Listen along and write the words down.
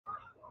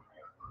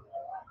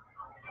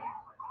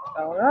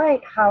All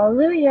right,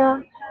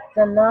 hallelujah. It's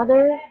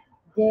another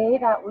day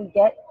that we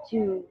get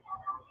to.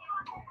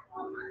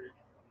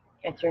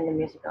 I turn the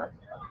music on.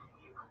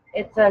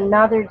 It's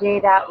another day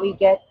that we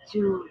get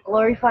to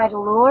glorify the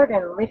Lord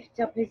and lift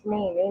up His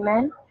name.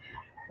 Amen.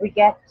 We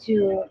get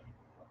to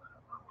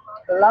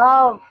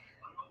love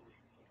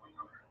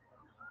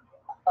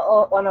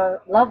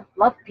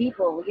love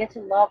people. We get to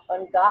love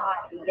on God.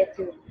 We get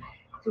to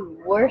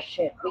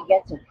worship. We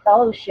get to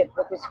fellowship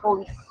with His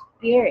Holy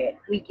Spirit.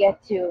 We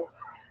get to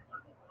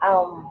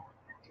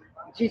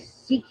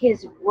just seek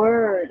His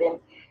word and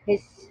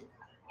His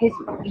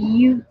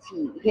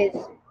beauty, His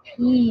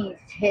peace,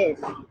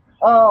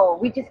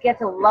 we just get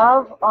to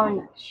love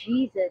on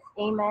Jesus.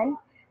 Amen.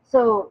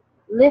 So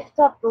lift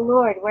up the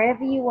Lord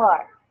wherever you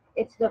are.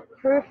 It's the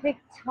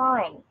perfect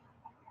time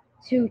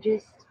to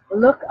just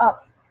look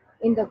up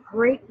in the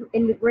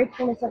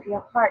gratefulness of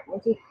your heart and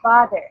say,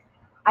 Father,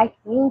 I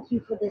thank you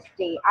for this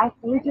day. I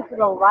thank you for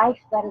the life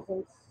that is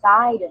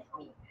inside of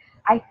me.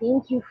 I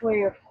thank you for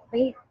your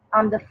faith,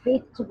 the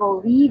faith to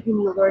believe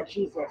in you, Lord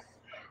Jesus.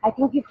 I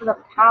thank you for the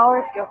power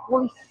of your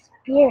Holy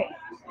Spirit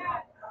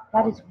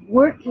that is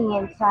working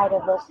inside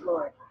of us,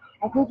 Lord.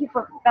 I thank you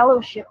for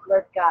fellowship,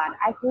 Lord God.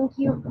 I thank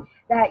you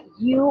that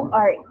you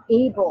are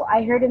able.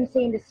 I heard him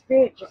say in the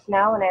Spirit just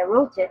now, and I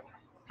wrote it.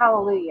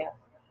 Hallelujah.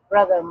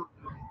 Brother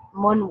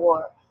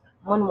Munwar.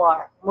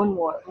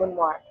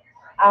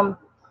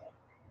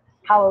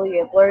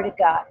 Hallelujah. Glory to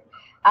God.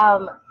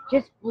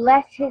 Just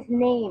bless his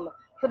name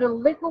for the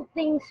little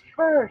things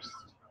first.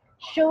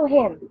 Show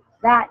him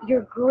that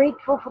you're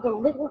grateful for the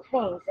little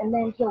things, and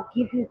then he'll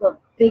give you the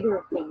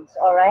bigger things,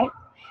 all right?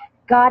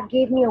 God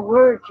gave me a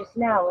word just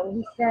now, and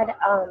he said,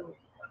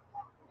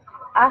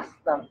 ask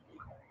them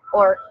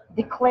or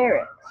declare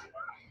it.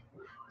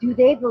 Do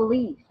they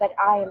believe that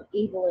I am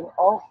able in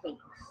all things?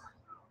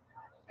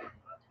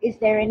 Is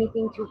there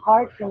anything too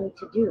hard for me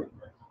to do?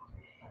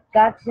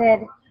 God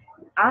said,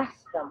 ask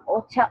them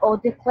or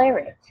declare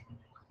it,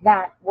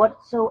 that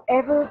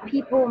whatsoever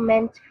people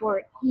meant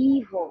for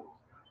evil,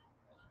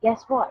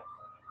 guess what?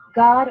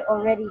 God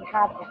already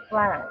had a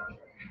plan.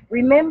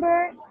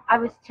 Remember, I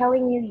was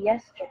telling you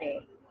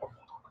yesterday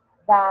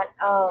that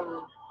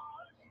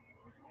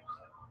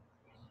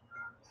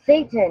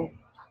Satan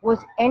was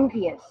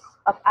envious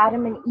of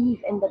Adam and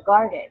Eve in the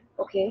garden,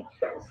 okay?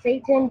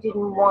 Satan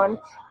didn't want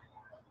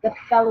the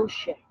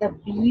fellowship, the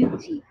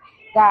beauty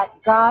that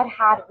God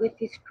had with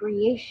his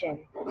creation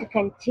to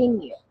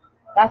continue.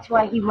 That's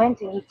why he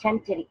went and he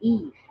tempted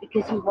Eve,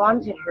 because he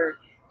wanted her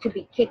to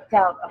be kicked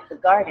out of the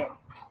garden.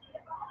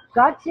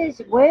 God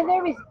says, where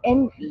there is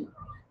envy,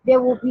 there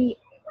will be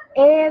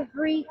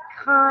every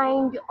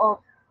kind of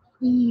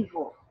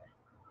evil.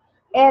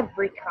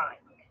 Every kind.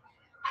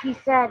 He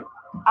said,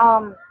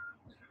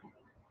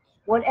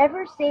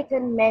 whatever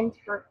Satan meant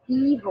for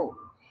evil,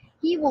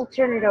 he will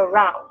turn it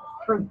around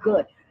for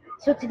good.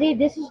 So today,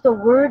 this is the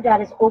word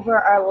that is over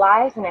our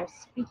lives, and I'm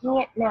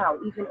speaking it now,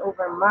 even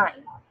over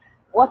mine.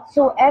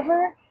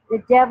 Whatsoever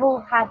the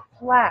devil had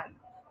planned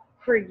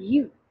for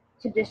you,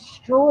 to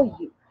destroy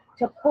you,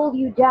 to pull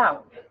you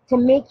down, to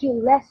make you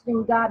less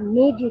than God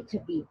made you to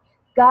be,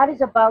 God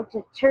is about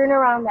to turn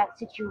around that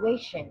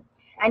situation,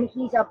 and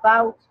he's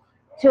about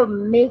to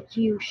make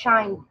you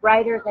shine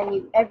brighter than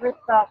you ever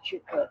thought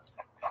you could.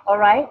 All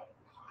right?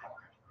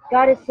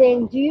 God is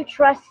saying, do you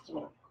trust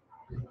me?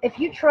 If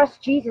you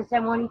trust Jesus, I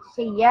want you to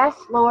say, yes,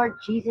 Lord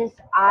Jesus,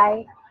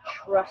 I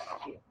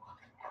trust you.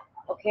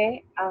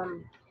 Okay?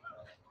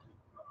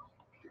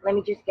 Let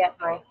me just get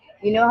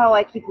you know how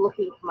I keep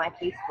looking for my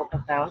Facebook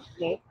account,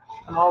 okay?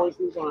 I'm always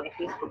losing my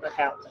Facebook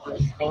account on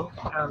this thing.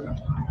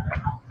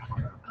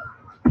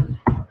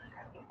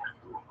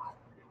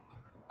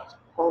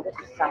 Pull this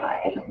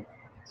aside.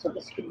 So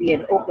this could be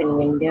an open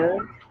window,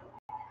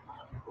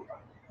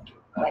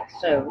 like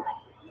so.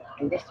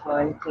 And this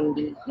one can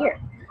be here.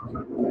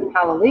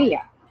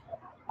 Hallelujah.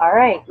 All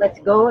right, let's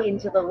go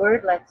into the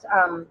word. Let's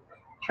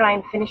try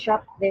and finish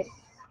up this.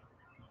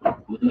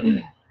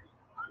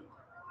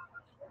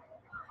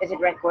 Is it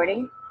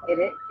recording? Is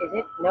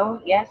it? No?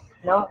 Yes?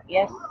 No?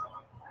 Yes?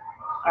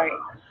 All right.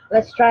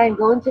 Let's try and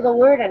go into the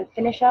word and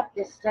finish up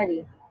this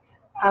study,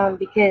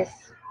 because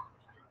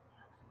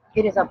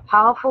it is a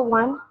powerful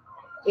one.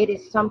 It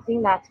is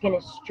something that's going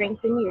to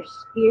strengthen your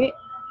spirit.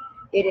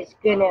 It is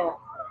going to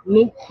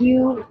make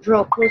you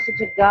draw closer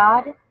to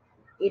God.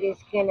 It is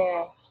going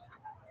to,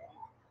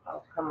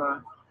 oh, come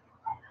on.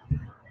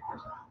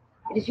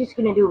 It is just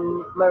going to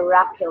do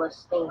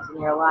miraculous things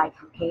in your life,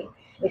 okay?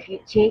 If you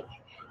take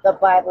the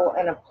Bible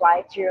and apply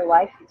it to your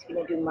life, it's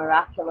going to do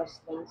miraculous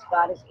things.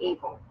 God is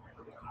able.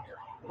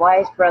 Why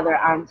is Brother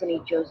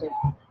Anthony Joseph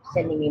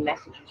sending me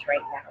messages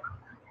right now?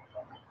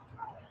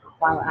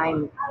 While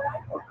I'm,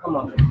 oh, come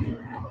on.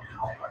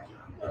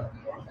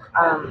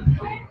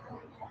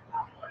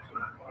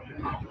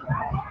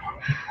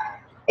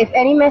 If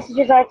any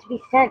messages are to be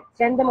sent,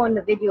 send them on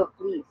the video,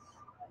 please.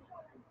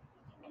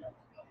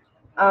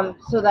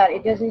 So that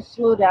it doesn't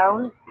slow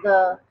down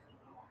the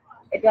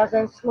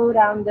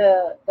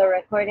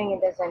recording.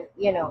 It doesn't,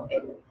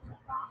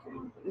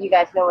 you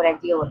guys know what I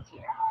deal with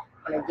here.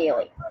 on a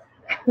daily.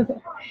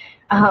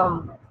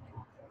 um,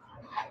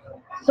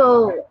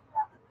 so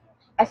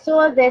I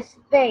saw this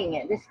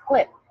thing, this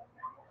clip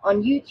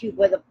on YouTube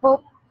where the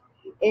Pope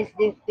is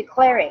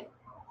declaring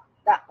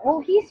that, well,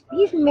 he's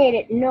made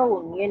it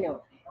known,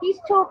 He's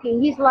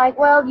talking. He's like,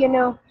 well,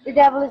 the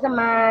devil is a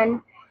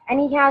man, and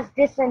he has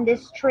this and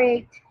this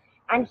trait,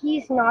 and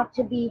he's not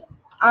to be,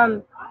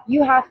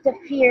 you have to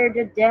fear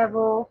the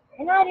devil,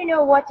 and I don't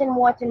know what and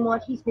what and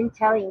what he's been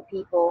telling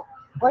people,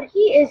 but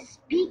he is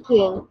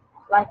speaking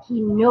like he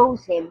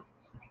knows him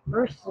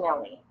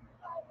personally.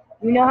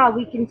 You know how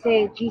we can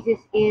say Jesus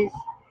is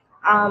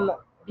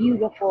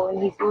beautiful,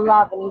 and he's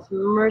love, and he's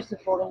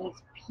merciful, and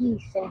he's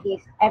peace, and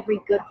he's every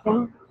good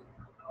thing.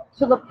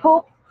 So the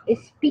Pope is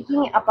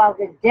speaking about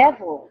the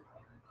devil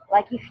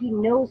like if he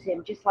knows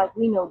him, just like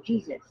we know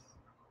Jesus.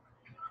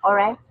 All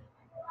right?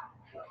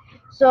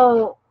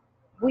 So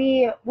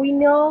we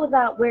know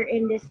that we're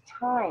in this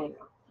time.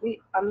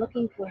 I'm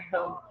looking for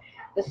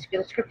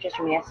the scriptures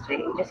from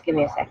yesterday. Just give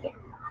me a second.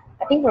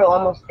 I think we're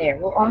almost there.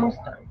 We're almost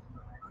done.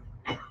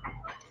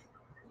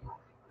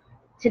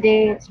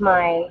 Today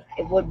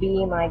it would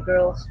be my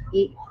girl's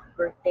 8th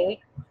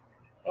birthday,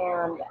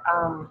 and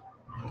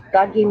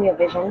God gave me a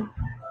vision.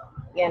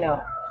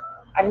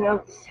 I don't know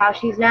if this is how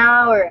she's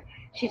now, or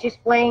she's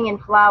just playing in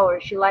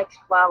flowers. She likes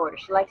flowers.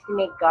 She likes to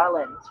make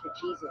garlands for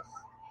Jesus.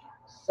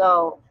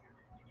 So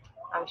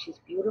she's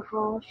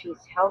beautiful. She's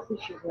healthy.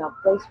 She's in a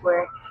place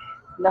where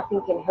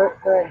nothing can hurt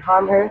her and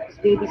harm her, because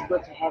babies go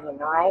to heaven,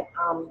 all right?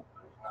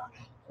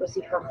 We'll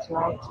see from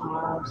tonight,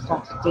 tomorrow,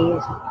 start today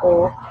as a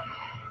whole.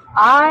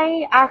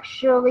 I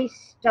actually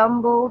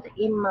stumbled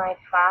in my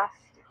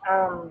fast.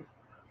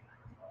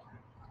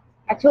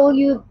 I told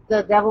you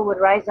the devil would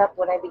rise up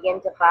when I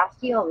begin to fast.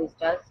 He always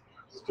does.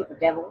 Stupid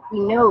devil. He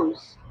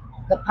knows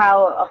the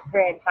power of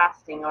prayer and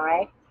fasting, all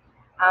right?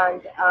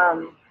 And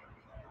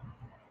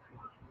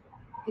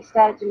he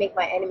started to make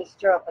my enemy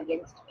stir up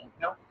against me,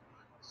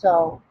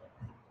 So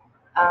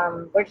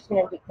we're just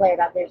going to declare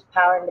that there's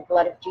power in the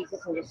blood of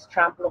Jesus and just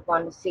trample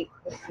upon the snake's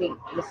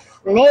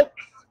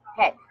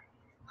head.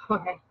 All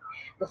right?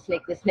 The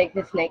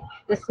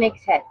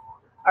snake's head.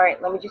 All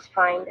right, let me just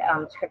find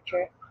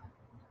scripture.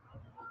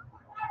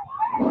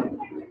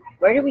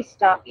 Where did we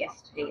stop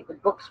yesterday? The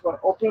books were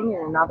open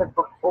and another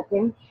book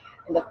open,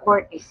 and the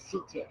court is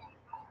seated.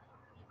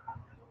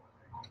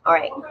 All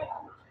right.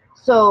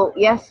 So,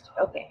 yes,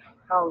 okay.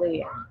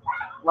 Hallelujah.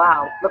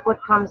 Wow. Look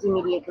what comes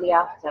immediately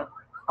after.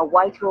 A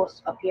white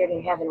horse appeared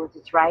in heaven with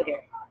its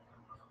rider.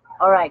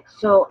 All right.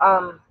 So,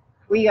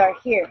 we are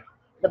here.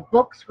 The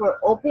books were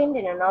opened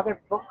and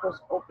another book was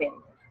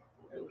opened.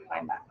 Let me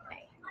find back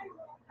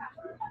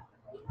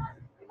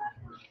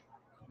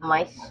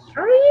my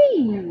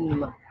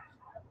stream.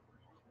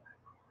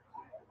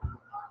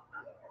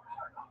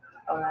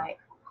 All right.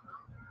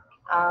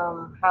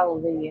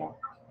 Hallelujah.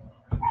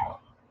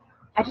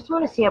 I just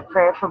want to say a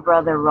prayer for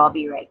Brother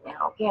Robbie right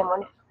now. Okay,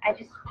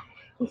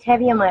 he's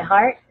heavy on my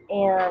heart,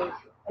 and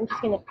I'm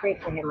just going to pray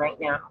for him right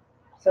now.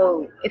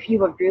 So if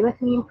you agree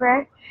with me in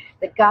prayer,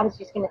 that God is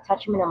just going to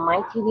touch him in a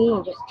mighty way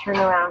and just turn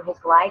around his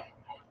life,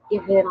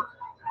 give him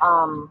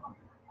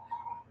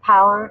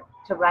power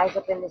to rise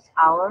up in this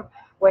hour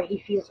where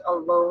he feels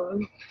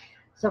alone.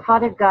 So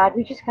Father God,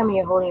 we just come in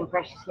your holy and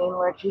precious name,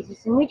 Lord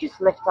Jesus, and we just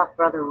lift up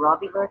Brother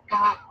Robbie, Lord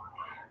God.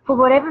 For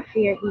whatever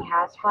fear he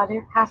has,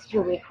 Father, cast it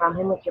away from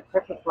him with your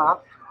perfect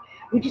love.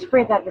 We just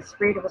pray that the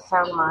spirit of a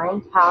sound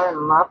mind, power,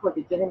 and love will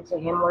be given to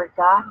him, Lord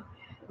God.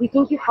 We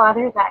thank you,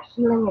 Father, that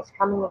healing is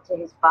coming into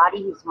his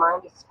body, his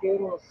mind, his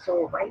spirit, and his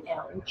soul right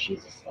now, in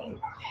Jesus'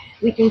 name.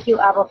 We thank you,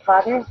 Abba,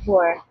 Father,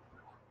 for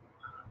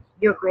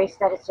your grace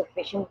that is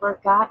sufficient, Lord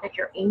God, that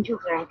your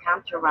angels are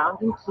encamped around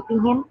him,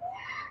 keeping him,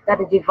 that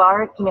the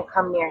devourer cannot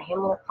come near him,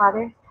 Lord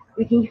Father.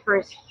 We thank you for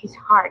his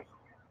heart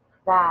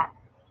that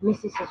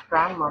misses his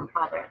grandmom,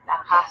 Father,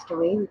 that passed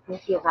away. We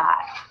thank you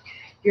that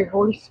your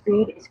Holy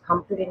Spirit is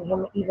comforting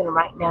him even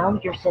right now.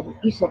 You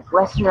said,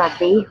 blessed are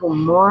they who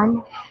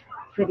mourn,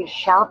 for they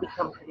shall be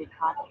comforted,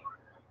 Father.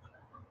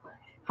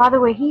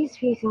 Father, where he is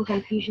facing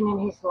confusion in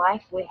his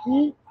life, where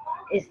he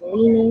is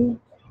leaning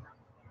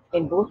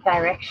in both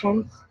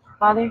directions,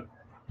 Father,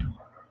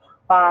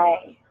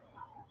 by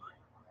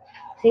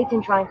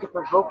Satan trying to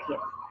provoke him,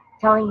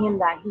 telling him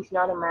that he's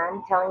not a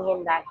man, telling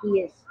him that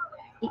he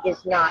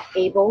is not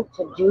able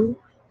to do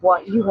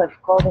what you have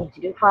called him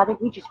to do, Father.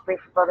 We just pray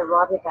for Brother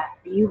Robert that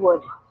you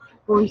would,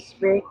 Holy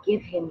Spirit,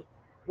 give him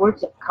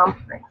words of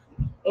comfort.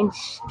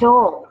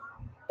 Install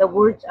the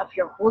words of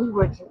your holy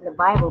words in the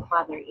Bible,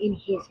 Father, in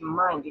his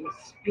mind, in his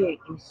spirit,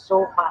 in his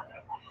soul, Father.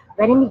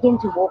 Let him begin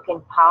to walk in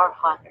power,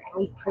 Father.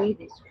 And we pray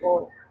this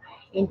all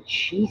in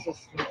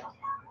Jesus' name.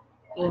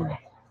 Amen.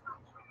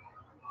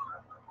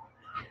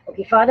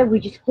 Okay, Father, we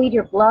just plead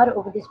your blood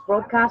over this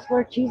broadcast,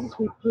 Lord Jesus.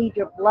 We plead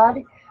your blood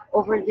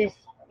over this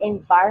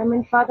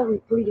environment, Father. We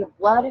plead your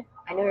blood.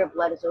 I know your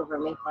blood is over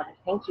me, Father.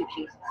 Thank you,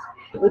 Jesus.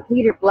 We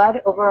plead your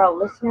blood over our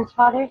listeners,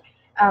 Father.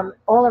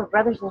 All our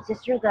brothers and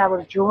sisters that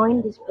will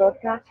join this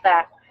broadcast,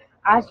 that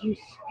as you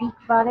speak,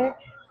 Father,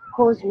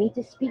 cause me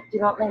to speak. Do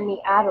not let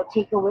me add or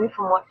take away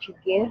from what you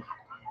give.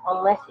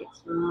 unless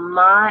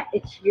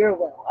it's your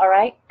will. All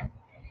right.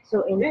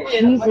 So in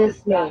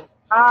Jesus' name.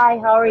 Hi,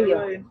 how are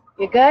you?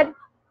 You good?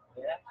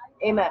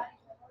 Amen.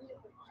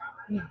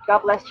 God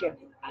bless you.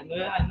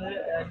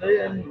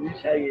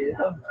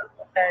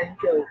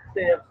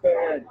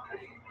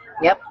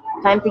 Yep.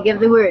 Time to give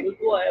the word.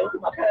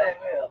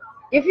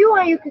 If you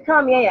want, you can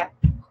come. Yeah.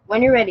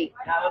 When you're ready.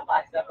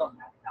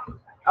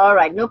 All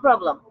right. No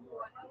problem.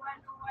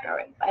 All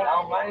right. Bye.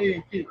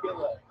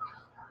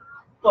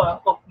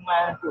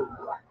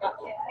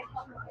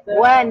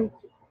 When?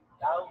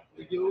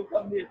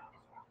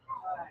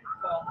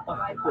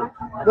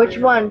 Which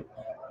one?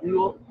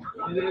 Who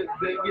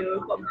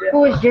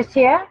is just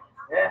here?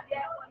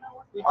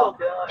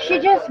 She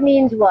just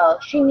means well.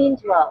 She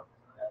means well.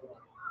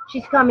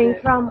 She's coming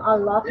from a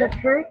lot of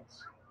hurt,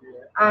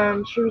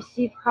 and she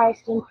received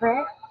Christ in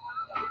prayer.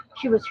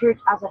 She was hurt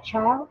as a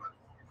child.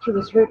 She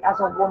was hurt as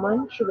a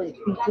woman. She was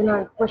beaten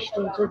and pushed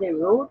into the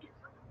road.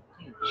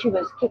 She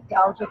was kicked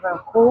out of her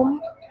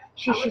home.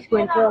 She's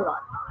going through a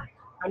lot,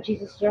 and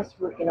Jesus is just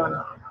working on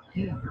her.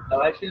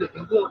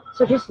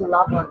 So just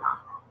love her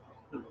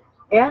now.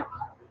 Yeah?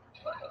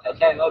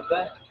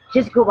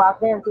 Just go out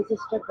there and say,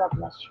 sister, God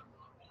bless you.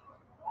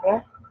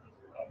 Yeah?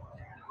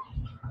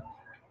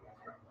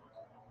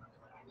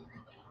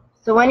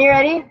 So when you're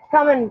ready,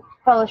 come and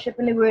fellowship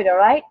in the word, all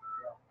right?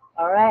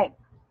 All right.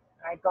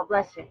 All right, God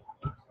bless you.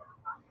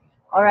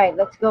 All right,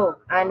 let's go.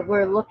 And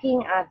we're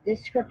looking at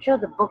this scripture.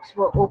 The books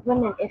were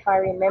open, and if I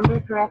remember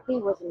correctly,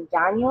 it was in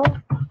Daniel.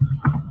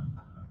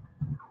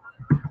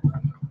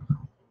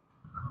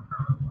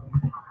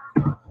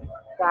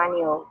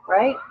 Daniel,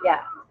 right?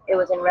 Yeah, it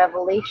was in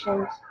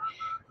Revelations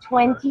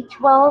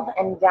 20:12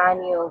 and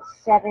Daniel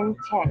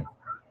 7:10.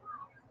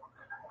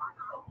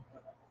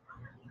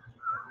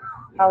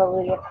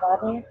 Hallelujah,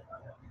 Father.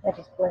 I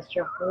just bless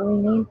your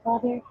holy name,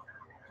 Father.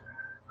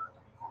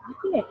 I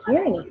can't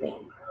hear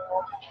anything.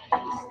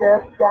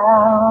 Step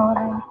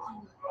down.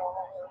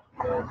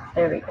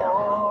 There we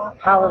go.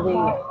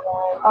 Hallelujah.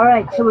 All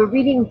right, so we're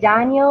reading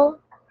Daniel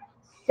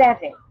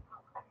 7.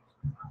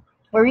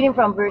 We're reading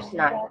from verse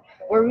 9.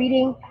 We're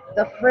reading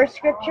the first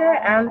scripture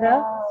and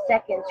the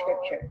second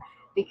scripture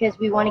because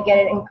we want to get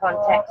it in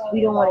context.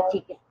 We don't want to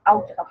take it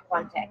out of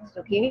context,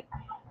 okay?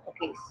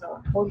 Okay,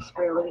 so Holy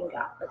Spirit, living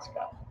God, let's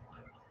go.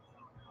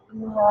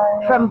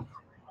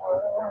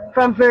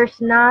 From verse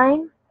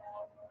 9,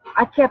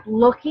 I kept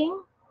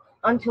looking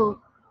until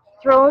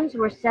thrones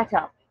were set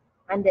up,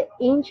 and the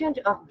Ancient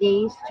of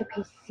Days took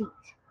his seat,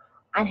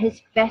 and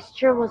his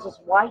vesture was as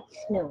white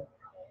snow,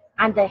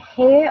 and the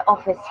hair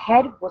of his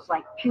head was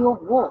like pure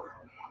wool.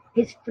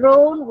 His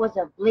throne was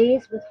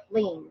ablaze with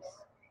flames.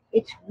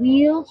 Its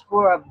wheels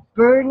were a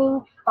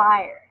burning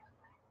fire.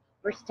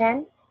 Verse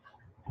 10,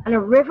 and a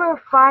river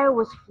of fire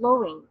was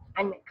flowing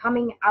and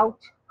coming out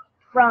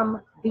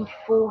from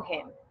before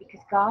him,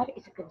 because God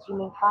is a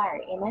consuming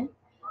fire. Amen.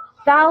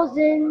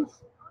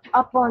 Thousands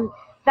upon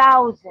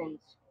thousands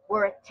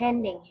were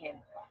attending him,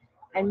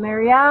 and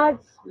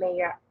myriads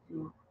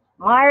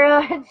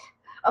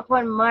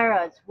upon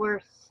myriads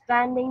were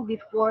standing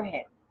before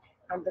him,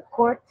 and the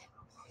court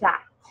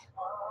sat,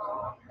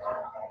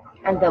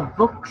 and the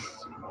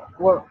books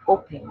were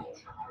opened.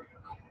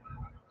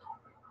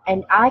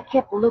 And I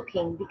kept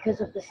looking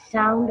because of the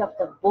sound of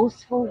the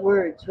boastful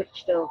words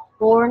which the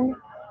horn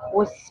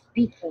was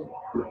speaking.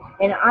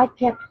 And I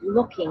kept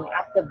looking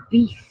at the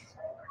beast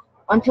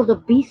until the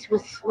beast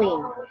was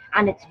slain,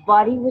 and its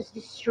body was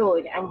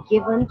destroyed and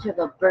given to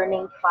the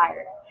burning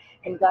fire.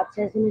 And God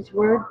says in his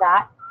word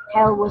that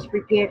hell was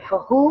prepared for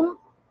whom?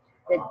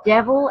 The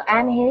devil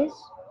and his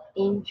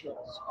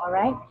angels. All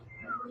right?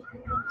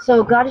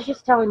 So God is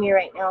just telling me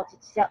right now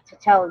to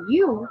tell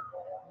you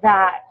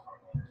that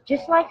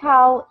just like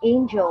how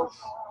angels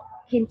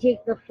can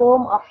take the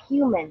form of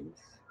humans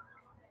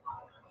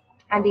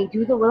and they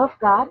do the will of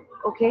God,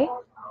 okay?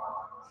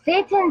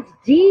 Satan's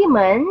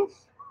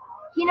demons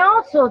can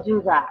also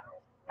do that.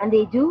 And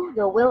they do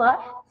the will of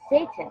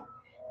Satan.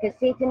 Because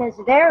Satan is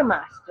their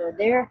master.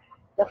 They're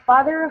the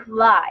father of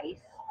lies.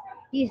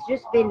 He's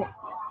just been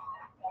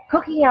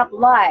cooking up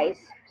lies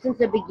since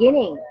the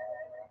beginning.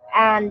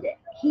 And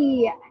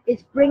he's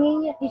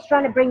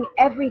trying to bring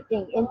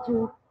everything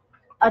into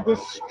a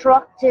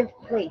destructive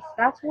place.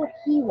 That's what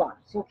he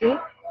wants, okay?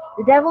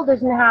 The devil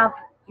doesn't have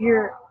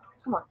your...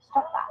 Come on,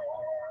 stop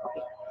that.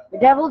 Okay. The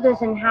devil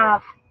doesn't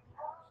have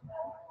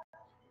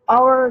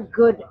our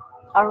good.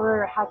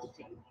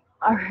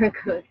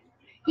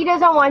 He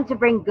doesn't want to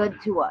bring good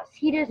to us.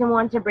 He doesn't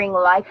want to bring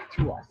life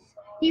to us.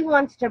 He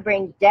wants to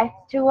bring death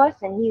to us,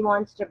 and he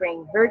wants to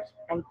bring hurt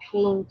and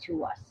pain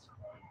to us.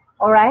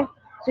 All right?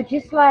 So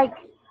just like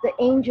the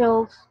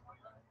angels,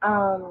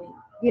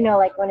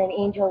 like when an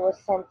angel was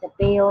sent to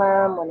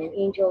Balaam, when an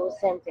angel was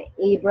sent to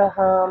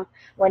Abraham,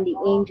 when the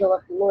angel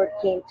of the Lord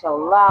came to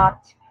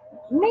Lot,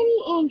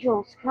 many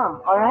angels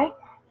come, all right?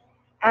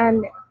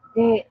 And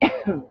they,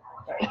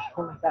 sorry,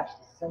 oh my gosh,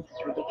 this sense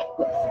is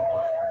ridiculous.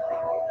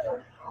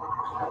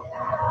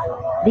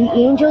 The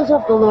angels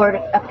of the Lord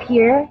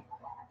appear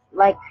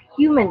like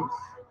humans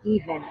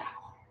even,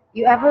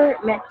 You ever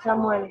met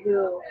someone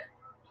who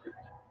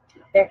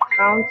their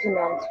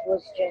countenance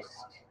was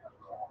just,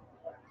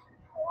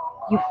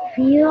 you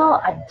feel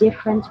a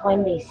difference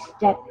when they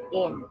step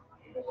in,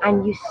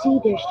 and you see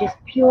there's just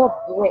pure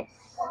bliss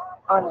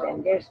on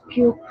them. There's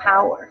pure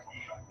power.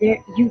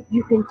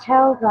 You can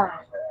tell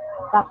that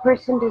that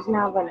person doesn't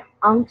have an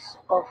ounce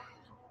of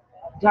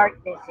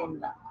darkness in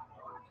them.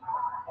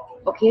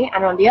 Okay,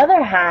 and on the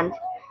other hand,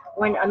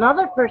 when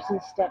another person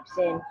steps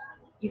in,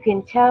 you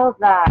can tell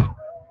that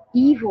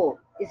evil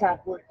is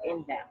at work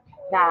in them.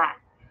 That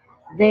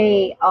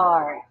they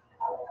are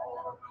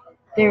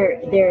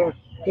their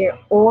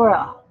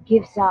aura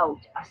gives out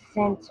a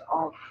sense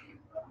of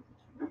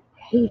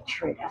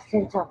hatred, a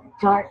sense of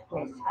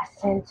darkness, a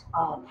sense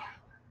of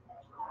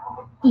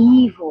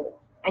evil,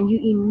 and you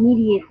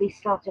immediately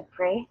start to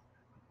pray.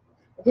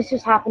 This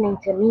is happening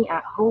to me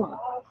at home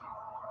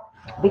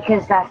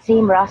because that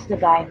same Rasta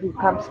guy who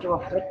comes to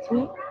afflict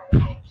me,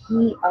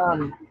 he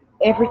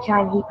every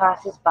time he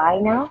passes by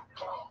now,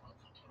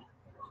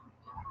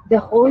 the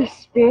Holy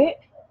Spirit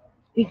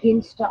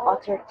begins to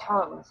utter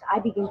tongues. I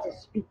begin to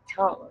speak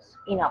tongues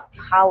in a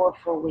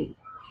powerful way.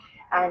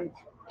 And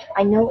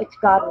I know it's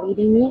God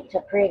leading me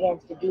to pray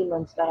against the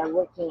demons that are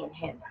working in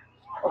him.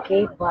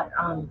 Okay, but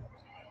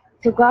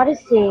so God is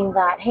saying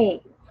that,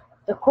 hey,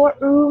 the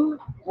courtroom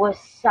was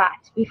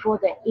sat before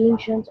the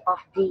Ancient of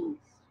Days,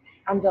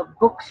 and the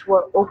books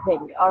were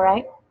opened, all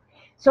right?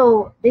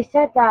 So they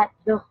said that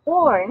the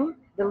horn,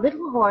 the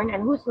little horn,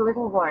 and who's the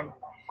little horn?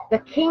 The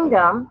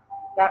kingdom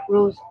that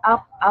rose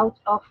up out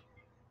of,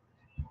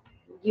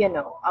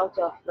 out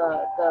of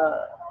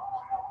the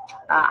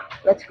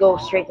let's go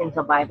straight into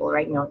the Bible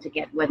right now to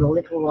get where the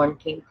little horn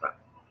came from.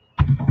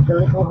 The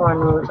little horn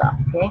rose up,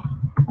 okay?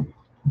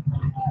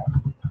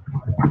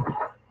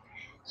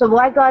 So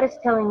why God is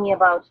telling me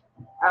about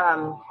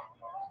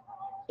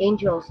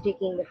angels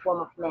taking the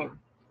form of men?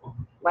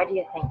 Why do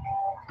you think?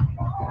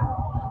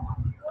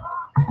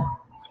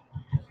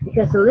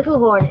 Because the little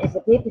horn is the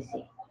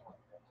papacy.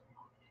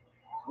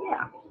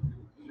 Yeah.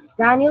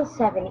 Daniel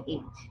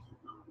 7:8.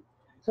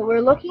 So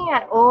we're looking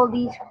at all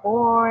these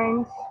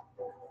horns.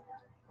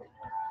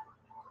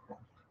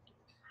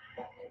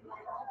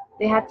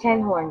 They had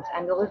 10 horns,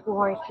 and the little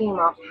horn came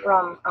up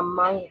from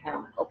among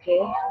them,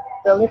 okay?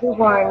 The little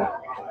horn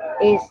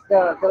is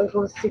the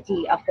little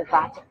city of the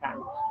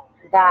Vatican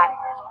that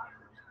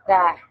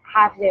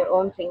have their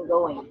own thing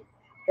going.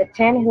 The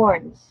 10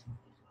 horns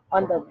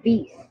on the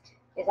beast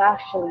is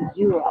actually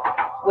Europe,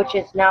 which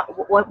is now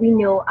what we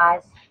know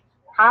as,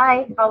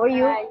 hi, how are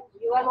you? Hi,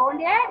 you alone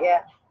there?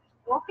 Yeah.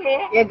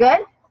 Okay. You're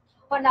good?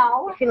 For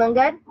now? You feeling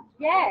good?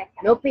 Yeah.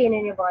 No pain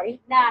in your body?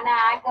 Nah,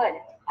 I'm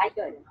good. I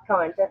good. Come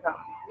on, just come.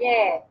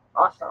 Yeah.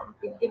 Awesome.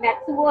 The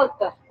medicine work.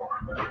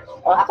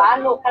 Awesome.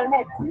 About local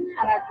medicine,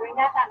 and I drink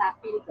that and I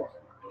feel good.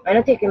 I'm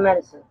not taking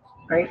medicine.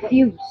 I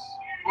refuse.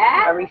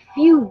 I Eh?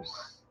 refuse.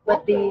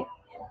 But the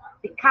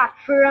cat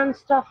fur and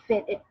stuff,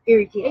 it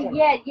irritates him.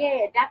 Yeah.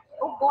 That's,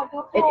 oh God,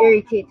 It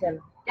irritates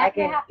him. That's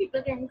why have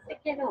people getting sick,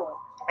 you know.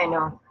 I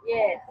know.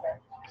 Yes.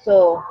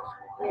 So,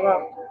 Yeah.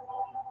 well,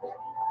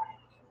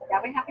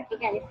 That way have people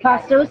getting sick.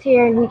 Pastor's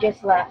here and he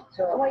just left.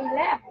 Oh, So, he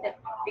left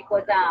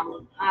because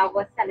I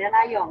was sending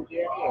a young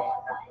girl here.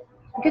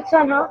 good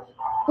son, huh?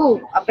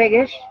 Who? A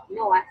biggish?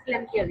 No, a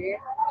slim girl here.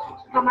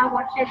 Come and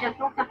watch her just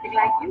or something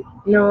like you.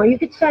 No, you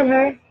could send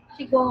her.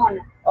 She gone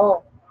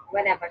Oh,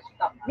 whenever she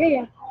comes.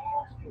 yeah.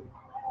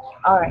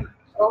 All right.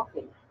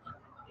 Okay.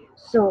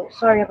 So,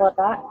 sorry about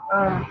that.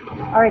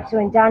 All right, so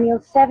in Daniel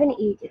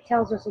 7:8, it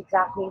tells us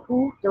exactly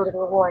who the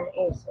little horn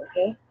is,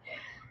 okay?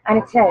 And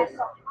it says,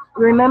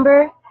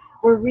 remember,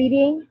 we're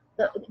reading,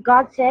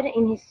 God said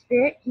in his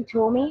spirit, he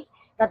told me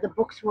that the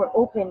books were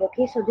opened,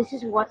 okay? So this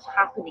is what's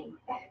happening.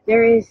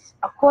 There is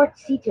a court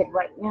seated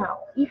right now,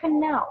 even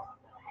now.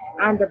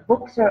 And the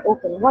books are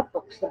open. What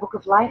books? The book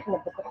of life and the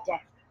book of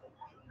death.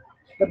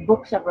 The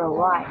books of our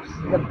lives.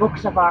 The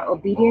books of our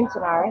obedience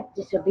and our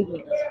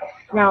disobedience.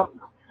 Now,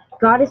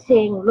 God is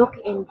saying, look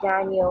in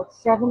Daniel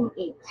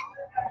 7:8.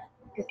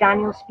 Because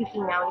Daniel's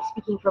speaking now, he's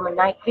speaking from a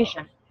night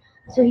vision.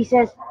 So he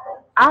says,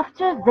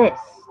 after this,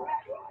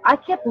 I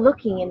kept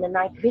looking in the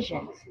night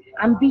visions,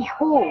 and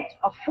behold,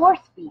 a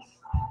fourth beast,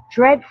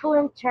 dreadful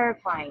and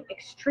terrifying,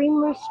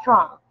 extremely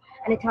strong,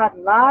 and it had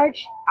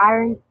large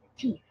iron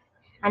teeth,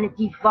 and it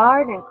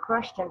devoured and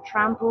crushed and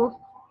trampled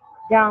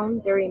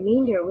down the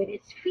remainder with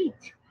its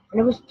feet. And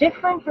it was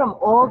different from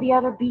all the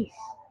other beasts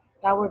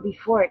that were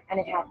before it, and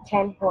it had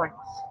 10 horns.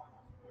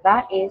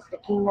 That is the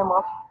kingdom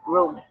of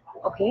Rome,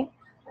 okay?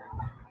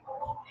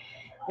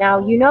 Now,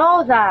 you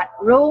know that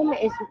Rome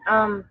is,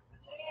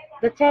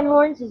 the 10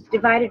 horns is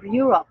divided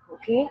Europe,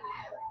 okay?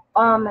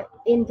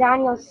 In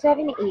Daniel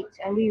 7:8,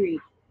 and we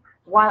read,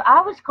 while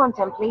I was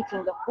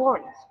contemplating the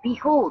horns,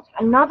 behold,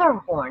 another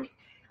horn,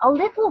 a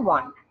little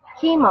one,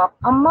 came up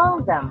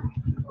among them.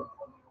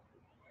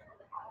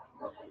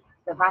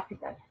 The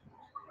Vatican,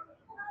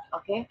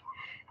 okay?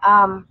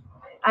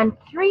 And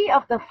 3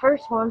 of the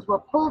first horns were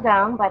pulled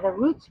down by the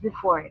roots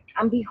before it.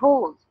 And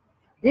behold,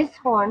 this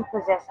horn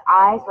possessed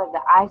eyes like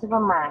the eyes of a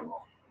man,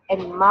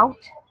 and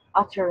mouth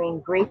uttering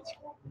great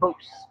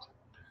boast.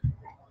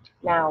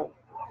 Now,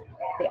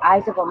 the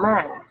eyes of a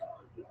man.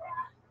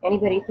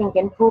 Anybody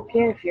thinking Pope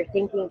here? If you're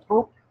thinking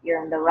Pope, you're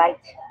on the right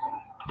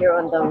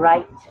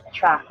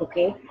track,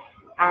 okay?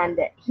 And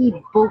he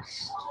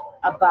boasts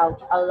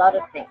about a lot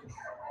of things.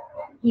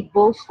 He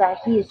boasts that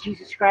he is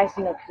Jesus Christ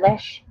in the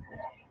flesh.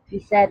 He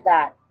said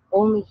that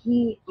only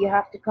you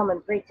have to come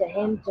and pray to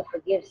him to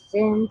forgive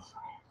sins,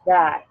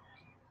 that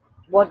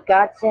what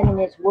God said in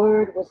his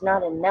word was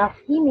not enough.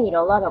 He made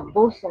a lot of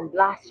boasts and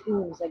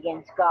blasphemies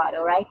against God,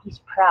 all right? He's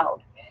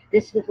proud.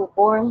 This little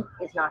horn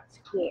is not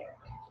scared.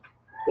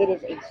 It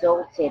is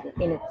exalted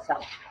in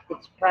itself.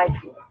 It's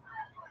prideful.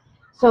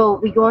 So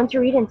we go on to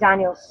read in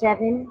Daniel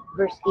 7,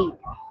 verse 8.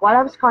 While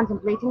I was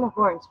contemplating the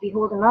horns,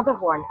 behold, another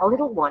horn, a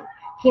little one,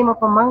 came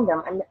up among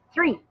them, and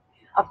 3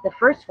 of the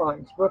first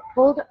horns were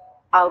pulled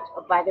out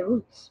by the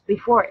roots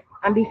before it.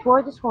 And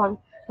behold, this horn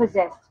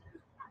possessed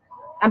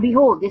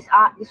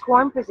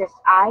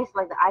eyes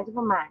like the eyes of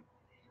a man,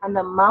 and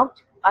the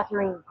mouth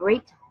uttering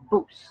great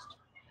boast.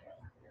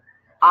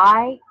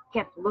 I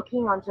kept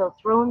looking until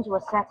thrones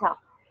were set up,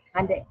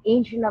 and the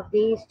Ancient of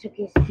Days took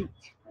his seat,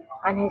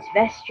 and his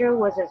vesture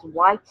was as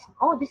white.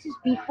 Oh, this is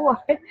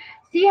before.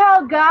 See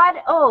how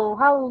God, oh,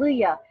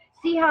 hallelujah.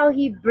 See how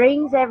he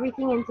brings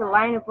everything into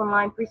line upon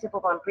line, precept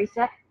upon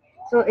precept.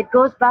 So it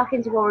goes back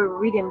into what we were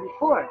reading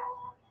before.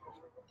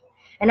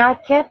 And I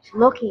kept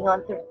looking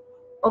until,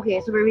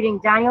 okay, so we're reading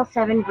Daniel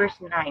 7, verse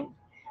 9.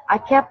 I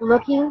kept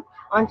looking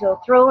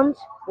until thrones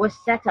was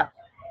set up,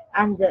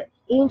 and the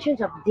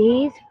Ancient of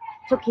Days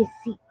took his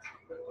seat.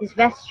 His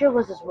vesture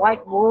was as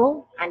white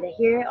wool, and the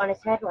hair on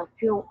his head like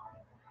pure.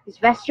 His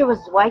vesture was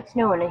as white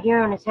snow, and the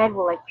hair on his head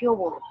were like pure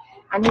wool.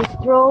 And his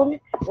throne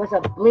was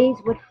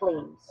ablaze with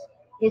flames.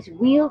 His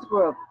wheels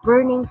were a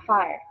burning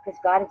fire, because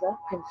God is a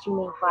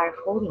consuming fire of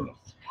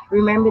holiness.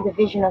 Remember the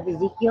vision of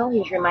Ezekiel?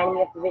 He's reminding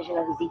me of the vision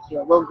of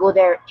Ezekiel. We'll go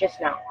there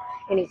just now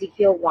in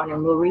Ezekiel 1,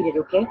 and we'll read it,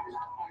 okay?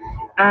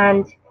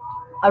 And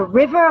a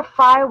river of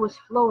fire was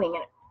flowing,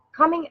 and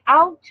coming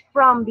out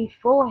from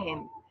before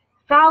him.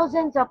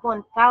 Thousands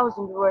upon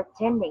thousands were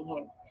attending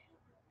him.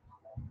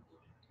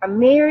 And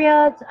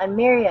myriads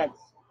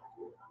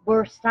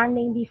were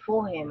standing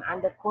before him,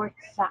 and the court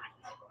sat,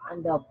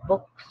 and the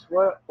books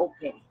were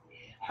open.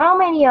 How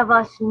many of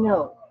us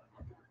know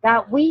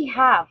that we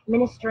have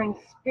ministering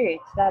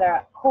spirits that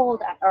are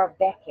called at our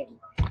beckon,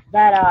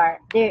 that are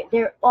they're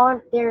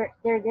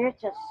there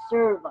to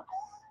serve us?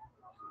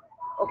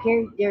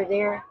 Okay, they're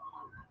there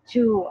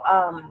to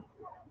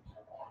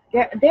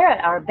they're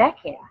at our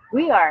beckon.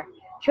 We are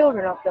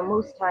children of the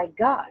Most High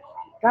God.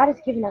 God has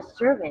given us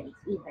servants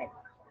even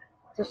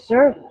to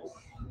serve us.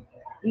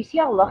 You see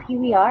how lucky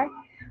we are?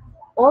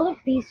 All of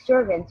these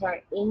servants are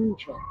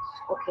angels,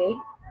 okay?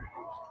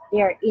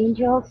 They are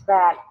angels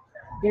that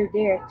they're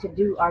there to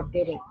do our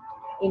bidding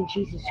in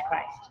Jesus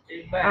Christ.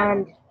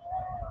 And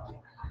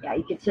yeah,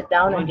 you can sit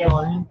down and just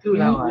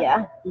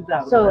yeah.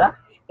 So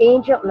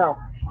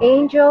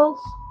angels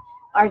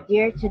are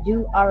there to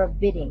do our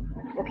bidding.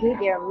 Okay,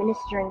 they are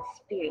ministering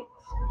spirits.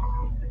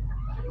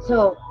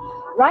 So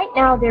right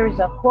now there is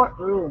a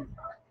courtroom,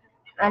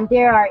 and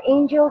there are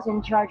angels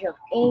in charge of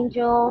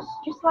angels,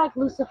 just like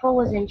Lucifer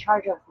was in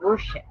charge of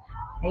worship,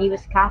 and he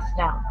was cast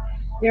down.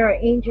 There are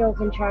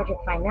angels in charge of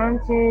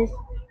finances.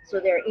 So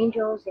there are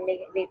angels, and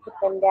they put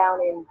them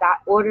down in that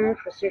order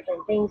for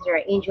certain things. There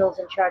are angels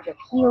in charge of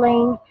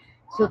healing,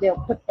 so they'll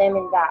put them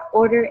in that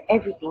order.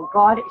 Everything.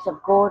 God is a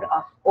God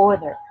of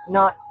order,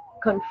 not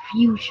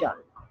confusion.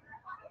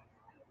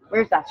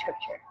 Where's that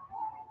scripture?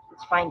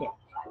 Let's find it.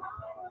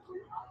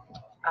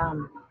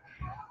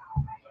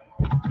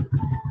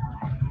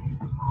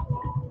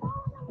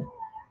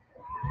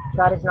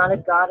 God is not a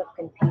God of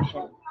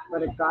confusion,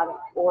 but a God of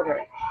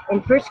order. In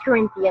 1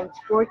 Corinthians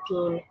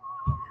 14,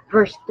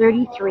 verse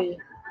 33,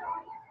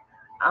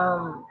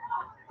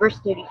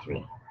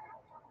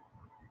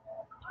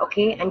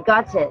 okay, and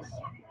God says,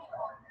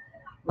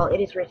 well, it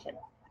is written.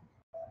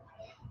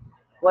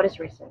 What is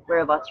written? We're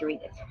about to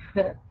read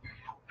it.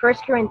 1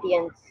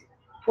 Corinthians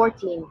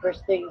 14,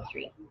 verse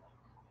 33.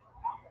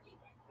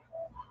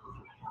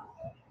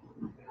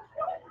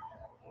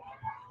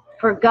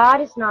 For God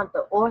is not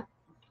the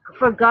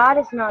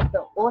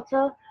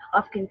author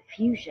of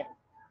confusion,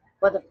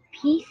 but of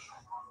peace,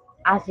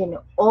 as in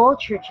all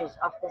churches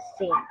of the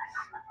saints.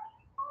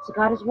 So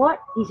God is what?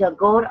 He's a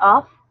God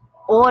of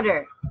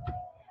order.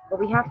 But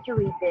we have to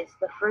read this,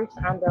 the first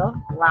and the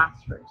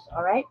last verse,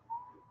 all right?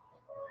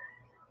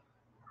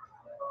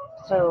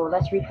 So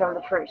let's read from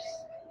the first.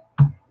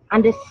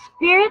 And the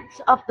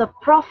spirits of the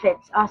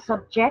prophets are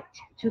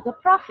subject to the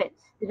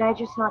prophets. Did I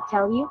just not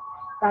tell you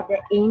that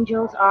the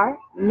angels are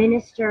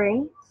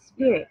ministering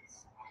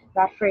spirits?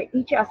 That for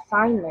each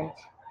assignment,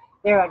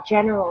 there are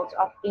generals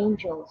of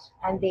angels,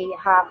 and they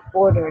have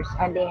orders,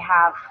 and they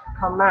have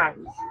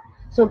commands.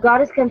 So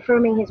God is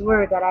confirming his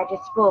word that I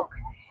just spoke.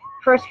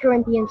 1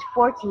 Corinthians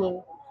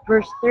 14,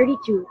 verse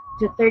 32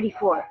 to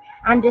 34.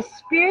 And the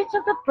spirits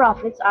of the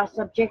prophets are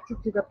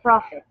subjected to the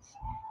prophets.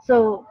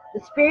 So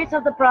the spirits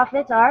of the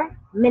prophets are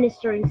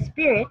ministering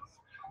spirits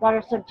that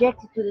are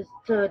subjected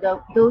to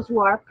those who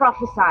are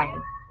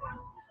prophesying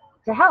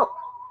to help,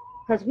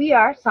 because we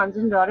are sons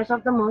and daughters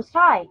of the Most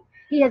High.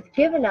 He has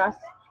given us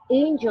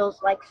angels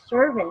like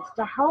servants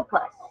to help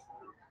us.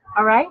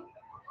 All right?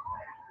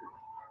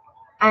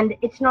 And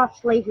it's not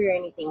slavery or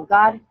anything.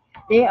 God,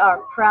 they are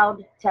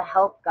proud to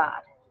help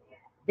God.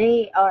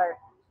 They are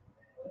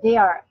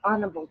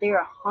honorable. They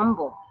are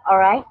humble. All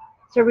right?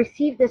 So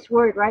receive this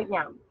word right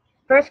now.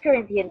 1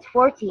 Corinthians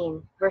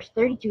 14, verse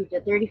 32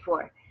 to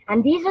 34.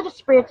 And these are the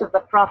spirits of the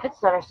prophets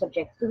that are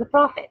subject to the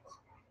prophets.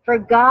 For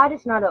God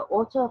is not an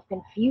author of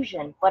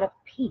confusion, but of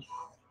peace,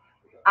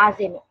 as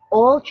in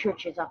all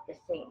churches of the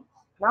saints,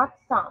 not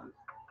some.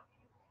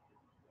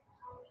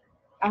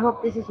 I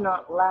hope this is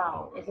not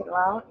loud. Is it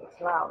loud?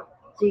 It's loud.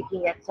 So you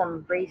can get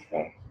some brace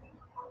there.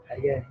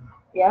 Yeah.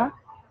 Yeah?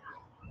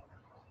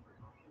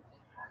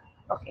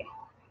 Okay.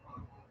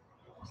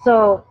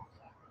 So,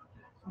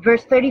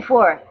 verse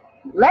 34.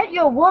 Let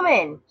your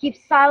women keep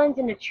silent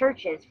in the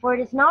churches, for it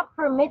is not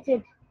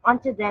permitted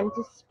unto them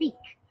to speak,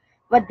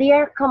 but they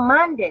are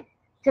commanded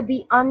to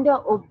be under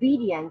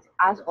obedience,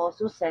 as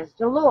also says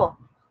the law.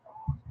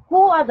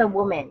 Who are the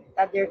women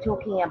that they're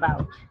talking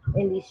about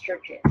in these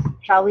churches?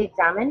 Shall we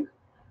examine?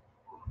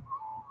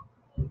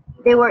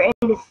 They were in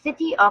the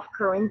city of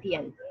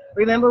Corinthian.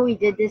 Remember we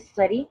did this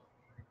study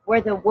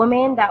where the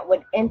woman that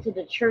would enter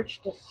the church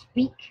to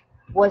speak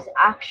was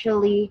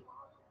actually,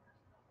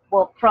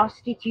 well,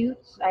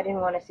 prostitutes. I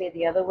didn't want to say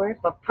the other word,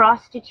 but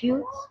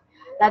prostitutes,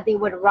 that they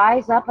would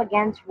rise up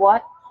against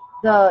what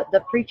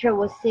the preacher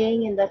was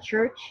saying in the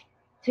church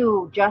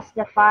to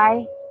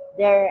justify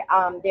their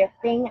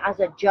thing as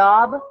a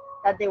job,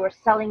 that they were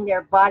selling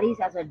their bodies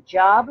as a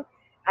job.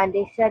 And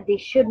they said they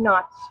should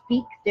not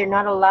speak. They're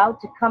not allowed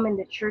to come in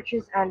the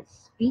churches and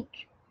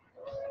speak.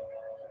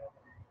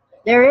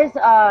 There is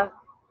a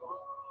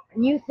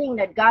new thing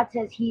that God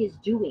says he is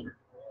doing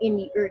in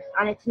the earth.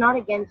 And it's not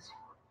against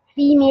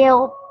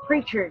female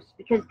preachers,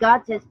 because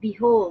God says,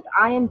 behold,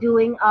 I am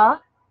doing a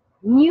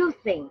new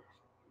thing.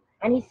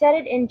 And he said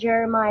it in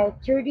Jeremiah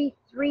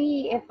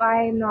 33, if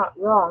I am not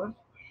wrong.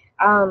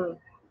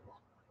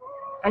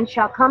 And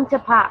shall come to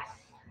pass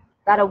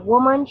that a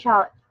woman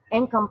shall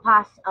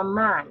encompass a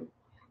man.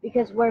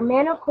 Because where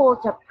men are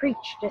called to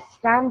preach, to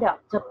stand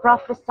up, to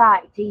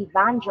prophesy, to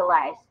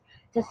evangelize,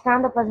 to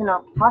stand up as an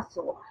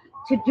apostle,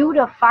 to do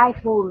the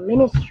fivefold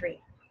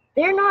ministry,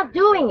 they're not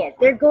doing it.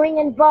 They're going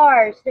in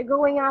bars. They're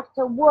going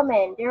after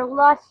women. They're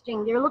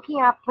lusting. They're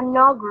looking at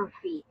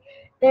pornography.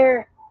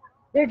 They're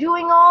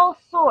doing all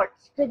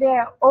sorts to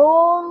their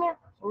own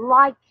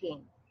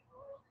liking,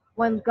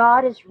 when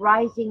God is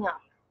rising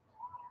up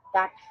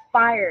that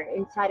fire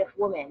inside of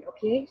women.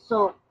 Okay,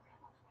 so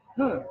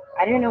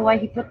I don't know why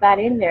he put that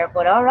in there,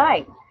 but all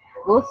right,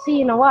 we'll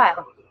see in a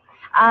while.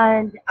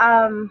 And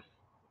I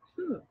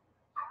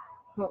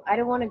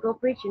don't want to go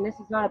preaching. This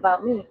is not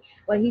about me.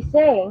 But he's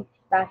saying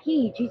that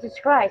he, Jesus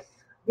Christ,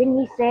 didn't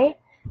he say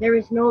there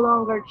is no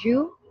longer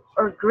Jew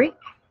or Greek,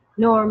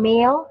 nor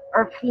male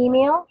or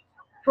female,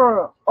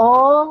 for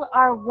all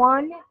are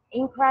one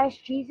in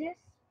Christ Jesus?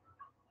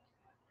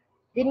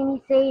 Didn't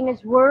he say in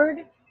his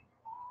word,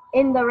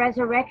 in the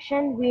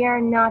resurrection, we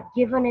are not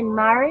given in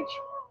marriage,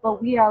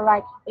 but we are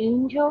like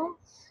angels?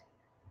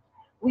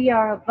 We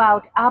are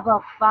about Abba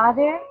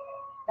Father.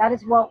 That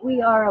is what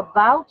we are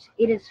about.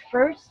 It is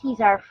first,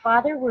 he's our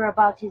Father. We're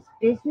about his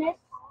business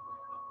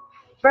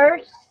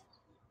first.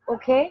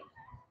 Okay?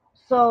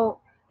 So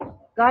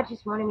God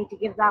just wanted me to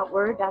give that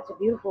word. That's a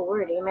beautiful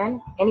word.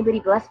 Amen. Anybody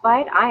blessed by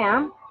it? I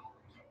am.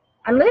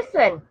 And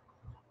listen.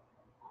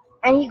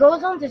 And he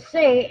goes on to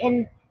say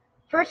in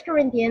 1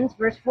 Corinthians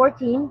verse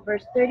 14,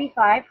 verse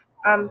 35,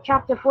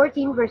 chapter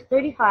 14, verse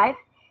 35,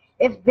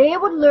 if they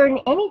would learn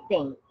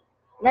anything,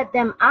 let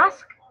them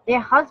ask their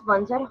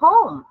husbands at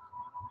home.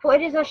 For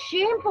it is a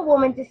shame for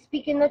women to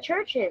speak in the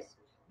churches.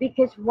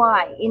 Because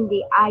why? In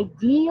the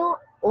ideal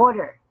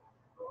order,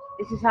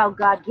 this is how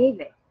God gave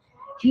it.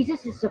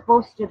 Jesus is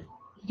supposed to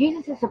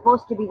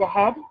be the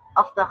head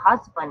of the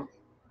husband.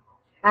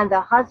 And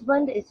the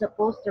husband is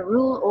supposed to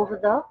rule over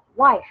the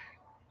wife.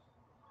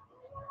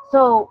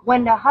 So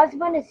when the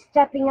husband is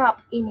stepping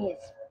up in his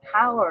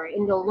power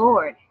in the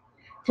Lord,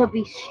 to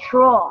be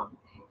strong,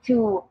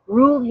 to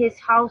rule his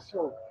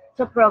household,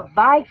 to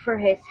provide for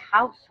his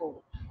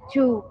household,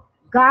 to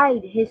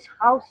guide his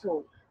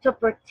household, to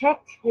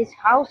protect his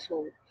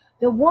household,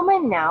 the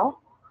woman now,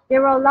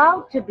 they're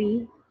allowed to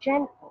be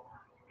gentle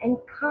and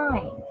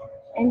kind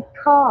and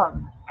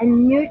calm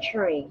and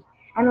nurturing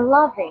and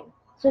loving.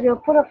 So they'll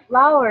put a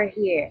flower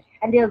here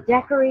and they'll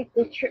decorate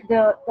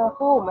the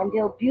home and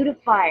they'll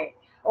beautify it,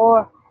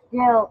 or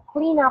they'll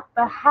clean up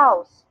the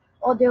house,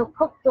 or they'll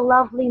cook the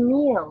lovely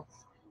meals.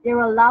 They're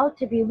allowed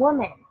to be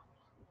women,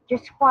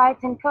 just quiet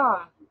and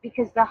calm,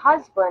 because the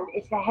husband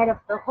is the head of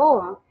the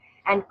home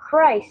and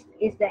Christ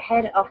is the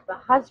head of the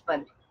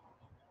husband.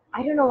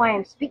 I don't know why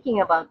I'm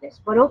speaking about this,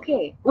 but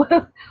okay.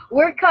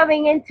 We're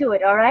coming into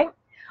it, all right?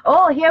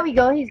 Oh, here we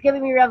go. He's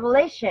giving me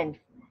revelation.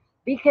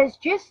 Because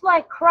just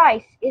like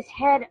Christ is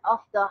head of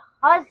the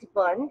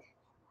husband,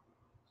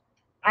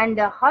 and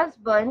the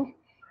husband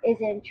is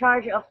in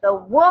charge of the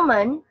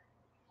woman,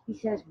 he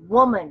says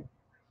woman.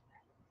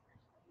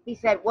 He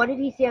said, what did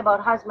he say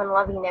about husband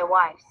loving their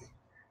wives?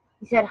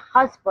 He said,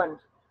 husband,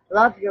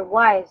 love your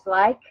wives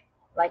like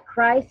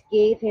Christ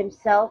gave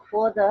himself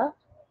for the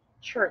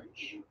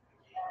church.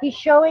 He's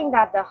showing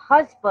that the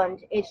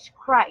husband is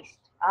Christ.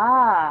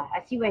 Ah,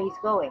 I see where he's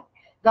going.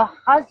 The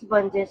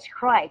husband is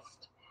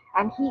Christ,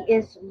 and he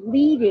is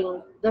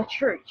leading the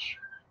church.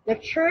 The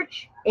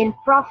church in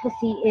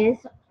prophecy is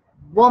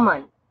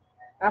woman.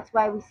 That's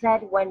why we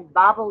said when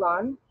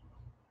Babylon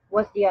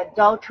was the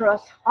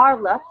adulterous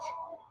harlot,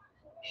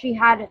 she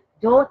had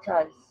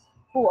daughters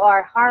who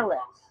are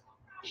harlots.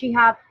 She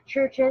have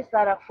churches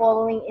that are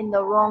following in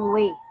the wrong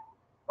way.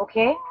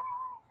 Okay?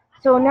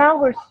 So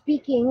now we're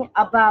speaking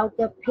about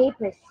the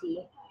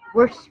papacy.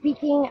 We're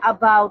speaking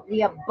about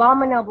the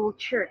abominable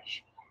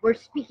church. We're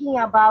speaking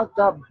about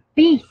the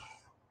beast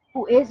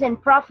who is in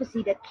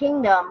prophecy, the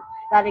kingdom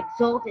that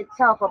exalts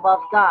itself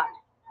above God.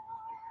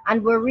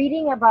 And we're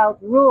reading about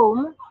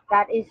Rome,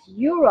 that is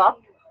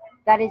Europe,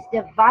 that is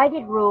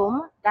divided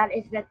Rome, that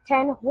is the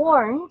 10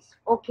 horns,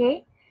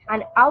 okay?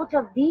 And out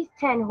of these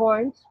 10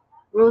 horns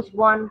rose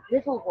one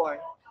little horn.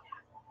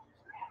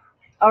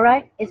 All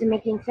right? Is it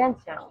making sense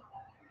now?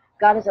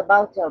 God is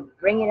about to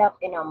bring it up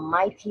in a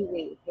mighty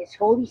way. His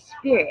Holy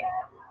Spirit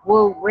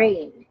will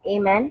reign.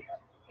 Amen?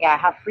 Yeah, I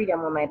have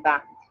freedom on my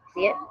back.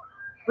 See it?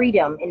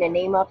 Freedom in the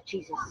name of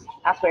Jesus.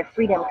 That's where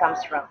freedom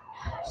comes from.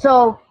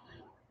 So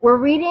we're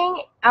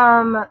reading,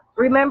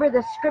 remember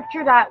the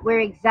scripture that we're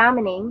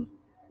examining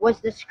was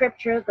the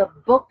scripture, the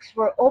books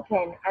were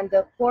open and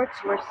the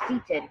courts were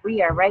seated.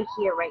 We are right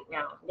here, right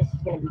now. This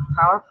is going to be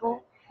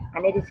powerful,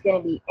 and it is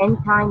going to be end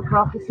time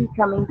prophecy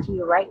coming to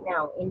you right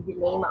now in the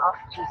name of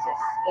Jesus.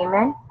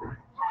 Amen?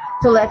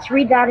 So let's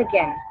read that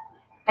again.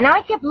 And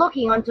I kept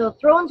looking until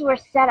thrones were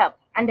set up,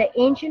 and the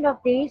Ancient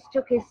of Days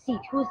took his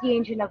seat. Who's the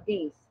Ancient of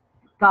Days?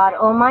 God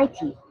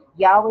Almighty,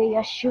 Yahweh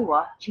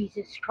Yeshua,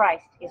 Jesus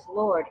Christ is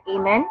Lord.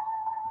 Amen?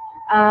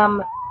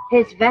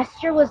 His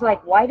vesture was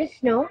like white as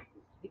snow,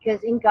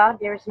 because in God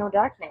there is no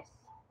darkness.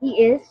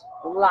 He is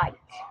light.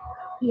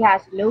 He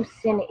has no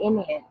sin in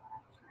him.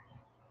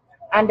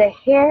 And the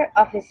hair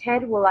of his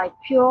head were like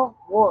pure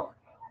wool.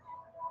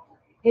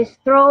 His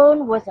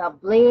throne was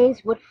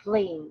ablaze with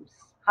flames.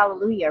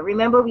 Hallelujah.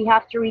 Remember, we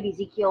have to read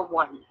Ezekiel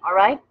 1, all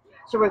right?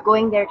 So we're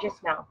going there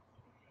just now.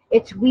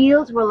 Its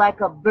wheels were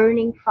like a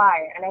burning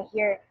fire. And I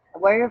hear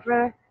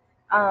wherever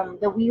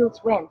the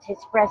wheels went, his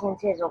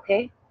presence is,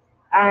 okay?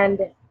 And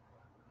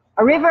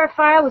a river of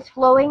fire was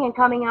flowing and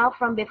coming out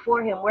from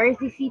before him. Where is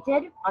he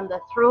seated? On the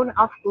throne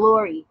of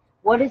glory.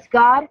 What is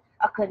God?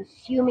 A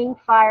consuming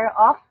fire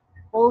of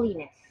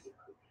holiness.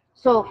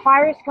 So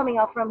fire is coming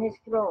out from his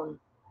throne.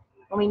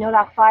 And we know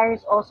that fire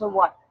is also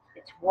what?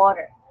 It's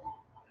water.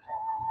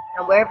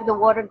 And wherever the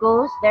water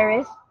goes, there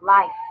is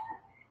life.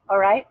 All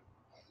right?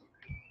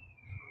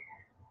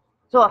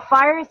 So a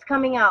fire is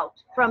coming out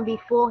from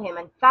before him,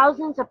 and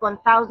thousands upon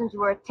thousands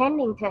were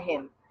attending to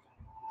him.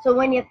 So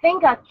when you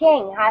think a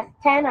king has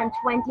 10 and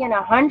 20 and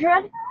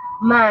 100,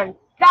 man,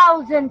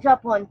 thousands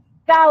upon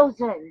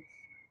thousands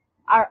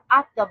are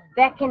at the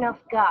beckon of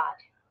God.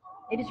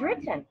 It is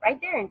written right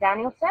there in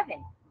Daniel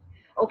 7.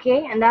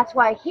 Okay, and that's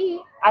why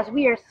as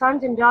we are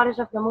sons and daughters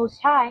of the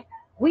Most High,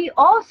 we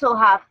also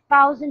have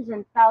thousands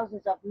and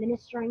thousands of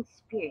ministering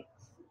spirits,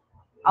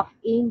 of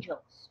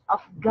angels,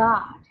 of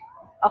God,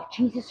 of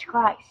Jesus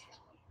Christ,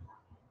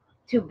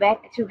 to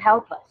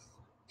help us,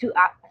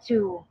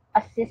 to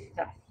assist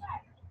us.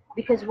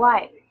 Because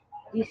why?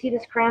 Do you see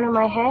this crown on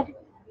my head?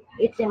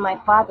 It's in my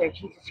Father,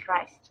 Jesus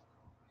Christ.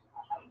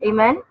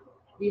 Amen?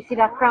 Do you see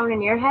that crown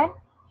in your head?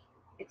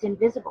 It's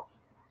invisible,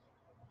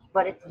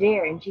 but it's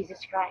there in Jesus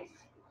Christ.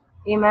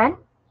 Amen?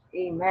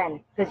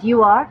 Amen. Because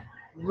you are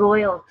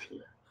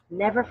royalty.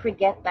 Never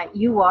forget that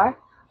you are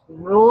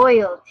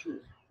royalty.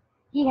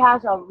 He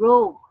has a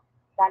robe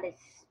that is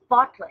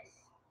spotless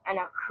and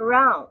a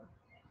crown.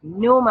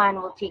 No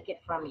man will take it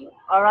from you.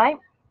 All right?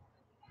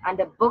 And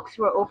the books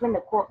were open,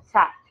 the court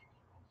sat.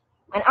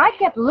 And I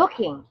kept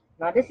looking.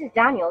 Now this is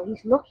Daniel.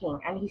 He's looking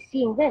and he's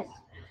seeing this.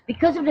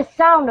 Because of the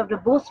sound of the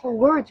boastful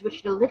words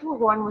which the little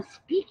horn was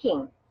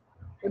speaking.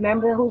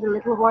 Remember who the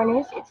little horn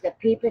is? It's the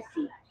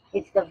papacy.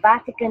 It's the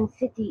Vatican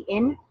City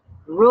in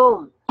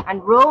Rome.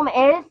 And Rome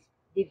is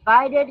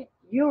divided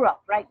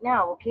Europe right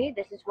now. Okay,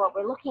 this is what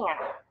we're looking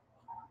at.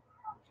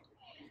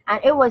 And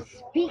it was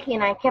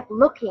speaking. I kept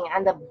looking,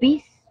 and the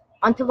beast,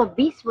 until the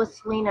beast was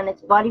slain and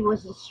its body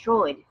was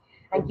destroyed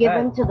and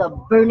given to the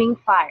burning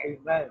fire.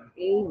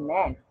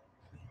 Amen.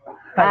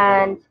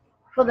 And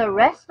for the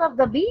rest of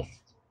the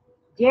beast,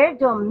 their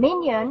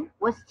dominion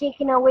was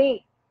taken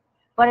away,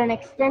 but an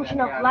extension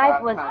of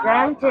life was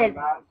granted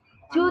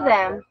to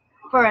them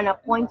for an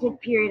appointed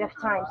period of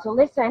time. So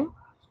listen,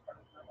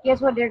 guess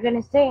what they're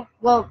going to say?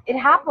 Well, it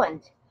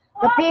happened.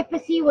 The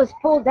papacy was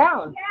pulled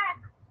down,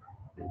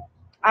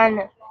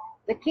 and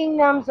the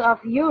kingdoms of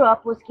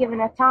Europe was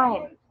given a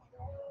time.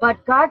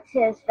 But God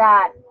says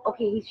that,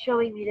 okay, he's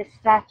showing me the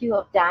statue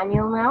of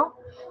Daniel now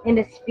in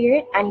the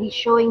spirit, and he's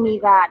showing me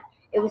that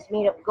it was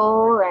made of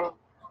gold, and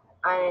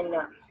and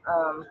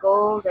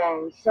gold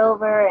and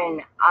silver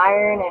and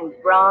iron and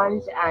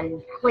bronze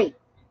and clay.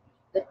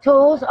 The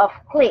tools of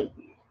clay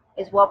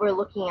is what we're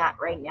looking at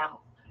right now.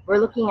 We're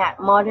looking at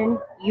modern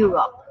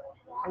Europe.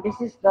 And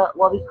this is the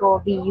what we call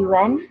the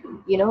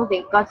UN. You know,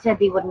 God said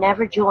they would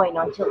never join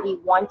until He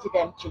wanted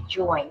them to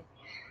join.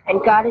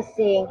 And God is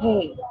saying,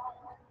 hey,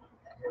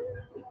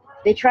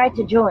 they tried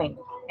to join.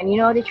 And you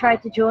know they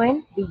tried to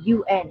join? The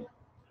UN.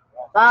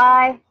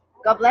 Bye.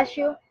 God bless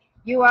you.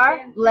 You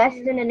are blessed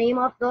in the name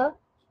of the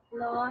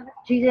Lord.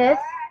 Jesus.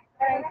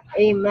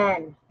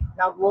 Amen.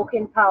 Now walk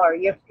in power.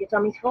 Your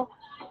tummy's full?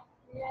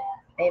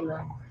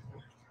 Amen.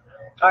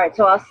 All right,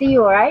 so I'll see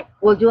you, all right?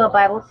 We'll do a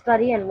Bible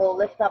study and we'll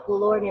lift up the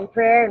Lord in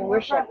prayer and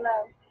worship.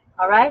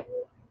 All right?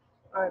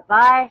 All right,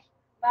 bye.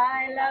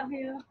 Bye, love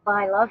you.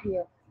 Bye, love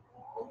you.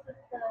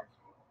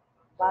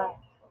 Bye.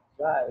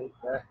 Bye.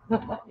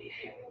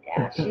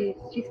 Yeah,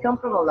 she's come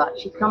from a lot.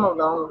 She's come a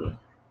long way.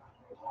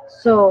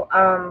 So,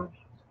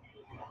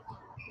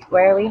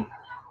 where are we?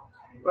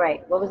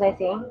 Right, what was I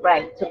saying?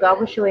 Right, so God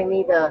was showing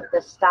me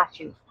the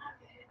statue.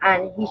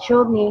 And He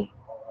showed me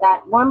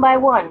that one by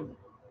one,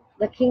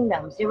 the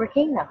kingdoms, they were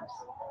kingdoms.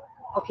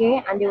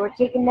 Okay, and they were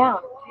taken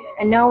down.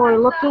 And now we're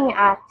looking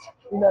at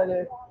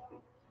Anna,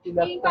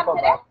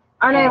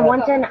 I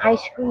want an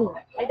ice cream.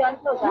 I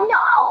don't know that.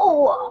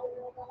 No!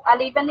 I'll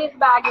leave in this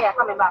bag here,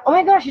 coming back. Oh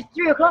my gosh, it's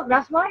 3 o'clock,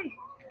 that's why.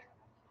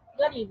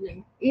 Good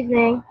evening.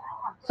 Evening.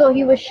 So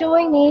He was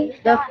showing me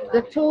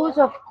the tools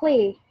of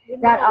clay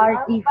that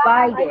are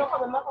divided.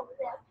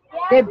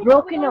 They're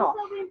broken off.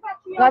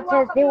 God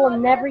says they will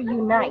never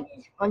unite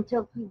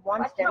until He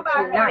wants them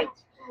to unite.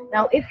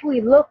 Now, if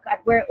we look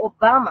at where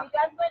Obama,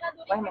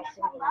 why am I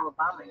sitting with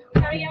Obama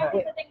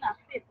now?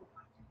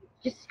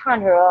 Just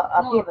hand her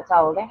a paper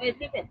towel there.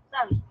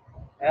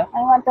 Yeah? I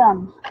want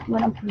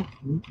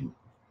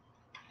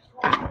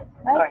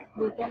Right.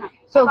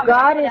 So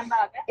God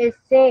is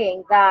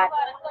saying that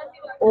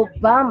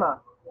Obama,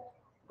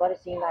 God is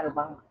saying that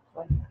Obama.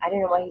 I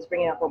don't know why He's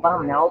bringing up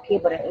Obama now. Okay,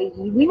 but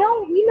we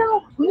know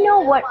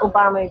what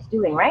Obama is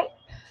doing, right?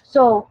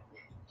 So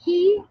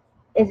he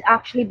is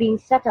actually being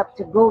set up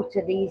to go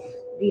to these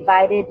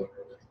divided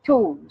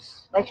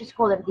tools. Let's just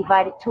call them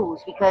divided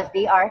tools because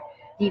they are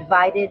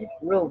divided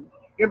room.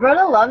 Your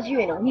brother loves you,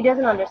 you know. He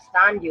doesn't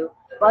understand you,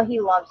 but he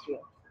loves you.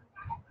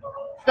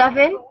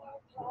 Stephen,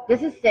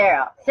 this is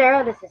Sarah.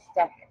 Sarah, this is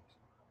Stephen.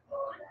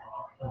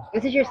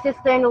 This is your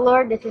sister in the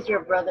Lord. This is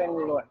your brother in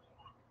the Lord.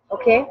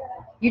 Okay?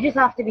 You just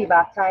have to be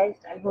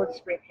baptized and Holy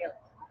Spirit filled.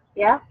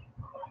 Yeah?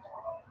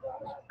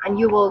 And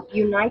you will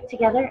unite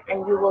together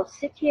and you will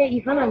sit here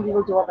even and we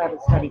will do a Bible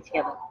study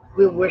together.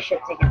 We'll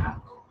worship together.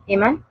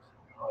 Amen?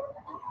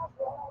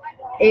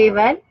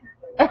 Amen?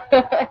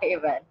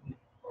 Amen.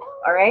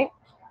 Alright?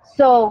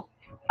 So,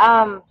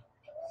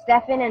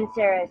 Stephen and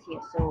Sarah is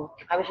here, so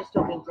I was just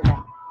talking to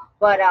them.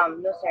 But,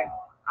 no, Sarah.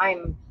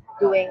 I'm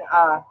doing,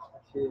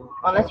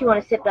 unless you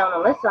want to sit down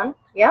and listen.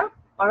 Yeah?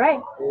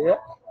 Alright. Yeah.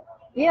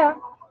 Yeah.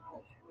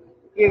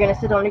 You're going to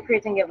sit on the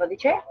crate and give her the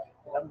chair?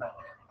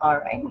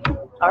 Alright.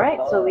 Alright,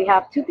 so we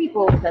have 2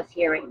 people with us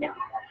here right now.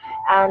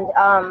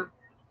 And,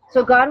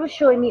 so God was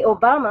showing me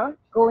Obama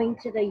going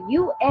to the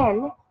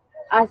UN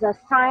as a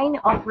sign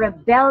of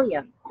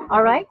rebellion.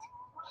 Alright?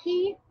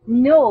 He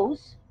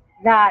knows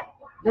that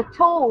the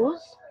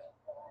toes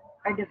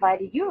are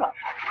divided Europe.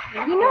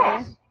 He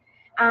knows.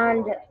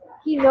 And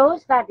he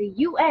knows that the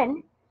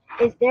UN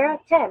is their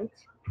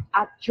attempt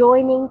at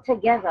joining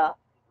together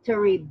to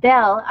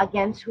rebel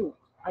against who?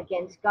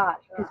 Against God.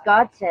 Because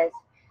God says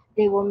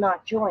they will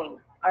not join.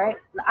 All right?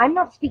 I'm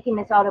not speaking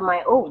this out of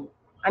my own.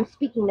 I'm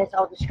speaking this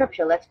out of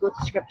Scripture. Let's go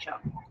to Scripture.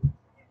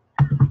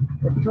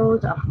 The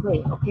toes of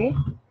clay, okay?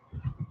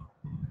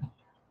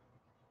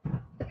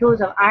 The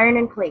toes of iron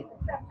and clay.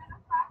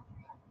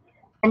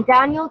 And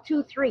Daniel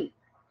 2:3.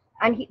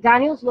 And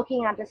Daniel's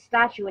looking at the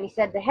statue, and he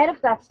said, the head of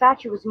that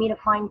statue was made of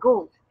fine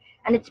gold,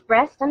 and its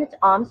breast and its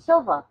arms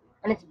silver,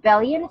 and its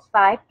belly and its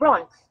thigh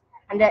bronze,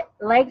 and the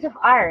legs of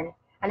iron,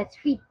 and its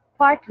feet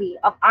partly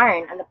of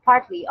iron, and the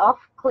partly of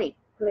clay.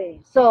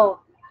 So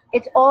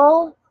it's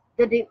all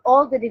the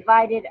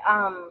divided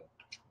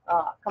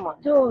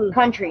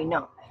country.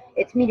 No,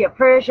 it's Media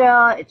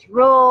Persia, it's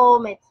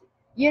Rome, it's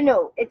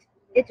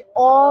it's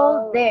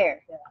all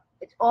there.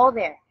 It's all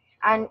there.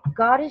 And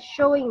God is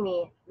showing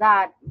me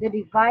that the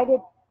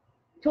divided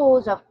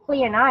tools of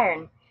clay and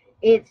iron,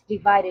 it's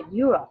divided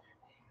Europe.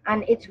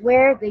 And it's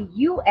where the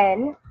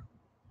UN,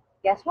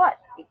 guess what?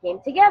 They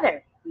came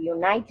together, the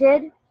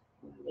United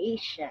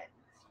Nations.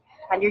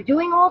 And they're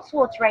doing all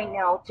sorts right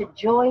now to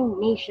join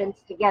nations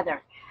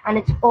together. And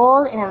it's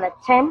all in an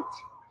attempt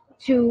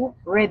to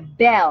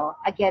rebel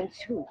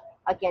against who?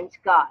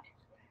 Against God.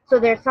 So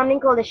there's something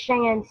called the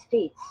Schengen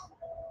states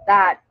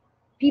that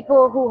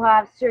people who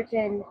have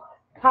certain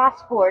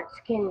passports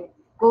can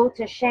go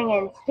to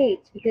Schengen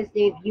states because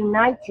they've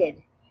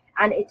united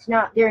and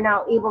they're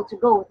now able to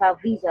go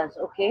without visas,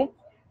 okay?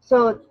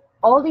 So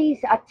all these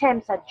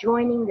attempts at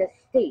joining the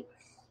states,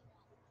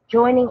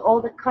 joining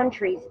all the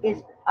countries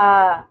is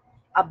a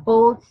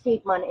bold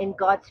statement in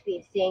God's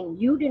face saying,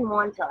 you didn't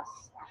want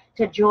us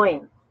to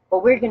join,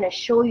 but we're going to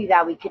show you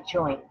that we could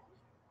join.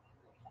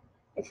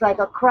 It's like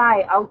a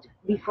cry out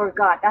before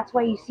God. That's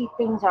why you see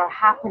things are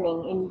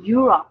happening in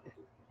Europe,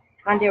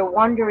 and they're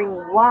wondering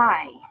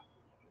why.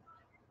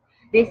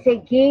 They say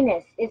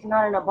gayness is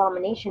not an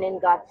abomination in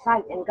God's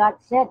sight, and God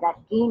said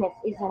that gayness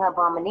is an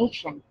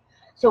abomination.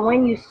 So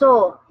when you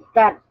saw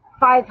that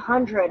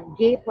 500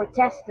 gay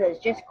protesters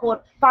just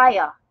caught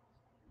fire,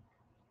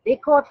 they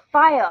caught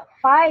fire,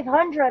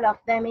 500 of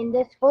them in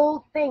this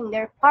whole thing,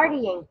 they're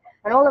partying,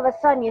 and all of a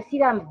sudden you see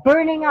them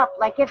burning up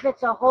like if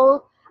it's a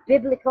whole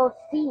biblical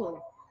scene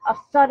of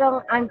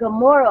Sodom and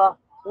Gomorrah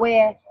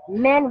where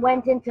men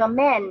went into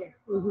men.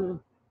 Do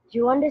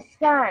you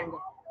understand?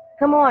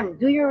 Come on,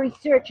 do your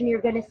research and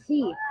you're going to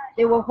see.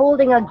 They were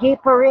holding a gay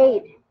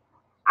parade.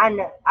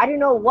 And I don't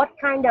know what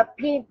kind of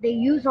paint they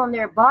use on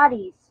their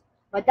bodies,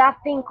 but that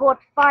thing caught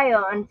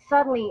fire, and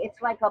suddenly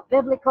it's like a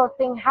biblical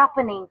thing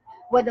happening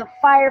where the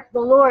fire of the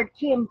Lord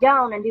came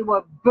down and they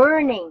were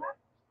burning.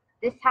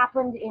 This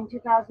happened in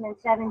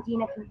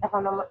 2017, if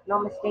I'm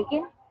not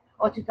mistaken,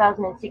 or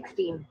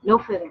 2016. No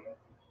further.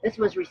 This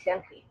was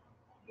recently.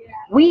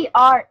 We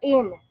are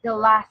in the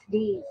last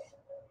days.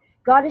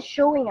 God is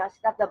showing us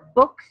that the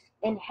books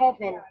in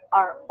heaven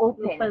are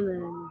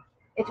open.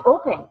 It's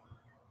open.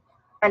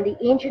 And the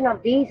Ancient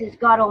of Days is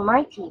God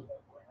Almighty.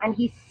 And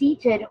He's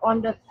seated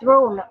on the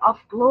throne of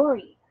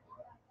glory.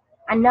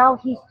 And now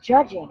He's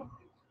judging.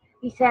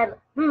 He said,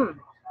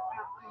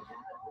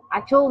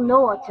 I told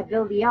Noah to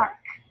build the ark.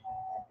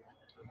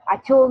 I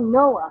told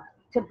Noah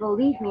to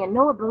believe me, and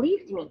Noah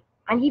believed me.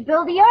 And he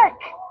built the ark.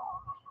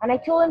 And I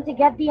told him to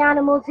get the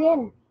animals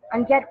in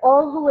and get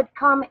all who would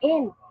come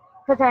in.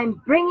 Because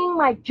I'm bringing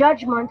my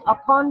judgment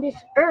upon this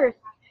earth,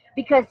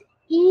 because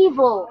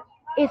evil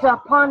is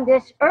upon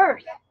this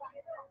earth.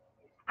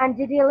 And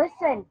did they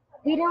listen?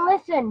 They didn't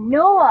listen.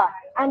 Noah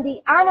and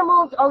the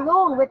animals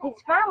alone with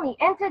his family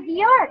entered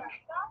the ark.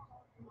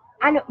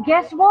 And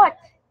guess what?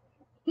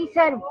 He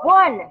said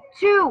 1,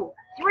 2,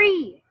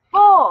 3,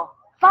 4,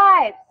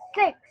 5,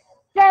 6,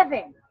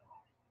 7.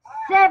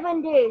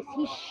 7 days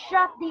he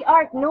shut the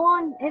ark. Noah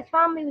and his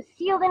family was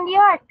sealed in the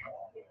ark.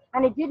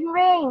 And it didn't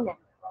rain.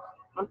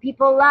 And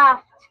people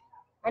laughed.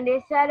 And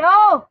they said,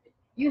 oh,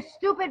 you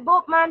stupid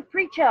boatman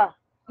preacher.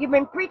 You've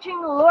been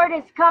preaching the Lord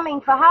is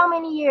coming for how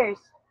many years?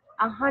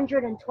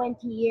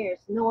 120 years.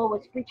 Noah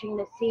was preaching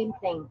the same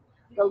thing.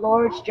 The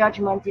Lord's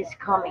judgment is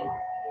coming.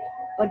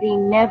 But they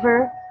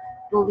never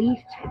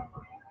believed him.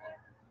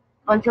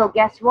 Until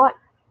guess what?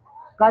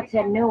 God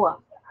said, Noah,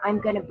 I'm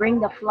going to bring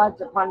the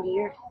floods upon the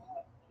earth.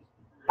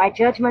 My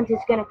judgment is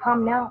going to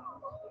come now.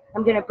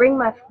 I'm going to bring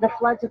the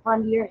floods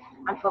upon the earth.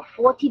 And for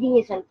 40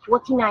 days and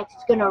 40 nights,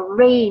 it's going to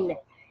rain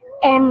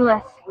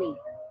endlessly.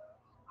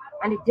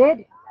 And it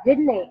did,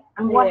 didn't it?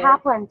 And what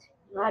happened?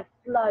 Not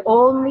flood.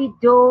 Only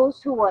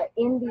those who were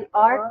in the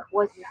ark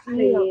was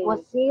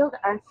sealed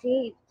and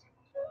saved.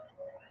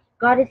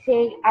 God is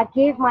saying, I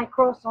gave my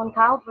cross on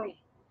Calvary.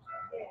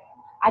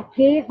 I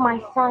gave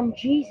my son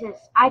Jesus.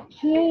 I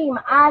came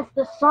as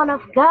the Son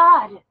of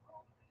God.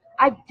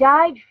 I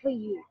died for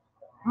you.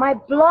 My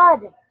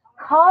blood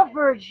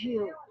covered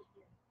you.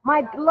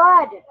 My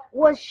blood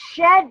was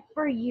shed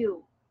for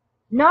you.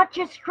 Not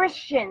just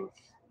Christians,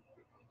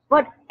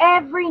 but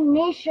every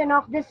nation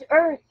of this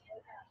earth.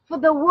 For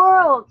the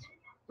world.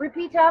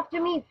 Repeat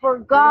after me. For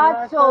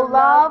God so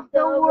loved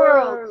the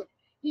world,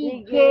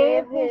 He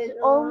gave His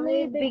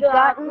only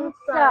begotten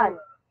Son,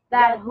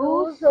 that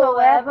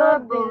whosoever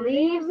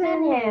believes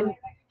in Him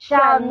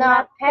shall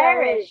not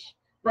perish,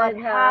 but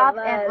have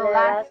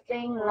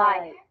everlasting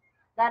life.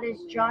 That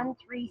is John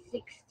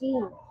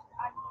 3:16.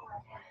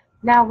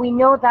 Now we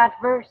know that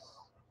verse,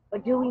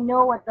 but do we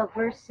know what the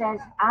verse says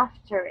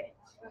after it?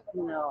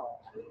 No.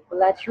 Well,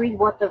 let's read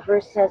what the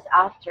verse says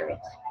after it.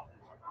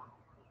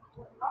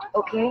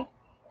 Okay?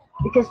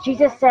 Because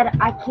Jesus said,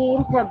 I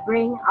came to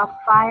bring a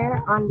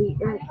fire on the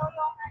earth,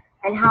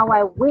 and how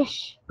I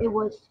wish it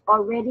was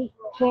already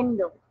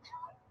kindled.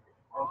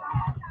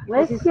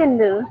 What's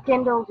kindle?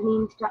 Kindled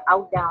means to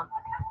out down.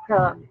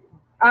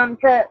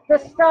 To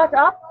start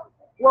up.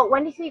 Well,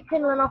 when you say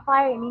kindling a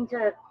fire, it means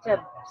to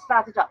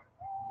start it up.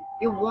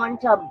 You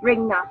want to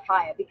bring that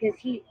fire, because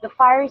the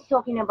fire he's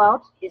talking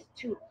about is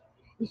two.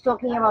 He's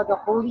talking about the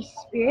Holy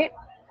Spirit,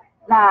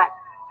 that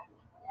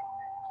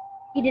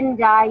He didn't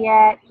die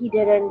yet, He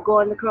didn't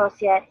go on the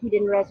cross yet, He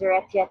didn't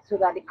resurrect yet, so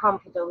that the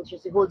Comforter, which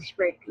is the Holy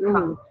Spirit, could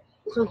come.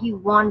 So He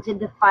wanted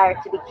the fire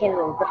to be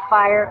kindled, the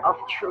fire of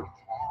truth,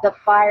 the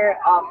fire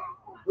of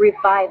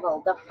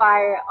revival, the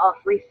fire of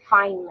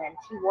refinement.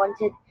 He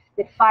wanted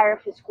the fire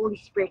of His Holy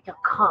Spirit to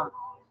come.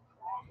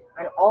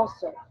 And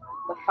also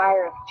the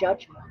fire of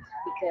judgment,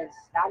 because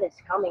that is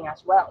coming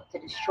as well to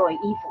destroy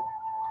evil.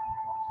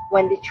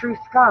 When the truth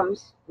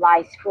comes,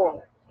 lies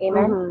fall.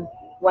 Amen?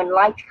 When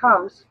light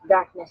comes,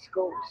 darkness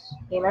goes.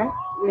 Amen?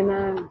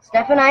 Amen.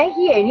 Steph and I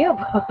hear you,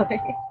 boy.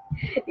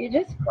 You're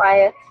just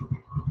quiet.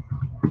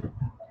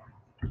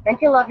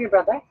 Don't you love your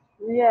brother?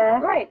 Yeah.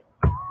 Right.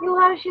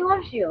 She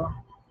loves you.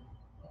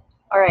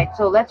 All right,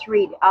 so let's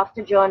read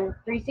after John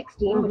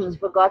 3:16, which is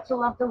for God so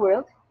loved the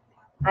world,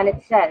 And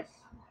it says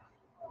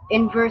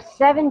in verse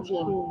 17,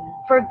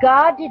 for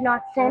God did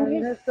not send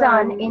his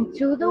Son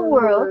into the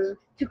world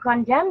to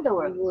condemn the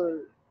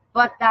world,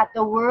 but that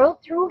the world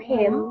through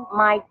him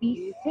might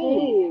be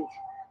saved.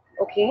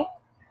 Okay?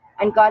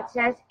 And God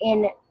says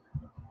in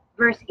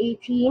verse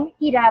 18,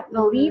 he that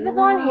believeth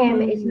on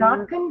him is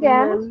not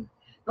condemned,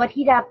 but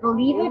he that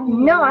believeth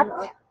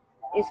not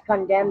is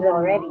condemned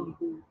already,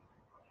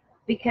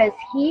 because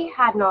he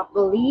had not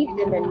believed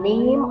in the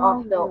name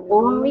of the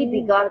only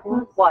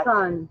begotten what?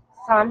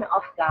 Son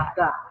of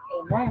God.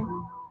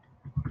 Amen.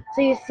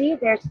 So you see,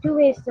 there's two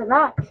ways to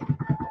that.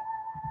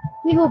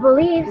 He who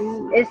believes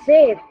is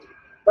saved,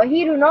 but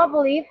he who not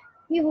believe,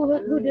 he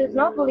who does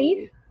not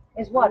believe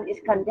is what? Is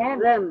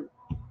condemned.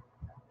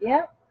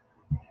 Yeah.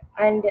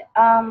 And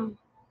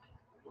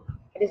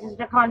this is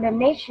the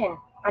condemnation.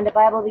 And the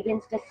Bible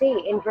begins to say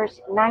in verse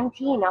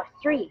 19 of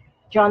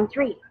John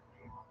 3,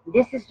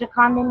 this is the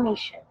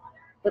condemnation,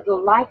 that the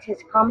light has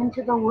come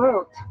into the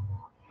world,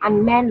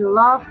 and men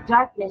love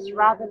darkness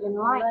rather than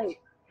light,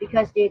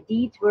 because their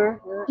deeds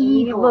were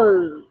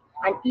evil.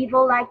 And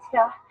evil likes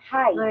to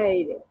hide.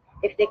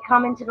 If they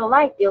come into the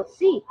light, they'll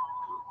see.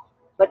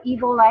 But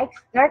evil likes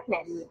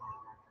darkness.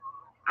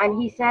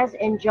 And he says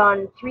in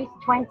John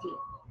 3:20,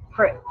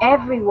 for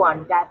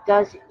everyone that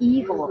does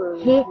evil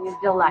hates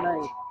the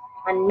light,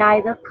 and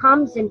neither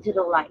comes into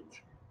the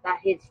light, that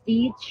his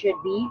deeds should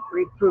be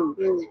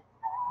reproved.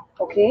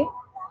 Okay?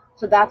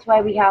 So that's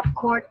why we have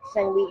courts,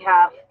 and we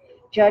have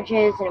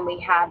judges, and we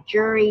have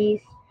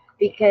juries,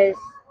 because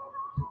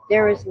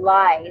there is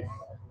lies,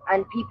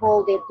 and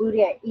people, they do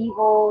their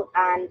evil,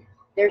 and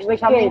there's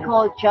something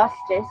called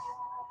justice,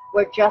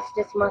 where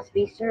justice must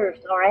be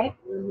served, all right?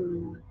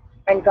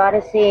 And God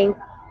is saying,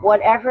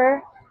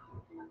 whatever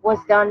was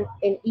done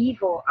in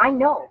evil, I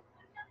know.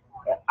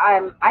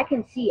 I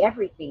can see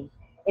everything.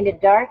 In the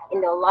dark,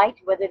 in the light,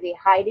 whether they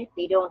hide it,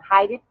 they don't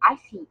hide it, I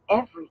see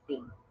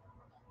everything.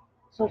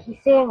 So he's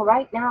saying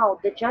right now,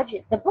 the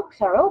judges, the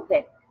books are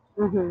open.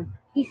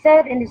 He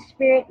said in the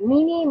spirit,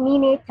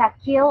 mene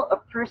takil, a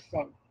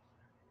person.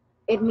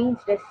 It means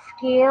the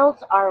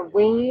scales are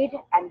weighed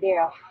and they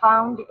are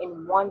found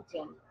in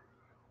wanting.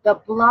 The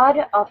blood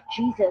of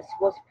Jesus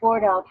was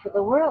poured out for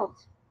the world.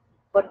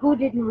 But who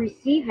didn't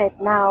receive it?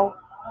 Now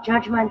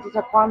judgment is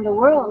upon the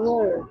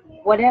world.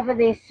 Whatever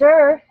they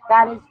serve,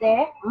 that is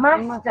their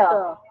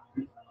master.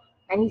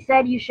 And he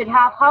said you should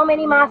have how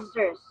many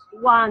masters?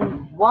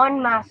 One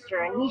master,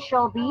 and he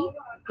shall be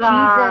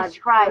God, Jesus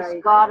Christ,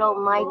 God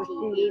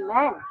Almighty.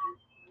 Amen.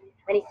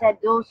 And he said,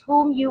 those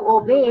whom you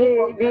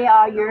obey, they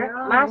are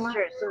your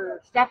masters.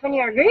 Stephanie,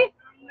 you agree?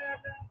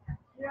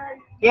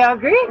 You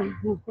agree?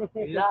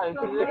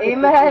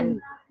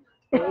 Amen.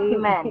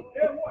 Amen.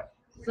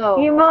 So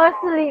He more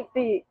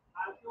sleepy.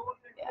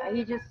 yeah,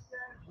 he just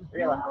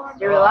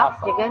relaxed. You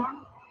relaxed? You good?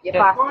 You're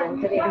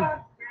fasting today.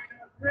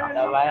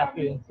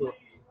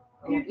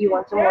 You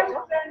want some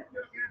water?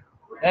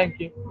 Thank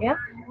you. Yeah.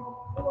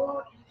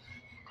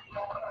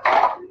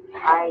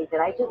 Did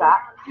I do that?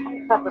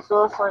 Pepper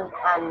sauce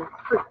and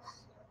fruits.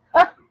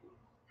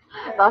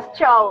 That's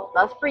chow.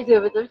 That's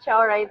preservative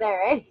chow right there,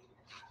 right?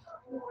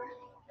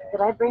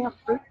 Did I bring a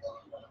fruit?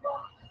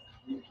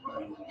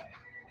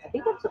 I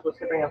think I'm supposed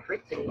to bring a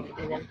fruit today.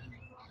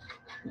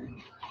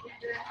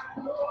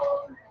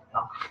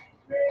 Oh.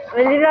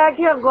 Will you like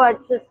your God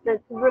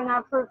sister to bring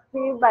a fruit to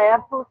you, buy a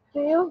fruit to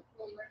you?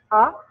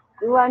 Huh?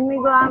 You want me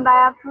to go and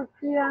buy a fruit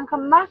to you and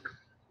come back?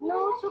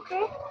 No, it's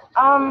okay.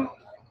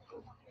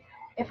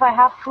 If I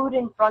have food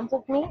in front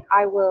of me,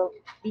 I will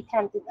be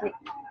tempted to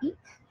eat.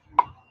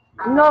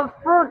 No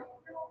fruit.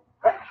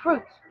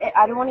 Fruit.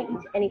 I don't want to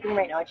eat anything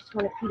right now. I just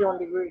want to feed on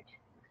the root.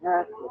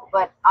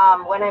 But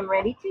when I'm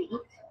ready to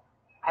eat,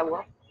 I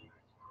will.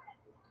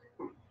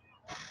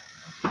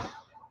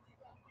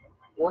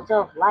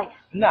 Water of life.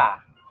 Nah,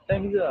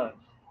 same here.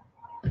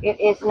 It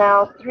is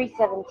now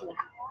 3:17.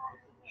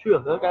 Sure,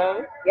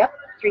 okay. Yep,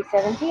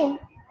 3:17.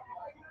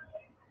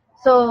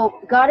 So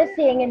God is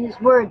saying in his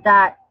word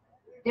that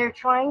they're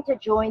trying to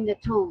join the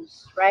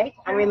twos, right?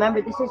 And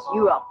remember, this is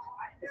Europe.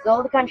 This is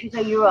all the countries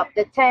of Europe.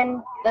 The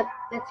 10,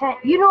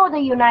 you know, the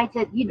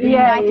United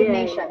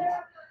Nations.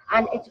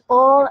 And it's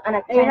all an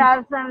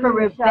attempt for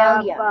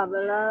rebellion.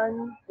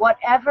 Babylon.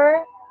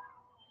 Whatever,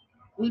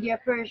 Media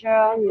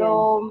Persia,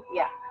 Rome,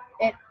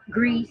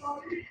 Greece,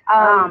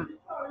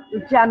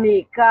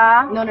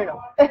 Jamaica. No.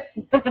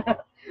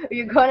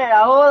 You're going at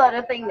a whole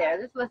other thing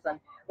there. Just listen.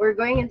 We're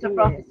going into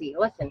prophecy.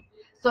 Listen.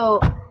 So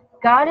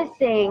God is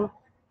saying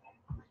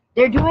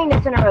they're doing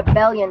this in a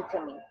rebellion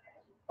to me.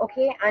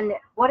 Okay? And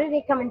what are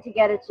they coming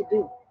together to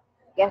do?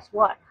 Guess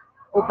what?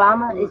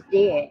 Obama is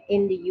there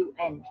in the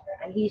UN,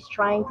 and he's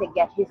trying to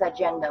get his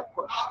agenda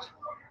pushed.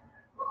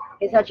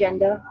 His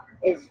agenda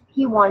is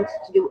he wants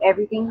to do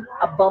everything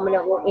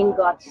abominable in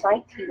God's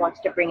sight. He wants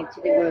to bring it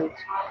to the world.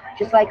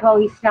 Just like how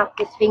he snapped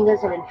his fingers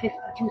and in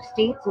 52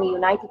 states in the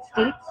United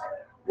States,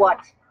 what?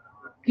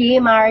 Gay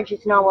marriage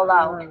is now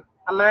allowed.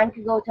 A man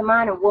could go to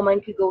man, a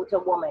woman could go to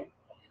woman.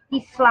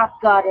 He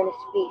slapped God in his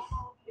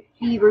face.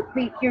 He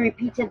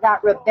repeated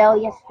that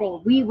rebellious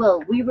thing. We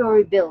will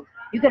rebuild.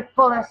 You can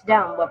pull us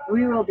down, but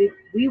we will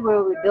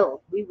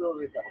rebuild. We will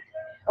rebuild.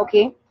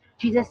 Okay?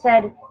 Jesus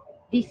said,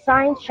 these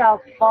signs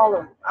shall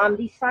follow.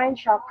 These signs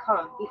shall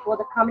come before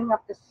the coming of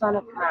the Son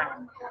of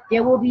Man.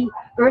 There will be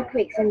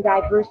earthquakes in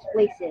diverse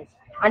places,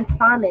 and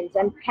famines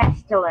and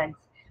pestilence.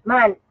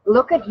 Man,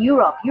 look at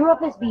Europe.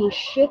 Europe is being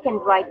shaken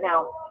right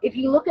now. If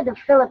you look at the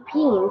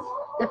Philippines,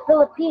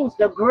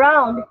 the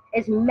ground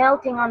is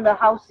melting on the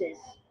houses.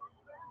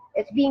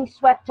 It's being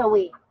swept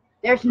away.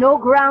 There's no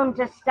ground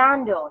to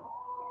stand on.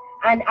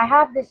 And I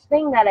have this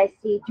thing that I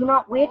see, do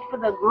not wait for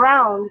the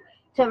ground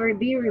to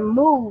be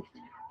removed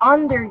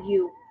under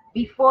you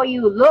before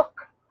you look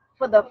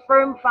for the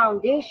firm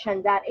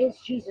foundation that is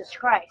Jesus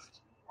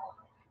Christ.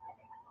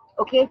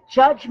 Okay,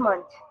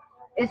 judgment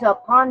is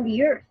upon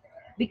the earth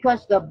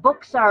because the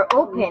books are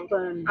opened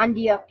and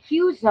the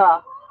accuser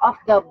of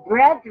the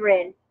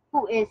brethren,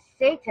 who is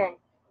Satan.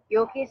 You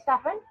okay,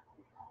 Stefan?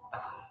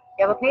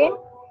 You have a pain?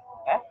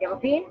 You have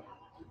a pain?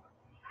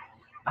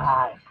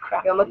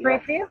 Crap. You want me to pray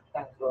for you?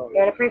 You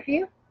want to pray for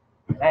you?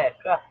 Yeah,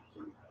 crap.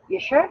 You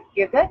sure?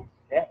 You're good?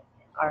 Yeah.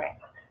 All right.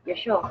 You're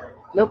sure?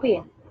 No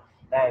pain?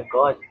 Yeah,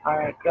 God. All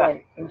right,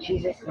 good. In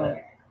Jesus' name.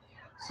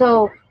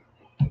 So,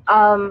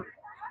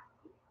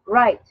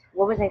 right.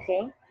 What was I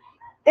saying?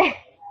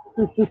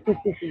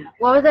 What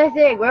was I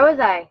saying? Where was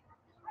I?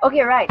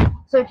 Okay, right.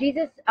 So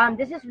Jesus,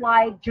 this is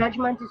why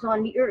judgment is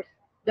on the earth.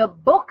 The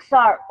books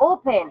are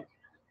open.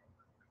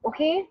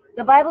 Okay?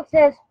 The Bible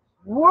says,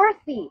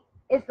 worthy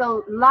is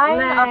the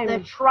Lion of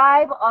the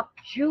tribe of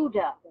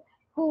Judah,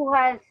 who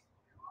has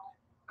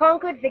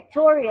conquered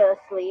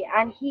victoriously,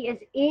 and he is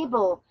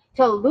able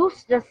to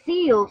loose the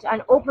seals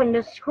and open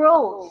the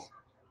scrolls.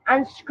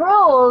 And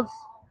scrolls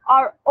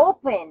are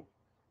open.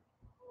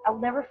 I'll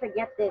never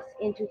forget this.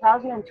 In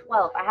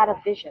 2012, I had a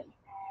vision,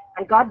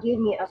 and God gave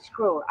me a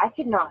scroll. I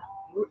could not.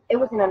 It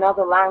was in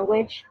another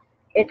language.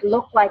 It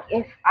looked like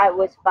if I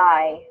was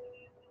by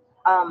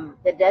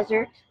the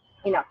desert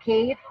in a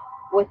cave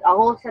with a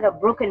whole set of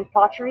broken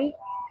pottery.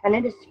 And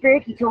in the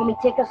spirit, he told me,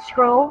 take a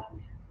scroll.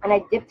 And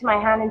I dipped my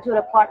hand into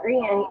the pottery,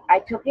 and I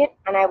took it,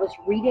 and I was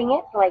reading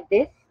it like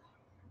this.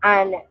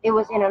 And it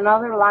was in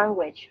another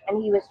language,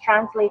 and he was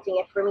translating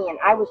it for me. And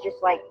I was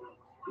just like,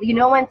 you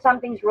know when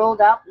something's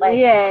rolled up? Like,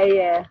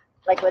 yeah.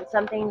 Like when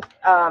something's,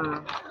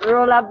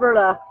 Roll up.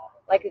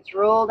 like it's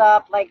rolled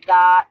up like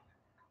that,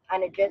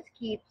 and it just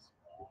keeps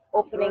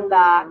opening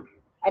back.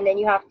 And then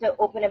you have to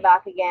open it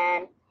back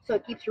again. So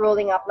it keeps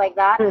rolling up like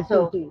that.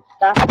 So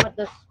that's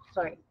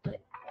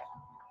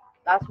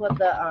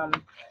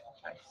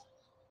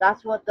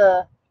what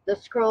the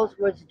scrolls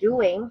was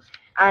doing.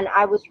 And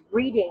I was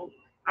reading,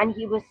 and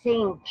he was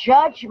saying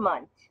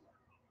judgment.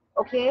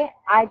 Okay,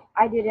 I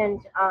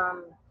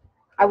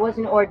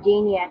wasn't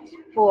ordained yet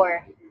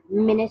for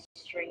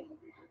ministry.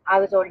 I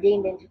was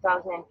ordained in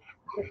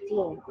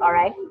 2015. All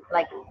right,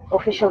 like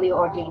officially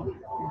ordained,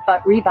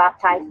 but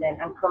rebaptized then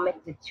and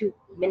committed to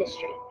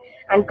ministry.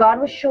 And God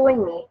was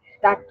showing me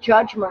that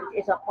judgment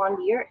is upon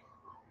the earth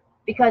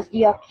because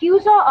the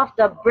accuser of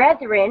the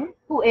brethren,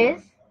 who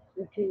is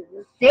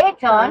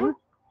Satan,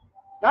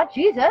 not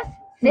Jesus,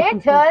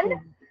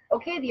 Satan.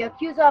 Okay, the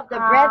accuser of the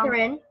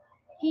brethren,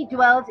 he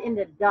dwells in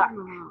the dark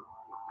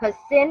because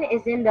sin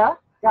is in the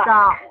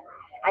dark.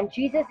 And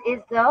Jesus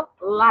is the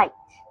light,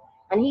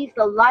 and he's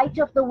the light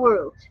of the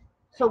world.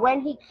 So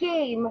when he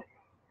came,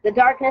 the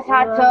darkness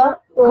had to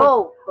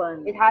go.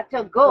 It had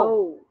to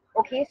go.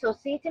 Okay, so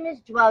Satan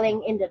is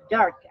dwelling in the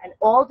dark, and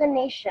all the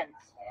nations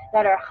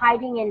that are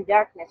hiding in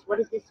darkness, what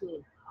does this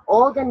mean?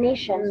 All the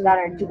nations that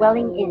are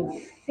dwelling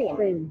in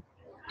sin,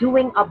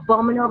 doing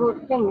abominable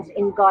things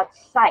in God's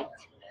sight,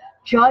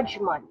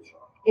 judgment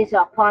is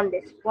upon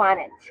this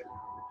planet.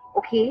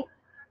 Okay?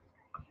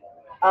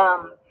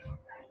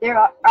 There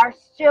are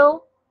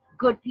still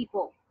good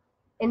people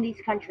in these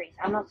countries.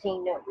 I'm not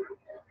saying no,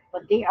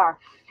 but they are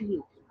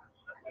few.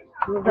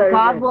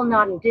 God will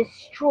not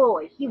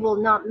destroy. He will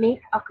not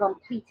make a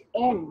complete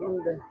end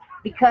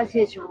because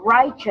his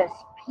righteous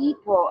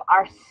people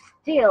are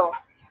still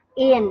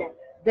in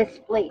this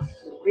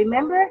place.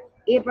 Remember,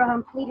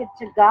 Abraham pleaded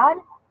to God,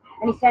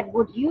 and he said,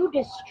 would you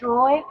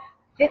destroy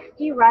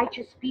 50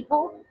 righteous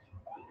people?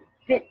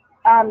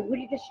 Would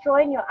you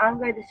destroy in your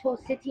anger this whole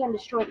city and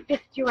destroy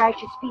 50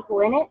 righteous people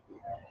in it?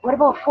 What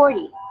about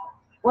 40?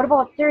 What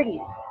about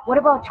 30? What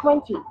about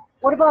 20?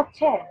 What about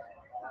 10?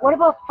 What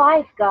about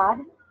 5,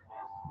 God?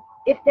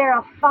 If there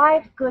are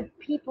 5 good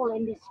people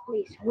in this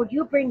place, would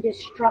you bring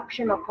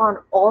destruction upon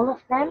all of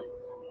them?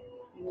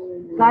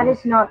 God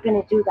is not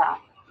going to do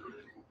that.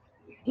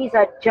 He's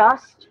a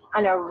just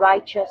and a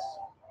righteous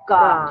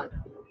God.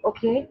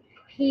 Okay?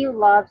 He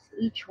loves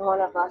each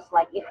one of us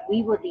like if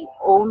we were the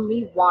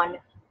only one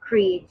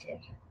created.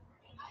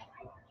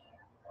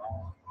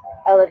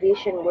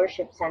 Elevation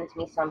Worship sends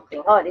me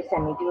something. Oh, they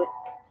sent me, do it.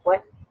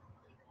 What?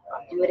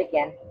 I'll do it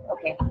again.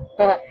 Okay.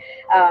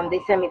 They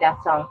sent me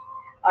that song.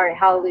 All right,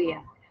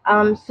 hallelujah.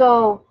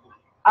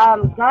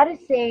 God is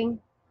saying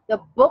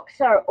the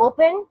books are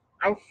open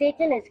and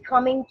Satan is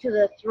coming to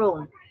the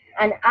throne.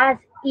 And as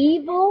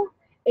evil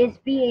is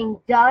being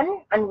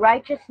done and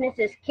righteousness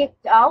is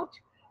kicked out,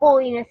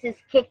 holiness is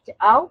kicked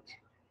out,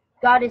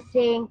 God is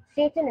saying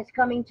Satan is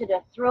coming to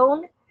the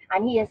throne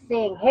and he is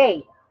saying,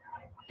 hey,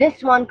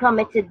 this one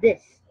committed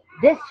this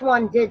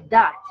one did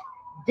that,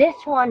 this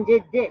one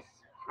did this,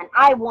 and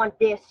I want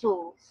their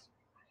souls.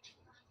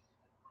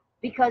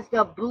 Because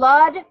the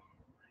blood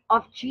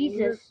of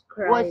Jesus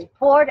was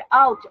poured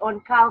out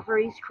on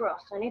Calvary's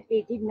cross, and if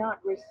they did not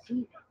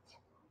receive it,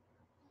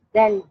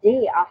 then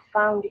they are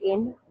found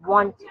in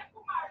wanting.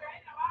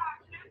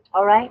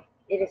 All right?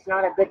 It is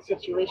not a good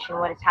situation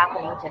what is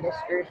happening to this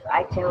earth,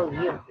 I tell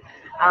you.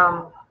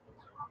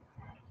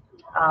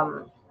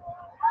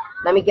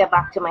 Let me get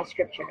back to my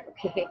scripture,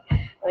 okay?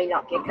 Let me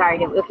not get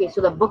carried away. Okay,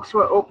 so the books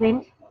were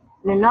opened,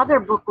 and another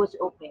book was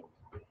opened.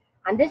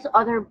 And this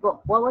other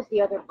book, what was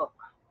the other book?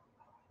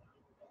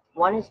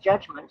 One is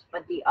Judgment,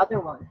 but the other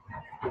one,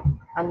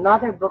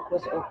 another book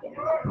was opened.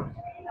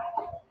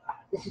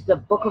 This is the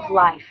book of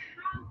life.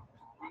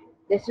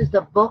 This is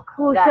the book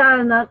Who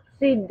shall not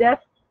see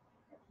death?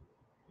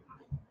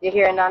 You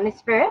hear it on the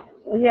spirit?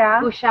 Yeah.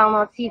 Who shall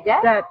not see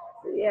death? That,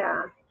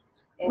 yeah.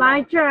 Amen.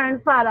 My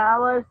turn, Father, I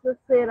was to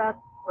say that.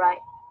 Right.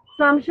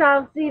 Some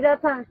shall see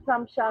that and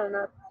some shall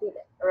not see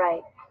that.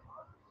 Right.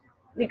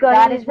 Because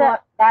that is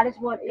what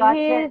God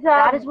said.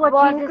 That is what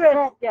Jesus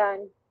Christian. said.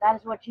 That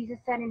is what Jesus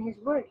said in his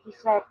word. He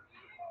said,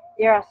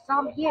 there are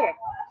some here,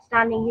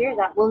 standing here,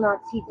 that will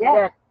not see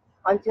death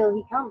until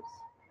he comes.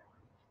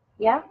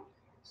 Yeah?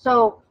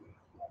 So,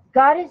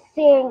 God is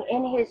saying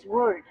in his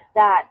word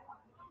that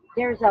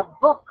there's a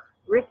book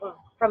written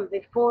from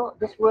before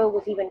this world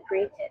was even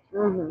created.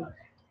 Mm-hmm.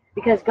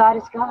 Because God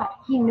is God.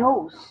 He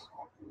knows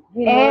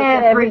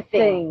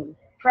everything.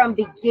 From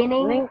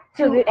beginning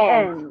to the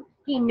end.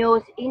 He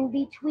knows in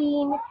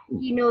between.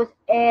 He knows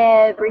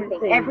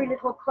everything. Every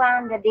little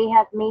plan that they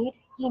have made,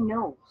 he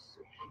knows.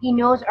 He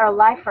knows our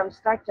life from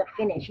start to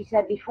finish. He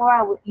said,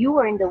 before you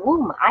were in the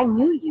womb, I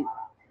knew you.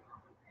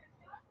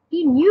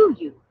 He knew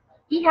you.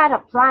 He had a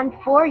plan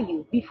for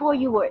you before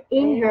you were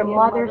in your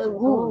mother's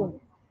womb.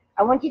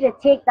 I want you to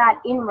take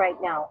that in right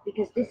now,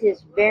 because this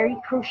is very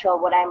crucial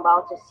what I'm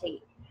about to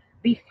say.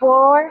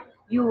 Before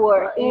you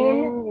were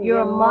in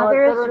your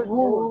mother's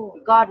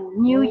womb, God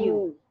knew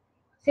you.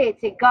 Say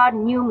it. Say, God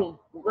knew me.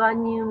 God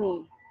knew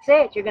me.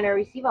 Say it. You're going to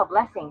receive a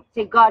blessing.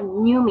 Say, God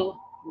knew me.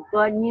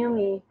 God knew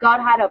me. God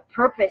had a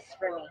purpose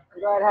for me.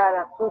 God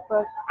had a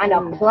purpose. And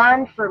a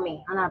plan for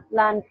me. And a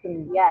plan for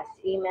me. Yes.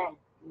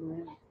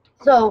 Amen.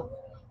 So,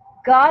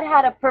 God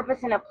had a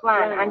purpose and a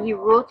plan, and he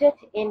wrote it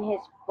in his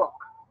book.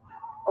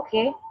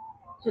 Okay?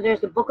 So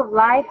there's the book of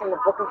life and the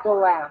book of the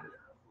Lamb.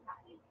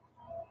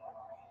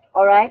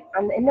 Alright?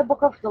 And in the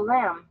book of the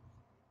Lamb,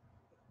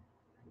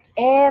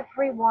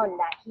 everyone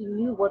that he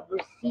knew would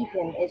receive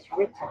him is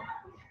written.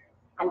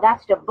 And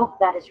that's the book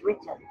that is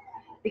written.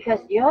 Because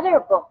the other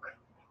book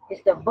is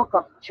the book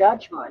of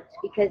judgment.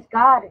 Because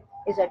God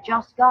is a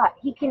just God.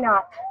 He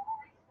cannot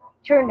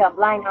turn a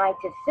blind eye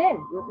to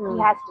sin.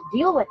 He has to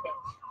deal with it.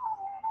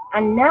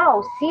 And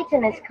now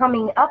Satan is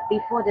coming up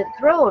before the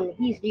throne.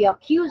 He's the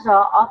accuser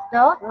of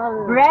the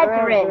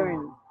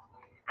brethren.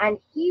 And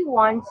he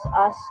wants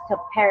us to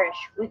perish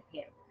with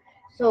him.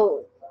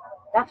 So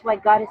that's why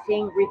God is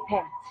saying,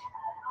 repent.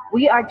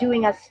 We are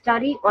doing a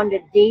study on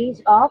the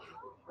days of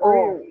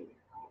all.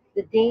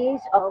 The days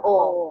of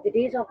all. The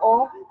days of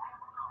all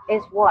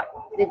is what?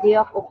 The day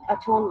of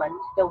atonement.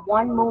 The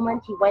one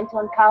moment he went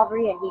on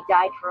Calvary and he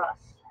died for us.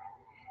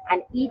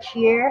 And each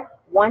year,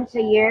 once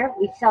a year,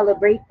 we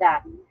celebrate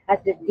that as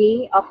the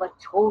Day of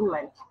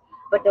Atonement.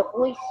 But the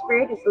Holy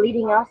Spirit is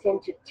leading us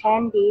into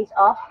 10 days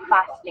of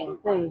fasting.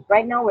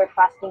 Right now, we're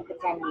fasting for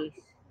 10 days.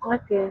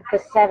 Okay. For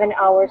 7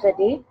 hours a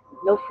day,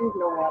 no food,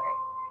 no water.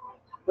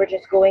 We're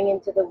just going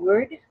into the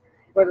Word.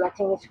 We're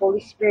letting His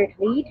Holy Spirit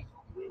lead,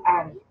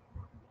 and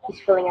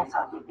He's filling us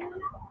up.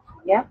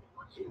 Yeah?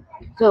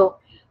 So,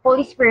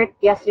 Holy Spirit,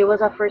 yesterday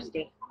was our first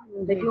day.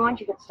 So if you want,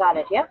 you could start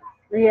it, yeah?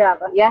 Yeah.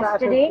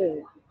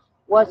 Yesterday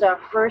was our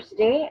first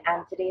day,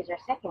 and today is our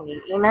second day.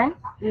 Amen?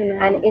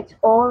 And it's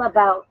all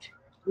about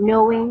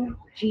knowing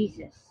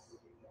Jesus.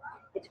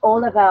 It's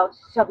all about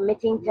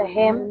submitting to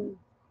Him,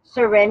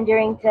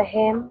 surrendering to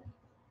Him.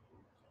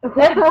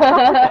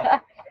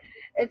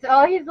 It's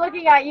all He's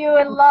looking at you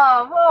in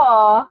love.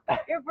 Oh,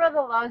 your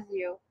brother loves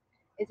you.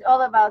 It's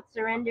all about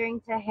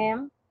surrendering to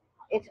Him.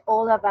 It's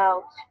all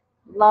about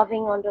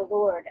loving on the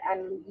Lord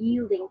and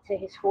yielding to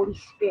His Holy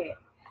Spirit,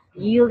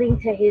 yielding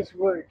to His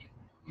Word,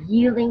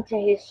 yielding to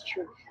His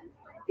truth.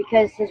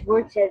 Because His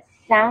Word says,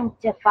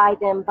 sanctify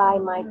them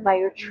by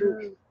your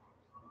truth.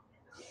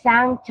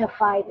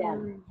 Sanctify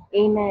them.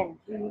 Amen.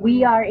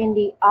 We are in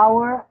the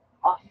hour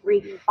of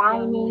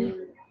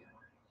refining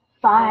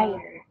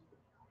fire.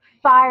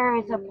 Fire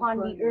is upon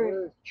the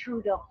earth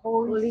through the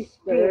Holy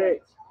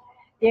Spirit.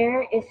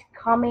 There is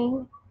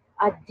coming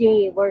a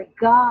day where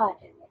God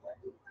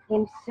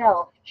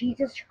Himself,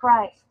 Jesus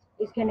Christ,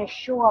 is going to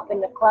show up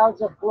in the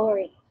clouds of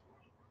glory.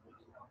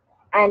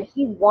 And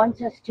He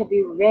wants us to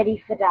be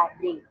ready for that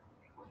day.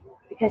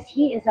 Because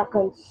He is a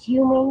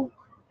consuming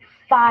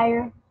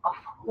fire of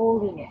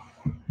holiness.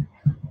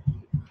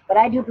 But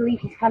I do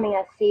believe he's coming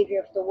as Savior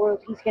of the world.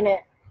 He's gonna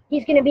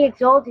be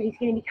exalted. He's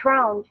gonna be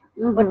crowned,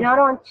 but not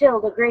until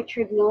the great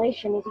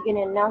tribulation is he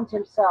gonna announce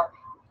himself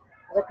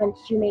as a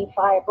consuming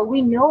fire. But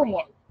we know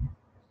him.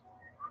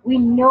 We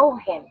know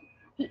him.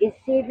 He is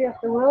Savior of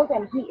the world,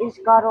 and he is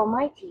God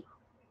Almighty.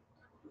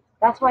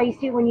 That's why you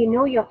see, when you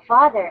know your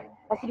Father,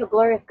 I see the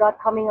glory of God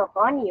coming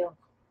upon you.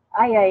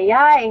 Ay, ay,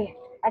 ay.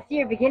 I see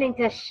you're beginning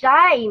to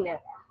shine.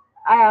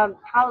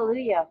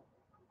 Hallelujah.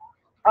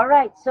 All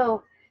right,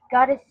 so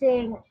God is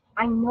saying,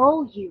 I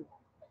know you.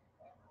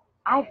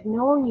 I've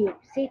known you.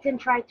 Satan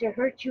tried to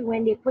hurt you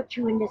when they put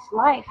you in this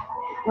life.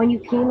 When you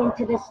came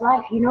into this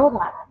life, you know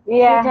that.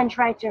 Yeah. Satan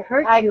tried to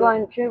hurt I'm you.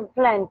 going through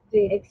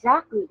plenty.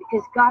 Exactly,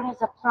 because God has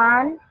a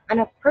plan and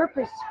a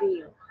purpose for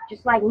you.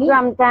 Just like me.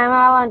 Sometimes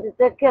I wanted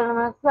to kill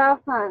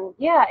myself, and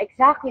Yeah,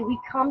 exactly. We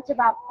come to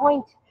that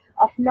point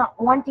of not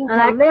wanting to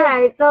I live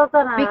cried out,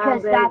 and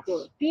because that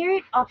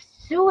spirit of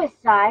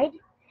suicide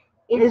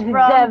is It's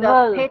from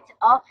devil. the pit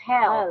of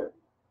hell.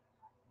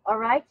 All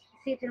right?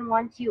 Satan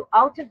wants you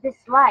out of this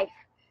life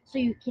so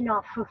you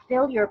cannot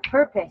fulfill your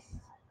purpose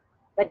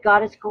that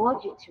God has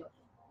called you to.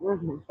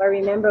 But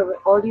remember,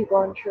 with all you've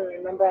gone through,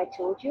 remember I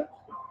told you?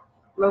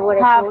 Remember what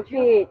I told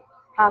you?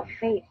 Have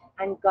faith.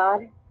 And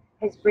God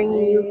is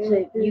bringing you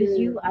to use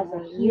you as a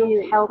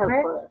healed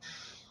helper.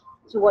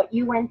 So what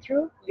you went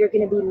through, you're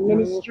going to be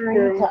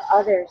ministering to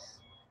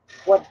others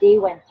what they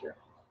went through.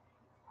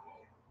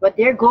 What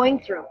they're going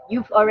through,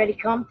 you've already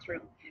come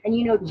through. And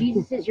you know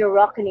Jesus is your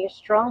rock and your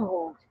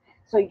stronghold.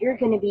 So you're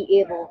going to be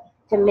able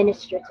to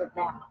minister to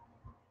them.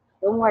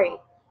 Don't worry.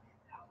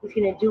 He's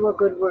going to do a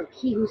good work.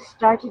 He who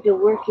started the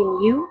work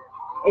in you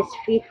is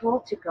faithful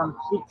to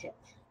complete it.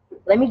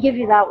 Let me give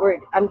you that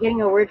word. I'm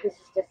getting a word for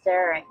Sister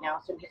Sarah right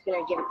now, so I'm just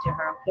going to give it to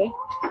her, okay?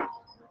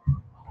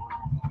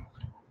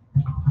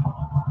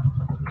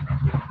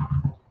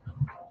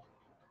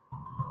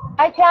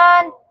 Hi,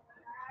 Chan.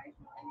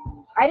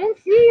 I didn't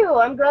see you.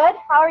 I'm good.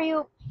 How are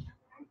you?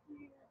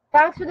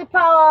 Thanks for the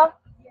power.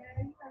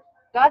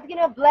 God's going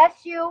to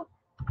bless you.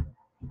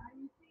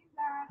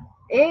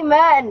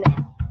 Amen.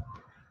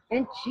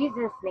 In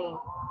Jesus' name.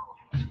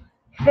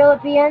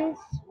 Philippians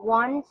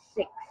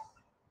 1:6.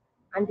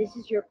 And this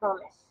is your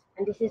promise.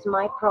 And this is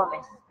my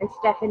promise. And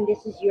Stephen,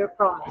 this is your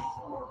promise.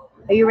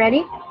 Are you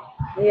ready?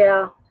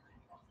 Yeah.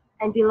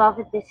 And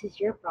beloved, this is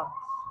your promise.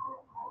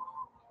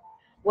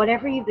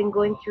 Whatever you've been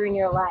going through in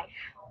your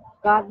life,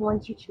 God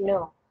wants you to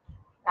know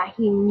that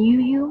he knew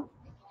you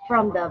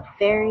from the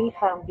very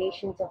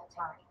foundations of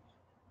time.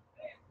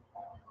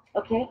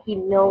 Okay? He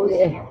knows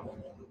you.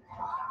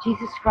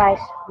 Jesus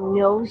Christ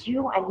knows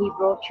you, and he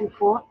brought you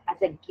forth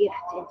as a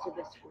gift into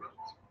this world.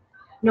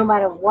 No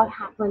matter what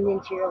happened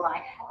into your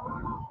life.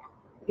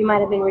 You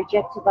might have been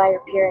rejected by your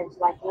parents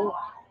like me.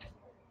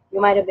 You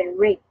might have been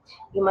raped.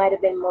 You might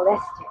have been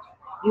molested.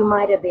 You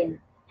might have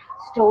been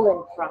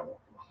stolen from.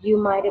 You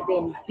might have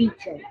been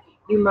beaten.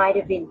 You might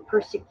have been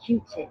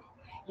persecuted.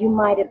 You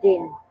might have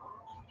been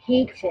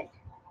hated.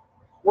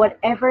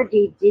 Whatever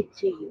they did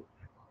to you,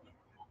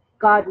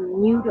 God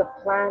knew the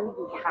plan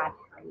he had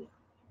for you.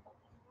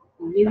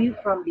 He knew you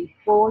from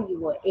before you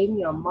were in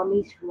your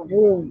mommy's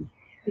womb,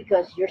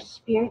 because your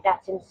spirit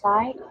that's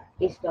inside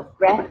is the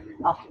breath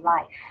of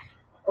life.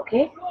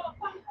 Okay?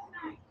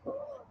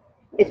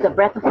 It's the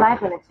breath of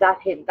life, and it's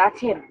not him. That's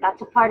him.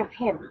 That's a part of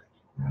him.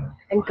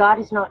 And God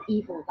is not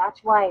evil.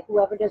 That's why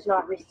whoever does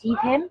not receive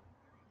him,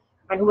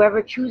 and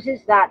whoever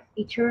chooses that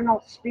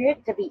eternal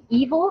spirit to be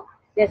evil,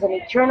 there's an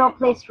eternal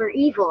place for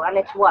evil, and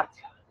it's what?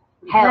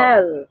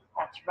 Hell.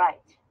 That's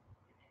right.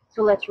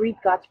 So let's read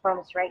God's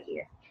promise right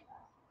here.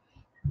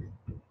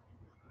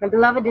 And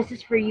beloved, this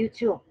is for you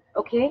too,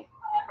 okay?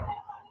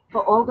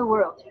 For all the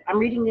world. I'm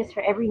reading this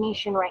for every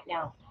nation right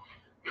now.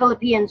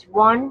 Philippians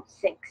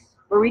 1:6.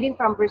 We're reading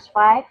from verse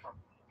 5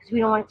 because we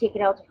don't want to take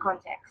it out of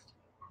context.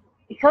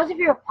 Because of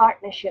your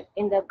partnership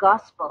in the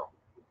gospel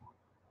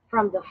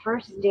from the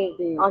first day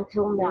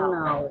until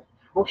now.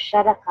 He's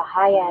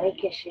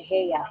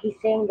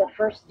saying the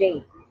first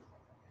day.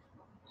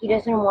 He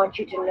doesn't want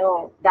you to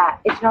know that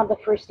it's not the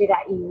first day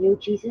that you knew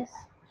Jesus,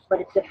 but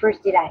it's the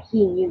first day that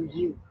he knew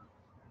you.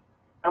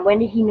 And when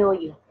did he know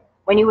you?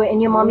 When you were in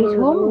your mommy's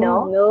womb?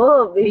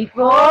 No,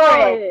 before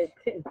it.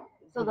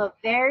 So the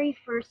very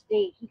first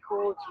day he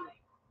called you.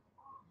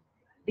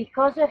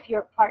 Because of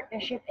your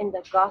partnership in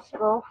the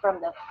gospel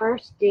from the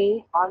first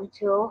day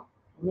until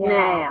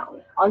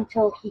now,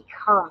 until he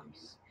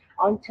comes,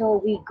 until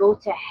we go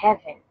to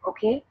heaven,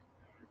 okay?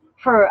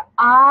 For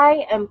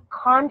I am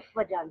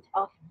confident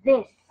of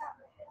this,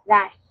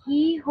 that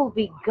he who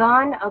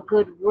begun a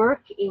good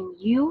work in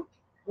you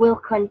will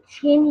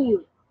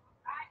continue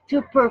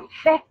to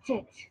perfect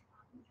it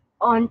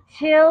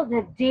until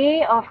the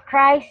day of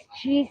Christ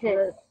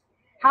Jesus.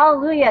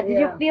 Hallelujah. Did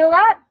you feel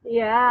that?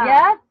 Yeah.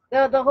 Yeah?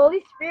 The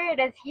Holy Spirit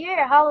is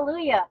here.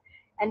 Hallelujah.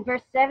 And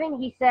verse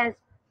 7, he says,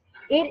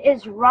 it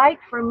is right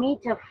for me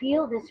to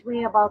feel this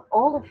way about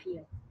all of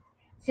you,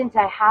 since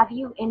I have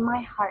you in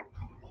my heart.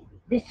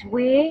 This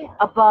way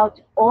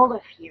about all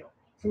of you,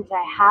 since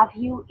I have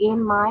you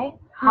in my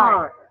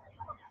heart.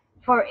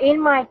 For in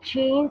my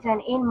chains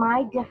and in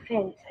my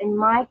defense, in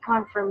my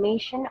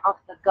confirmation of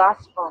the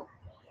gospel,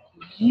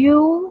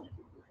 you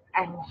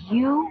and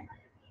you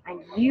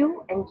and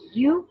you and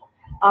you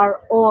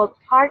are all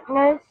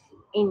partners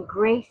in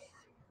grace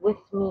with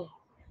me.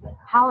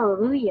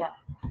 Hallelujah.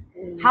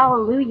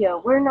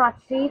 Hallelujah. We're not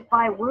saved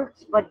by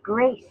works but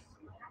grace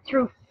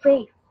through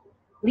faith,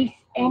 lest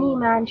any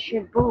man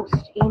should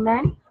boast.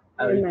 Amen.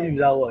 I receive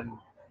that one.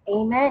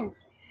 Amen.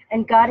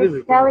 And God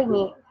is telling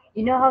me,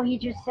 you know how he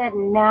just said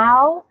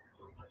now?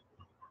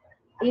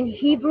 In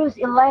Hebrews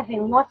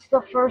 11, what's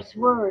the first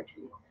word?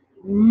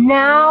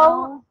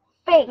 Now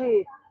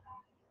faith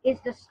is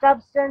the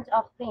substance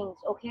of things,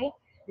 okay?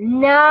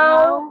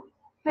 Now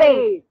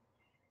faith.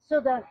 So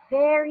the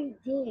very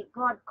day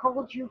God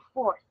called you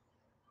forth,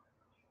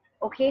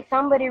 okay,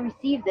 somebody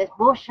receive this.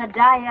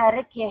 Boshadaya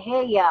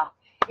Rekeheya.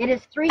 It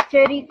is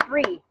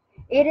 3:33.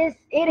 It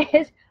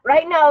is,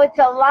 right now it's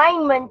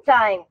alignment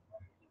time.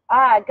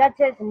 God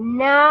says,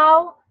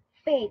 now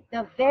faith,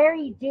 the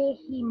very day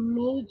he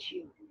made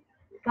you,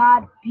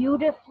 God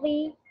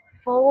beautifully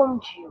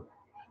formed you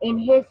in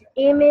his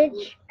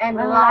image and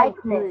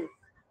likeness.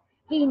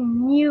 He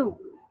knew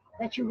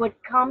that you would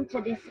come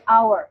to this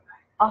hour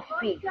of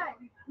faith.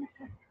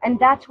 And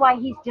that's why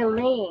he's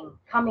delaying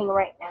coming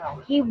right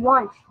now. He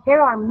wants,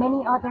 there are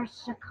many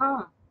others to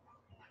come,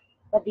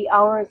 but the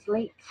hour is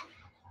late.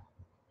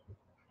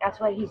 That's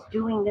why he's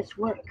doing this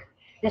work.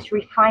 This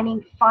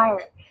refining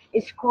fire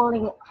is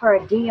calling for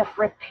a day of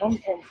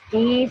repentance.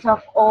 Days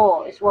of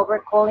awe is what we're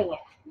calling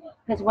it.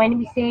 Because when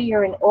we say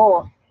you're in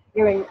awe,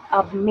 you're in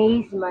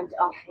amazement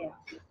of him.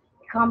 You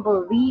can't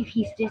believe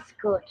he's this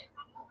good.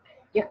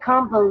 You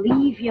can't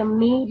believe you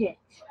made it.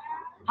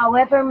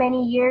 However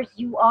many years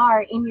you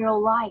are in your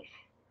life,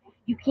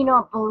 you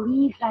cannot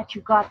believe that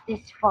you got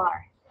this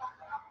far.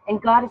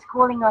 And God is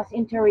calling us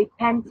into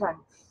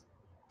repentance.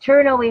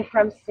 Turn away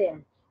from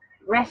sin.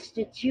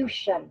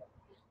 Restitution.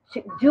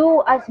 To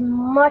do as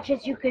much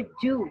as you could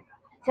do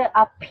to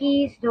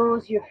appease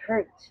those you've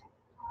hurt.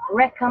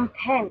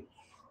 Recompense.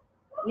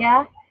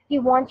 Yeah? He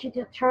wants you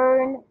to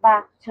turn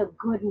back to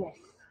goodness.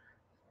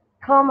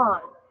 Come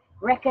on.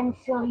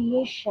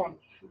 Reconciliation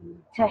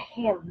to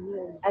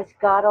him as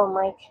God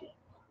Almighty.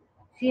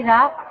 See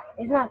that?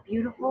 Isn't that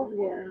beautiful?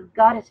 Yeah.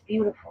 God is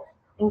beautiful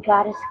and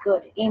God is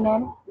good.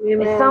 Amen.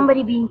 Amen. Is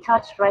somebody being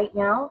touched right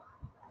now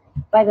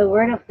by the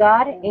word of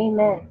God?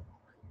 Amen.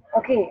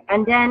 Okay,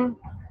 and then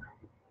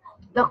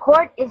the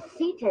court is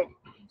seated.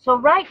 So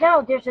right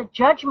now there's a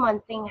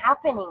judgment thing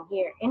happening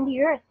here in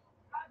the earth.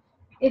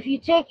 If you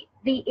take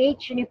the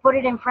H and you put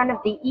it in front of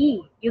the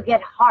E, you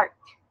get heart.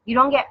 You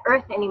don't get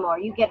earth anymore.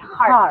 You get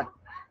heart.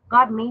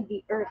 God made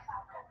the earth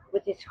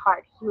with his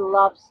heart. He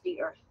loves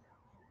the earth.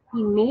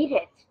 He made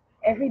it.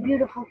 Every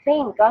beautiful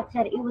thing. God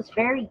said it was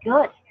very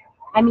good.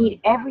 I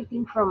made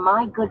everything for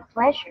my good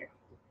pleasure.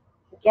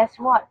 But guess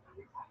what?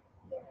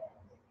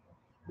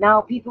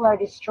 Now people are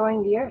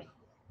destroying the earth.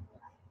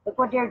 Look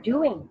what they're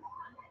doing.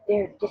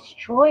 They're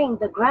destroying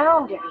the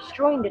ground. They're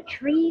destroying the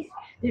trees.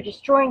 They're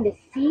destroying the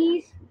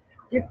seas.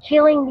 They're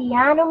killing the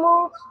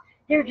animals.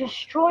 They're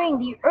destroying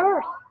the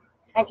earth.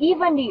 And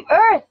even the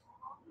earth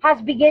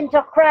has begun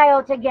to cry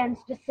out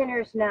against the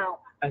sinners now.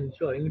 And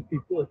showing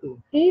people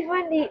too.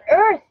 Even the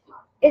earth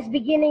is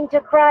beginning to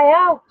cry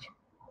out,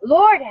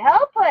 Lord,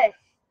 help us.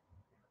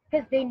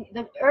 Because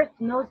the earth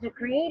knows the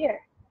Creator.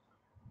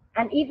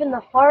 And even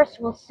the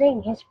forest will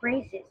sing his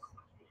praises.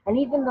 And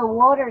even the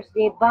waters,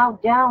 they bow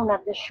down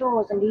at the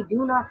shores and they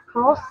do not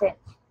cross it.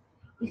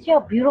 You see how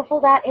beautiful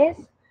that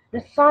is?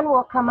 The sun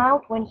will come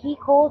out when he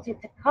calls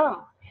it to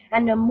come.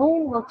 And the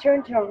moon will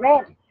turn to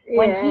red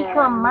when he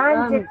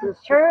commands it to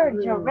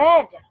turn to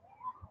red.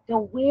 The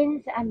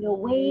winds and the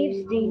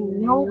waves, they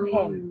know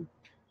him.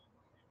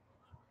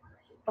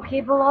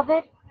 Okay,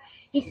 beloved?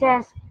 He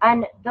says,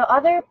 and the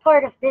other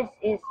part of this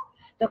is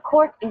the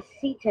court is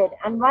seated.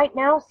 And right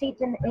now,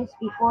 Satan is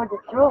before the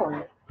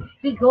throne.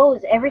 He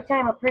goes, every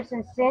time a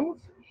person sins,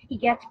 he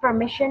gets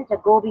permission to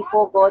go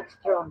before God's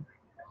throne.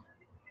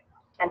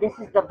 And this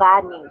is the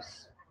bad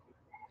news.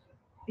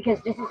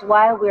 Because this is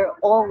why we're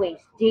always,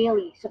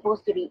 daily,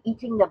 supposed to be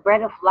eating the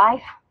bread of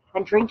life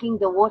and drinking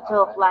the water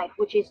of life,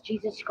 which is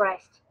Jesus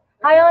Christ.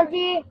 Hi,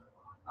 Auntie.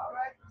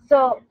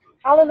 So,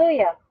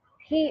 hallelujah.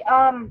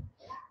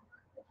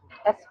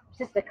 That's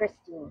Sister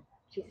Christine.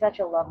 She's such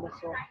a lovely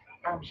soul.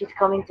 She's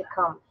coming to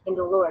come in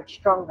the Lord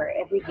stronger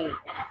every day.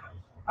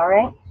 All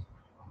right?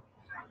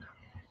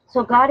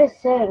 So God is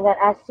saying that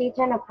as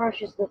Satan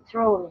approaches the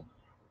throne,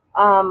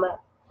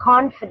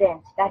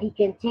 confident that he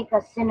can take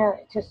a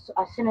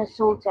sinner's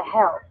soul to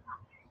hell,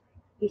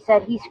 he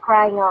said he's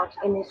crying out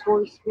in his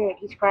Holy Spirit.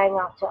 He's crying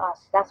out to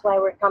us. That's why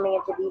we're coming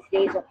into these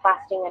days of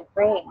fasting and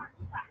praying,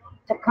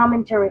 to come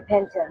into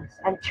repentance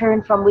and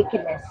turn from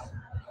wickedness.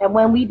 And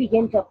when we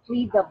begin to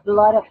plead the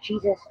blood of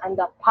Jesus and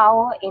the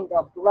power in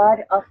the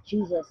blood of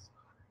Jesus,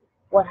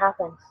 what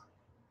happens?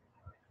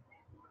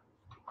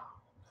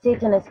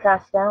 Satan is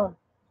cast down.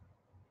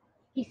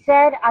 He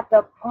said at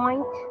the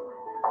point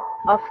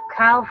of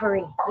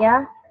Calvary,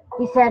 yeah?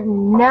 He said,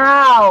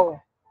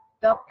 now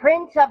The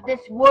prince of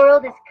this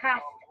world is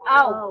cast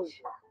out.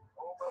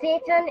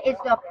 Satan is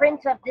the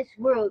prince of this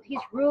world.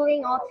 He's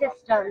ruling all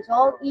systems,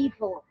 all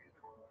evil.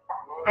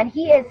 And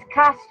he is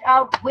cast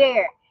out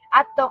where?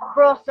 At the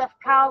cross of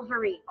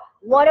Calvary.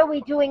 What are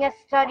we doing a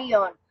study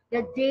on?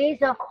 The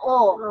days of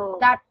old.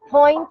 That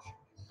point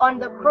on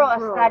the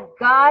cross that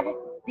God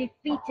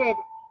defeated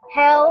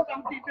hell.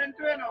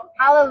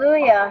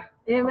 Hallelujah.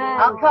 Amen.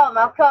 I'll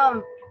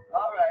come.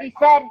 He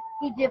said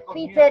he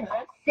defeated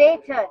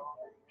Satan,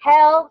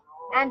 hell,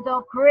 and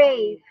the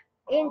grave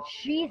in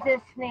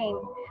Jesus' name.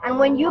 And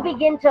when you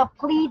begin to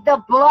plead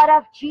the blood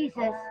of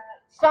Jesus,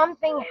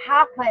 something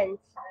happens.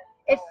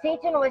 If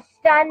Satan was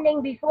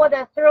standing before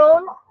the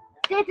throne,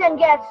 Satan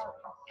gets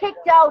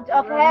kicked out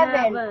of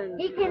heaven.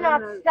 He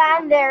cannot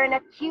stand there and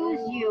accuse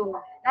you.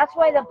 That's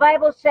why the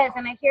Bible says,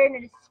 and I hear it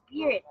in the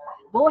Spirit,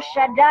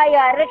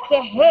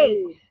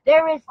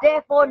 there is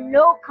therefore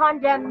no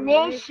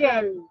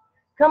condemnation.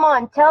 Come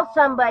on, tell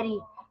somebody.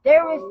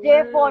 There is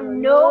therefore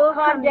no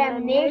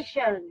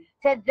condemnation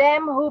to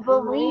them who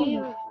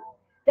believe.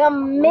 The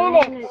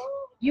minute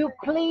you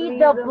plead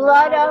the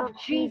blood of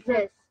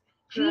Jesus,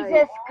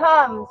 Jesus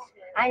comes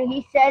and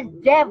he says,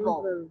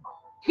 devil,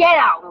 get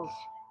out.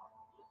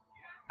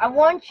 I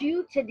want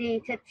you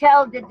today to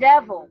tell the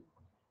devil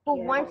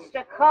who wants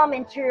to come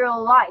into your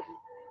life,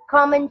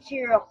 come into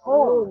your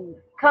home,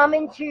 come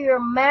into your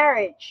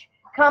marriage,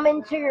 come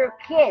into your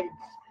kids,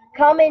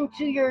 come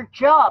into your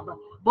job,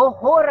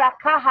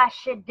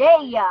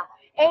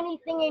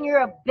 anything in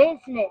your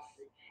business,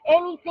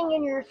 anything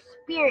in your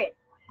spirit.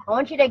 I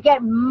want you to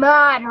get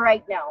mad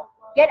right now.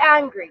 Get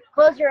angry.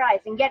 Close your eyes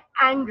and get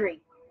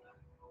angry.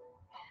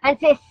 And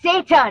say,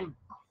 Satan,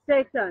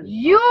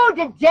 you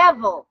the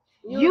devil,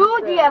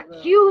 you the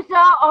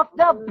accuser of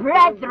the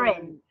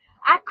brethren,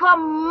 I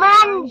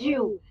command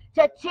you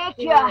to take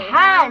your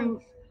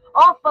hands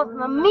off of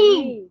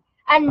me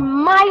and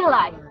my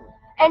life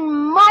and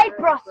my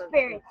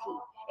prosperity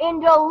in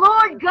the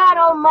Lord God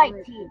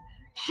Almighty,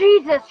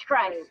 Jesus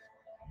Christ.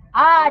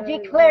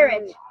 Declare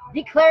it.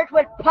 Declare it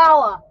with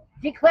power.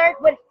 Declare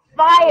it with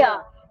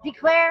fire.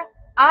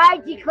 I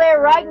declare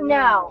right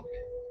now.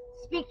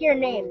 Speak your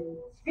name.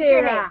 Speak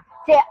your name.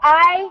 Say,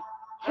 I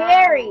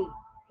carry.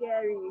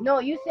 No,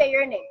 you say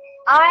your name.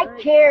 I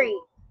carry.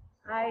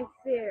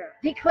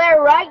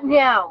 Declare right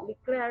now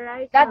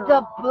that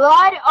the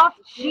blood of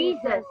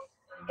Jesus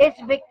is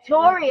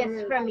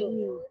victorious for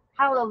me.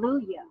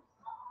 Hallelujah.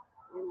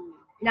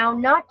 Now,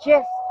 not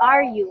just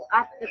are you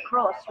at the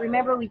cross.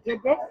 Remember we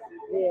did this?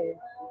 Yes.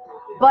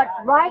 But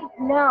right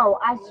now,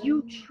 as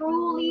you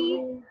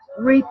truly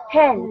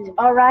repent,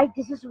 all right,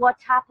 this is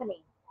what's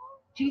happening.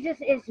 Jesus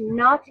is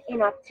not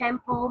in a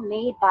temple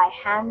made by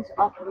hands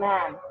of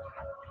man.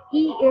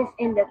 He is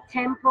in the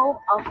temple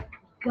of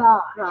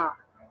God.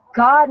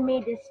 God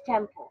made this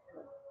temple.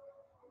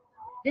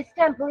 This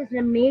temple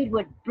isn't made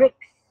with bricks.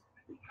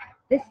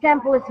 This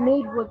temple is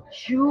made with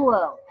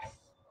jewels.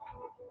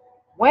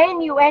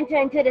 When you enter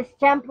into this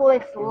temple,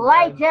 it's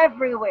light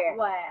everywhere.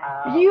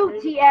 Wow.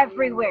 Beauty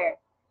everywhere.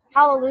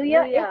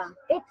 Hallelujah.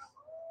 It's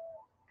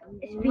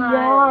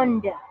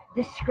beyond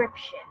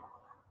description.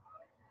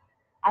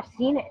 I've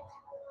seen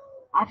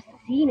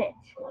it.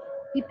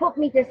 He put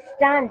me to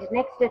stand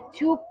next to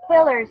two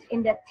pillars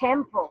in the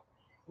temple.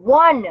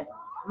 One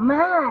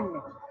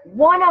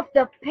of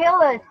the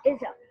pillars is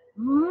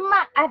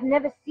I've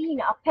never seen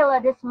a pillar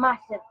this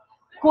massive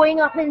going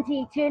up into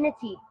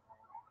eternity.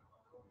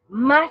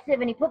 Massive.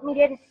 And he put me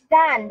there to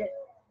stand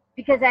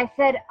because I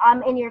said,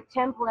 I'm in your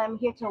temple. I'm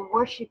here to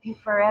worship you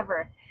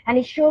forever. And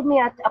he showed me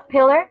a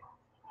pillar.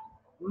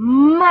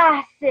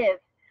 Massive.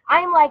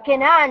 I'm like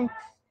an ant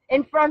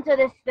in front of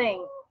this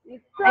thing.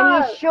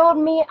 And he showed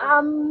me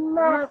a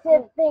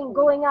massive thing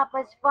going up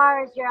as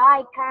far as your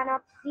eye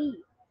cannot see.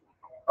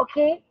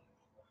 Okay?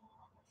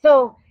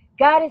 So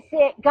God is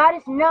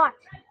not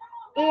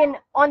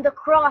on the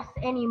cross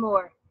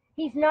anymore.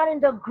 He's not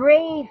in the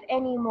grave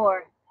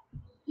anymore.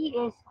 He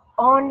is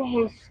on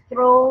his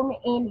throne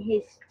in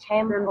his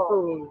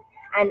temple.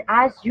 And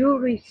as you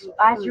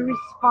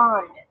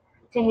respond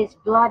to his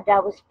blood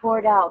that was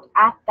poured out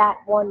at that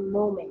one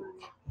moment,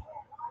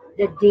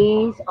 the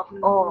days of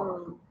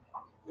old,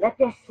 let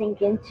this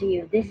sink into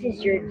you. This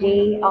is your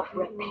day of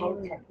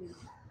repentance.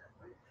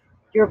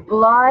 Your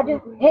blood,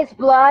 his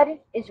blood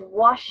is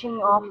washing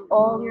off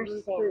all your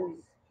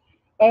sins.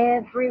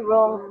 Every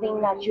wrong thing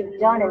that you've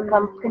done and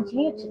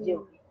continue to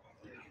do.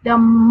 The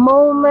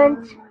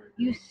moment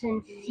you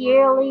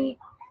sincerely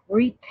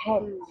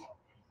repent,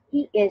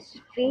 he is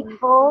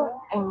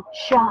faithful and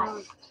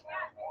just.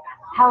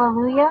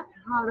 Hallelujah.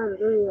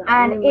 Hallelujah.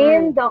 And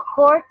in the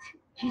court,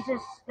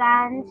 Jesus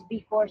stands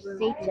before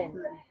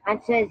Satan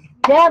and says,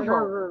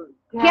 devil,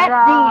 get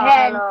thee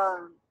hence.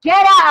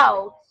 Get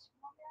out.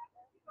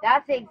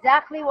 That's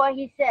exactly what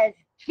he says.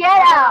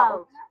 Get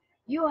out.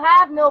 You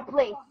have no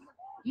place.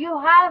 You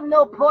have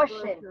no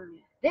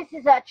portion. This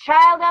is a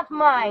child of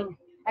mine.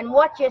 And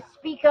what you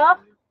speak of,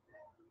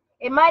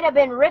 it might have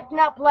been written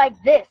up like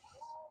this.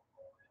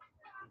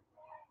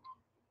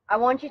 I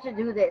want you to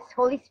do this.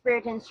 Holy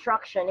Spirit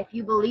instruction, if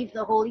you believe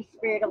the Holy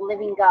Spirit of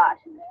living God.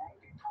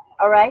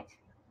 All right?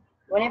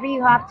 Whenever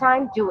you have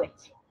time, do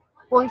it.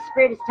 Holy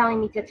Spirit is telling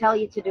me to tell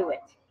you to do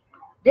it.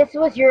 This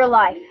was your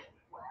life.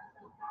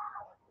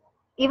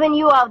 Even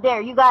you out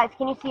there, you guys,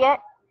 can you see it?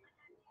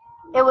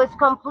 It was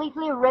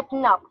completely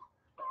written up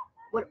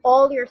with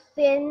all your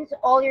sins,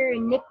 all your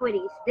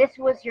iniquities. This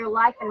was your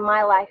life and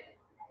my life.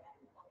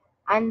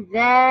 And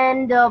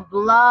then the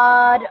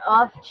blood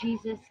of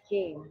Jesus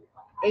came.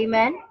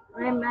 Amen?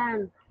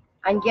 Amen.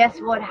 And guess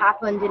what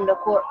happened in the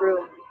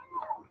courtroom?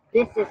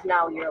 This is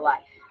now your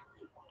life.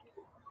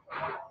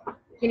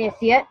 Can you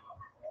see it?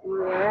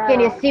 Yeah.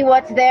 Can you see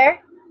what's there?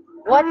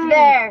 What's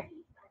there?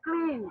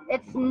 Clean.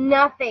 It's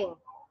nothing.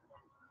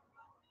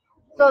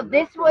 So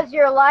this was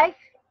your life.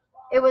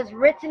 It was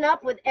written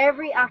up with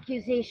every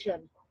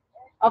accusation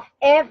of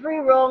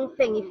every wrong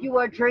thing. If you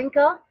were a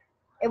drinker,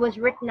 it was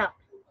written up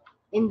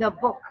in the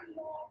book.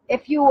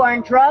 If you were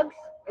on drugs,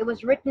 it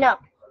was written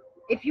up.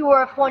 If you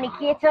were a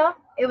fornicator,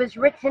 it was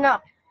written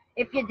up.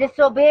 If you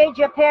disobeyed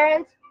your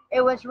parents,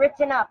 it was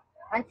written up.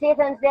 And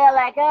Satan's there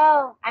like,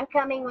 oh, I'm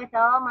coming with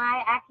all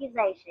my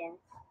accusations.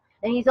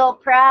 And he's all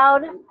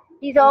proud.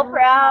 He's all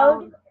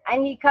proud.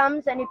 And he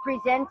comes and he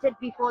presents it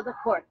before the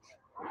court.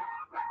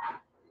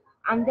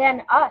 And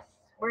then us,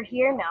 we're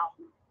here now.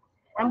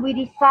 And we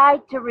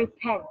decide to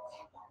repent.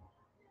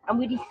 And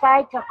we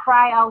decide to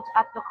cry out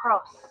at the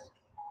cross.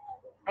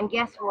 And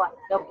guess what?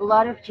 The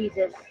blood of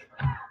Jesus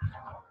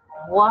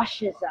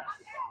washes us.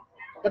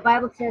 The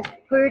Bible says,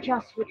 purge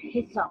us with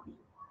hyssop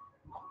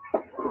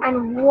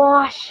and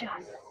wash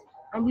us.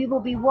 And we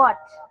will be what?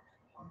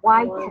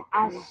 White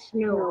as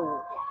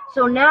snow.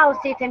 So now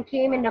Satan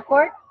came in the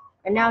court,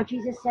 and now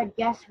Jesus said,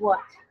 guess what?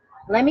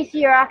 Let me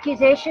see your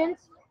accusations.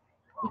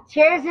 He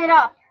tears it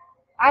up,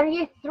 and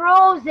he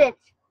throws it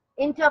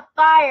into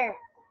fire.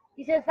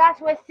 He says, that's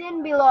where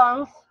sin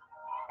belongs.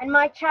 And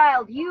my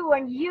child, you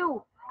and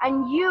you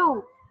and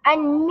you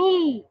and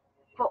me,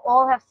 for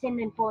all have sinned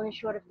and fallen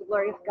short of the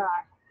glory of God.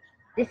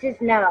 This is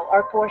now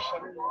our portion.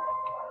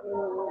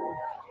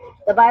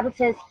 The Bible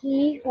says,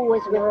 he who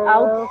was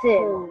without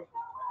sin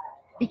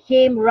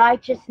became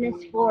righteousness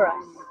for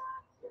us.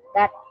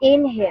 That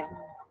in him,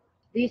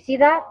 do you see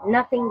that?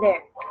 Nothing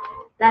there.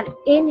 That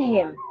in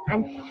him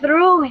and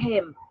through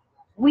him,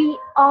 we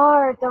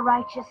are the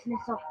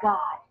righteousness of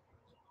God.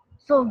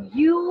 So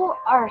you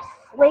are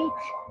slate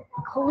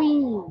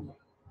clean.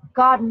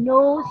 God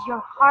knows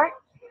your heart.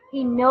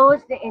 He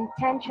knows the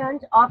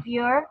intentions of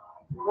your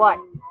what?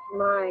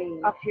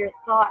 Mind. Of your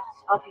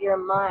thoughts, of your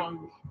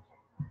mind.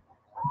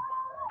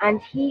 And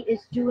he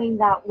is doing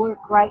that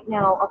work right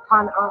now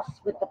upon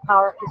us with the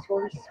power of his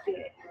Holy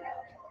Spirit.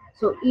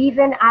 So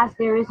even as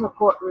there is a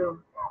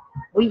courtroom,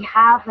 we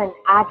have an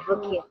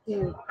advocate,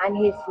 and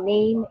his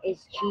name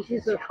is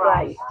Jesus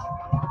Christ.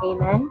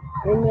 Amen?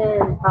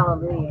 Amen.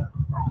 Hallelujah.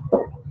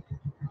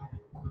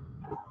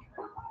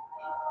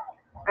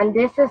 And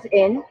this is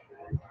in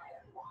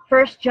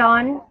 1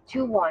 John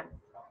 2:1.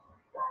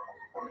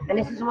 And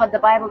this is what the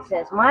Bible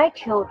says. My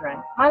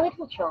children, my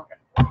little children,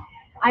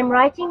 I'm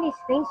writing these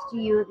things to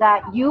you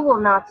that you will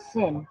not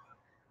sin.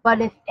 But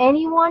if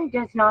anyone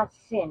does not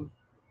sin,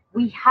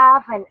 we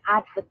have an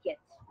advocate,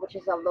 which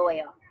is a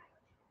lawyer,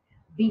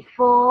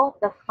 before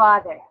the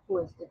Father, who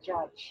is the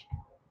judge.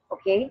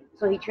 Okay?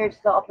 So he chose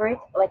to operate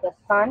like a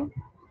son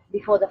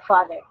before the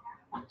Father.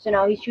 So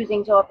now he's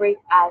choosing to operate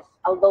as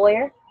a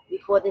lawyer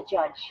before the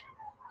judge.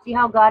 See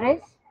how God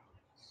is?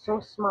 So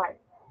smart,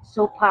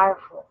 so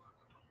powerful.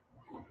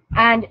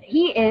 And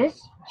he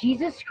is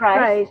Jesus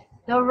Christ,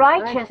 the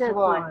righteous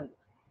one.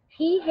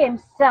 He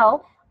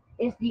himself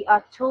is the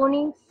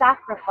atoning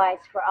sacrifice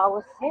for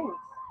our sins.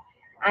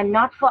 And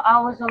not for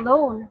ours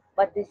alone,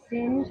 but the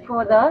sins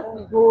for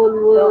the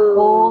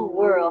whole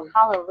world.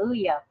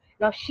 Hallelujah.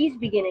 Now she's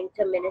beginning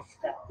to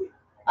minister.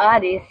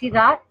 Do you see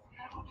that?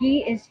 He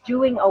is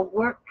doing a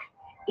work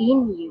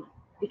in you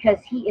because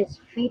he is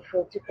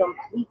faithful to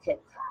complete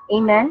it.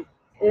 Amen?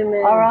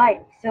 Amen. All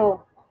right.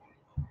 So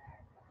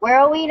where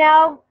are we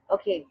now?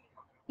 Okay.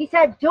 He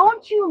said,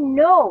 don't you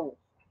know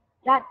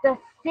that the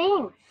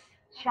saints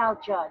shall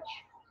judge?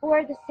 Who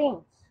are the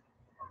saints?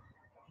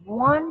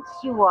 Once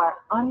you are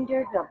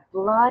under the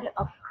blood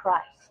of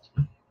Christ,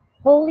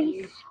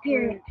 Holy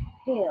Spirit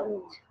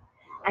filled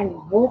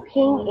and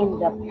walking in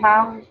the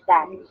path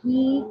that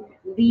he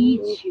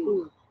leads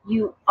you,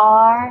 you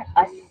are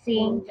a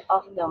saint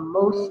of the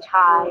Most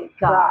High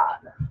God.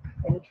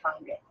 Let me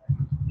find it.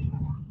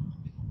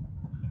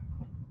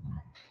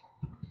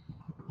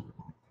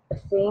 The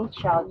saints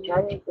shall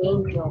judge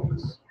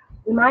angels.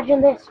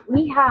 Imagine this.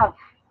 We have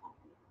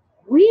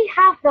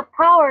the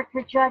power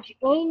to judge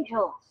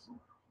angels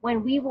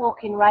when we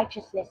walk in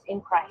righteousness in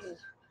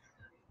Christ.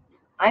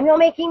 I'm not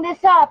making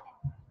this up.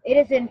 It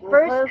is in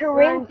 1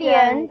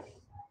 Corinthians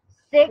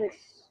 6,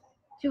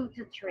 2-3.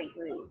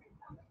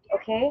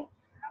 Okay?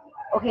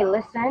 Okay,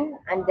 listen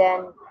and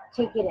then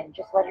take it in.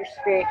 Just let your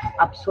spirit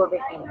absorb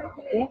it in.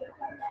 Okay?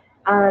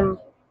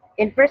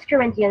 In 1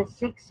 Corinthians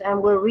 6,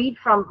 and we'll read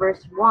from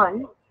verse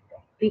 1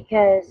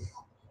 because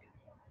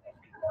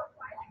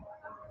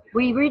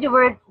We read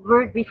the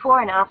word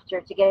before and after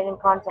to get it in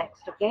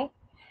context, okay?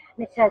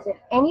 And it says, if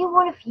any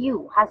one of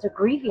you has a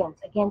grievance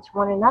against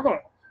one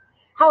another,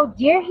 how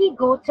dare he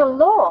go to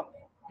law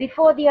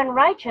before the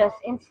unrighteous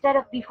instead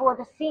of before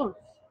the saints?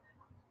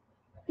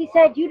 He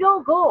said, you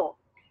don't go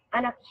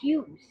and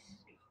accuse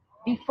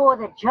before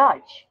the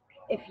judge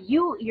if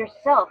you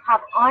yourself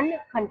have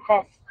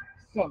unconfessed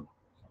sin.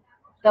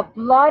 The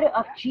blood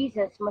of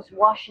Jesus must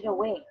wash it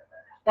away.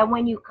 That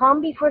when you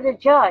come before the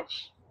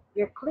judge,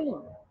 you're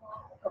clean.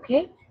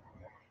 Okay?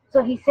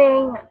 So he's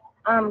saying,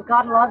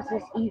 God loves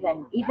us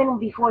even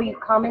before you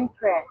come in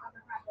prayer.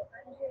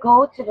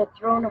 Go to the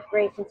throne of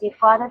grace and say,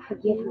 Father,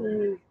 forgive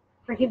me.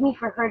 Forgive me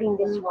for hurting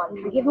this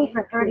one. Forgive me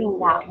for hurting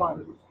that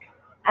one.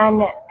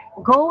 And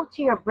go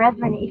to your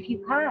brethren if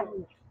you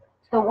can.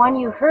 The one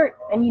you hurt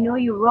and you know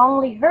you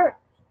wrongly hurt.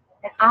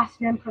 And ask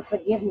them for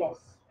forgiveness.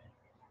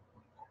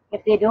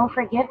 If they don't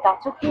forgive,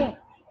 that's okay.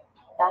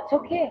 That's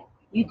okay.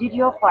 You did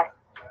your part.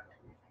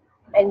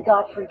 And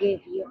God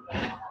forgave you.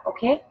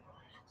 Okay?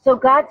 So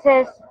God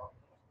says,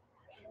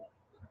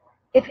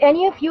 if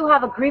any of you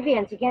have a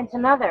grievance against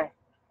another,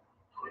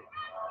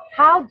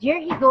 how dare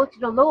he go to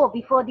the law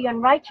before the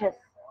unrighteous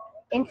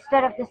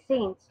instead of the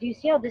saints? Do you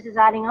see how this is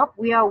adding up?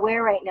 We are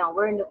where right now?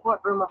 We're in the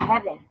courtroom of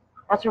heaven.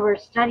 That's what we're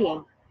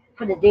studying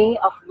for the day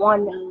of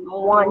one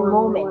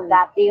moment,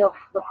 that day of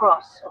the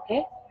cross,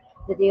 okay?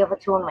 The day of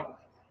atonement.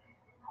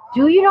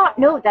 Do you not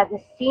know that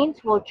the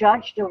saints will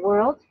judge the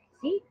world?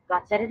 See,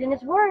 God said it in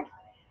his word.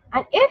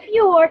 And if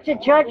you are to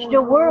judge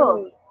the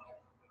world,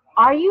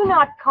 are you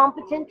not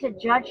competent to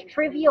judge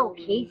trivial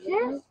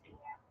cases?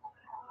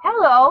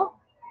 Hello,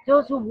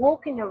 those who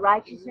walk in the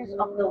righteousness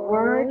of the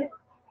word,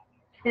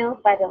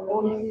 filled by the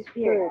Holy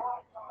Spirit,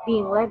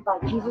 being led by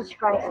Jesus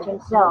Christ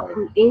himself,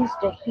 who is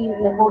the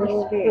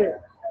Holy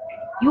Spirit.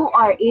 You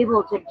are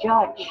able to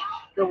judge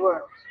the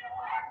world.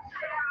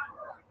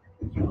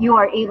 You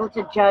are able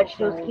to judge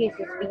those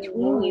cases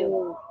between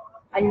you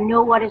and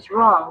know what is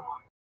wrong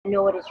and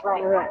know what is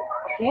right.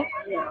 Okay?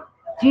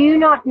 Do you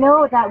not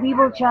know that we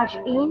will judge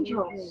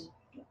angels?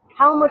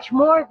 How much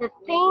more the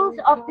things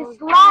of this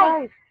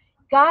life?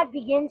 God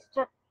begins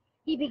to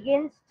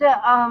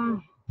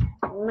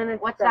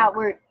what's that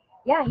word?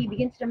 Yeah, he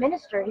begins to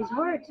minister his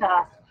word to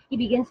us. He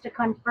begins to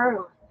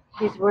confirm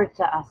his word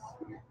to us.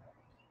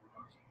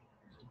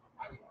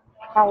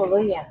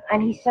 Hallelujah.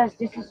 And he says,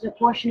 this is the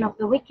portion of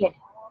the wicked.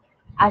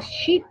 As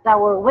sheep that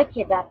were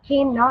wicked, that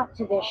came not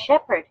to their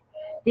shepherd,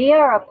 they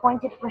are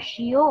appointed for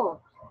Sheol,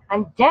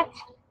 and death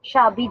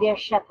shall be their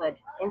shepherd,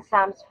 in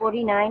Psalms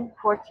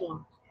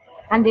 49:14.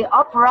 And the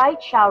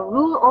upright shall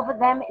rule over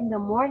them in the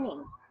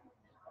morning,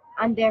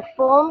 and their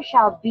form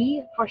shall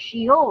be for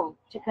Sheol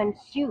to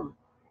consume,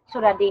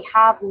 so that they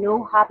have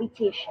no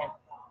habitation.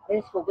 It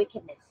is for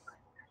wickedness.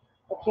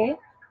 Okay?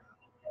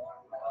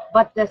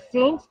 But the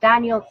saints,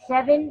 Daniel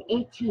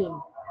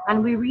 7:18,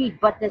 and we read,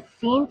 but the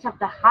saints of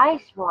the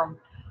highest one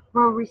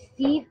will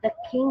receive the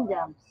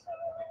kingdom,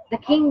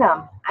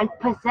 and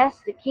possess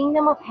the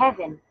kingdom of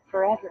heaven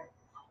forever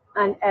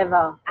and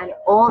ever, and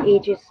all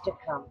ages to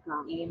come.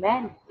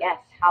 Amen. Yes,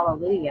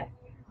 hallelujah.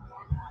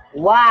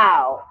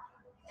 Wow.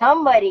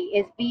 Somebody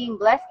is being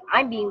blessed.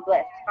 I'm being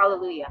blessed.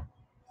 Hallelujah.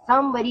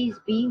 Somebody's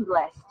being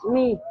blessed.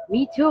 Me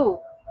too.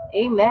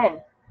 Amen.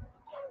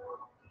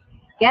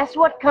 Guess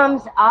what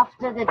comes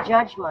after the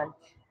judgment?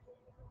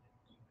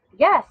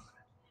 Yes.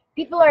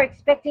 People are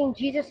expecting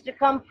Jesus to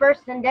come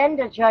first and then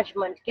the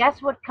judgment.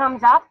 Guess what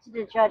comes after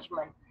the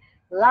judgment?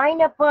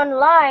 Line upon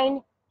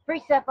line,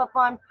 precept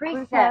upon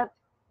precept.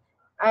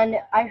 And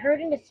I heard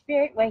in the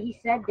spirit where he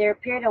said there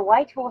appeared a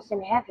white horse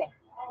in heaven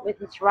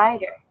with its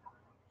rider.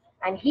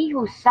 And he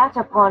who sat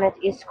upon it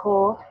is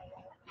called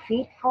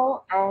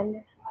Faithful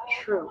and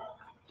True.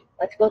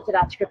 Let's go to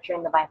that scripture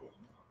in the Bible.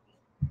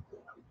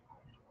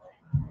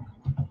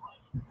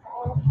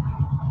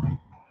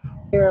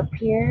 There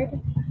appeared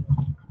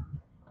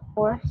a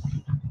horse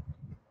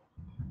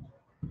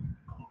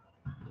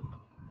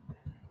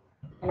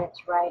and its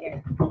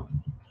rider.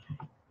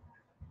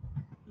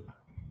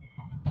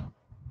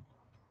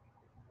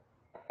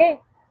 Okay.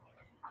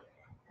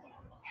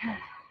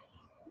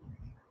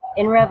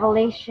 In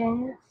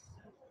Revelations,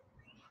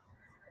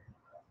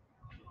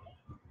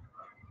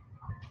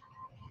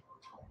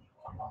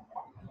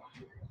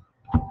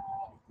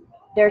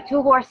 there are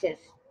two horses.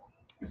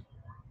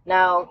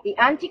 Now, the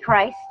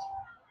Antichrist,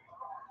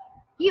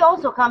 he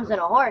also comes on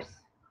a horse.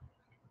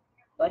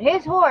 But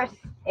his horse,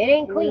 it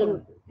ain't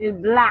clean. It's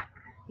black.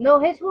 No,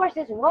 his horse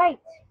is white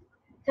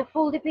to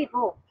fool the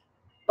people.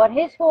 But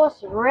his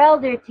horse real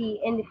dirty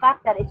in the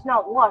fact that it's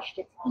not washed.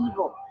 It's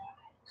evil.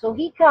 So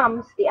he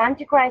comes, the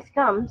Antichrist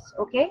comes,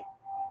 okay?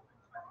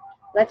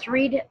 Let's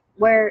read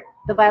where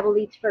the Bible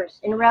leads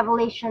first. In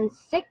Revelation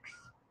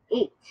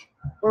 6:8,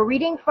 we're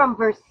reading from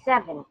verse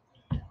 7.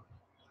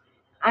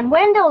 And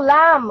when the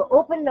Lamb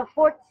opened the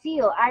fourth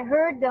seal, I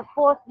heard the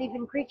fourth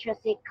living creature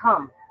say,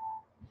 come.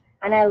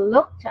 And I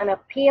looked, and a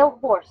pale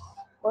horse.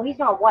 Well, he's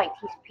not white,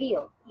 he's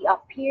pale. He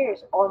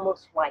appears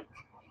almost white.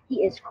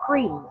 He is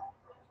cream.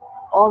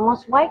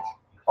 Almost white,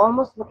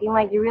 almost looking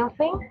like the real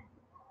thing.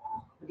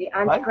 The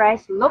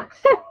Antichrist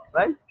looks,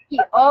 Right? he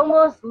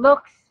almost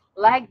looks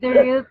like the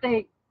real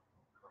thing.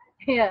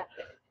 Yeah.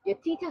 Your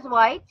teeth is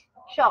white,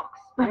 shucks.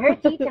 Her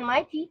teeth and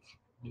my teeth.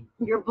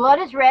 Your blood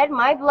is red,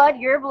 my blood,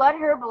 your blood,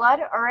 her blood,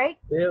 alright?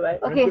 Yeah,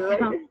 right. Okay,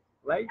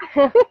 Right.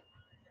 so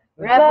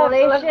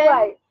Revelation.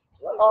 Right.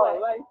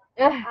 Right.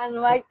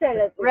 And white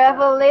toilet.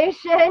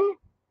 Revelation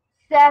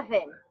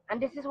 7.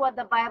 And this is what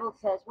the Bible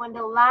says. When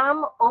the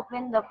Lamb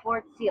opened the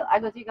fourth seal. I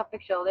go take a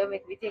picture. They'll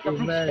make me take a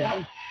picture.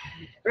 Amen.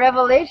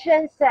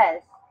 Revelation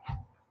says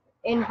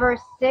in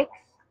verse 6.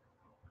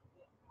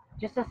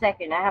 Just a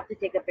second. I have to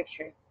take a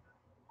picture.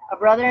 A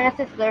brother and a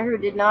sister who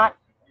did not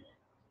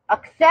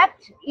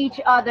accept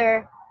each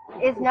other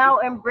is now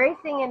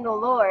embracing in the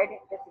Lord.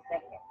 Just a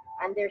second.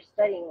 And they're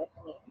studying with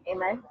me.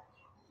 Amen.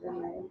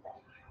 Amen.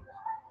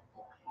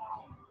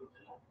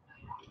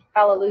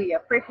 Hallelujah.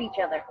 Pray for each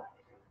other.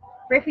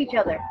 Pray for each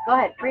other. Go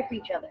ahead. Pray for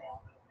each other.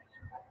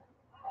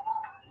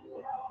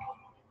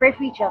 Pray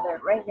for each other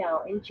right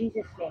now in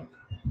Jesus' name.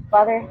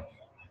 Father,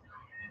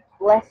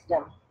 bless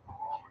them.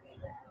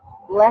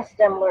 Bless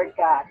them, Lord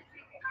God.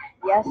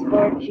 Yes,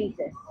 Lord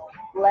Jesus.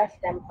 Bless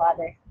them,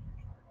 Father.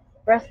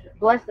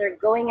 Bless their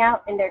going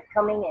out and their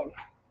coming in.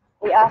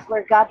 We ask,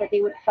 Lord God, that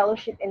they would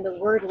fellowship in the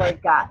word,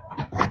 Lord God.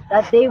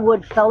 That they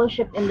would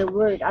fellowship in the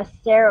word. As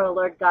Sarah,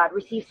 Lord God,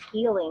 receives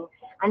healing.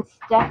 And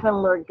Stephen,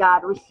 Lord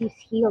God, receives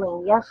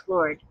healing. Yes,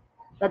 Lord.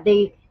 That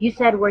you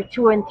said where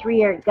 2 and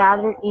 3 are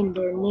gathered in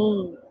their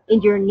name.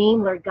 In your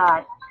name, Lord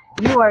God.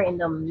 You are in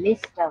the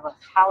midst of us.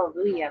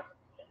 Hallelujah.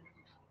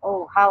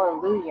 Oh,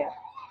 hallelujah.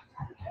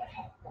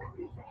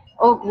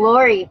 Oh,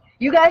 glory.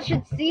 You guys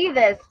should see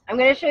this. I'm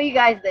going to show you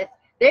guys this.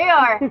 They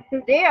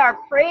are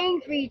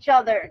praying for each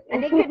other,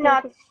 and they could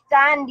not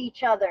stand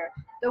each other.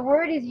 The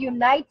word is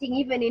uniting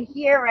even in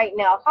here right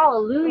now.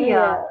 Hallelujah.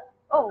 Yeah.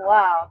 Oh,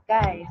 wow,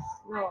 guys.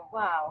 Oh,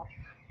 wow.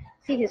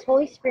 See, his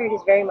Holy Spirit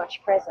is very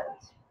much present,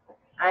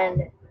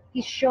 and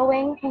he's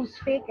showing who's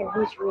fake and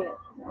who's real.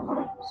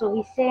 So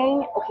he's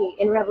saying, okay,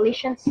 in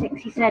Revelation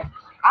 6, he said,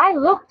 I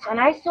looked and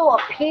I saw a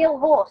pale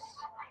horse.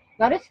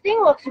 Now this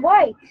thing looks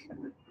white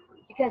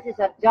because it's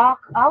a dark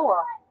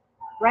hour.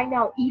 Right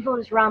now, evil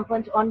is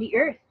rampant on the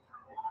earth.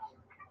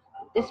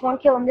 This one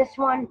killing this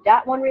one,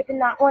 that one raping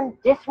that one,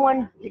 this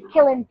one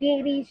killing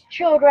babies,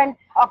 children,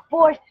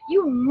 abortion,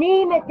 you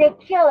name it, they're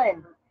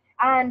killing.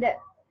 And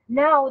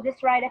now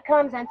this writer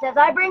comes and says,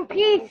 I bring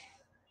peace.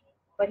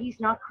 But he's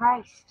not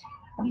Christ.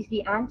 He's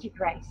the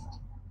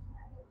Antichrist.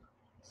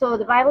 So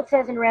the Bible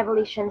says in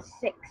Revelation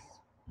 6,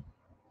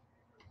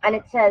 and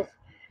it says,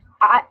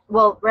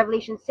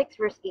 Revelation 6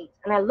 verse 8,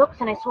 and I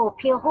looked and I saw a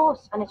pale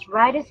horse, and its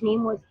rider's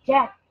name was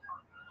Death.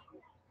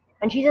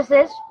 And Jesus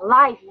says,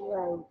 life.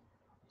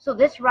 So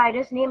this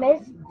rider's name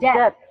is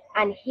Death.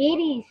 And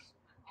Hades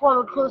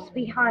followed close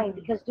behind,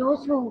 because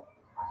those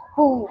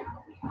who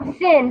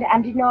sinned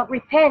and did not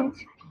repent,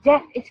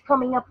 death is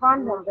coming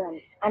upon them.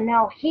 And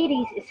now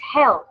Hades is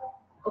hell.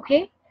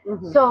 Okay?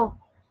 Mm-hmm. So,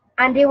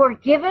 and they were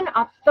given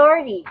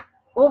authority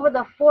over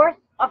the fourth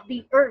of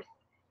the earth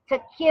to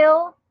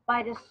kill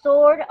by the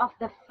sword of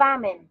the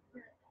famine.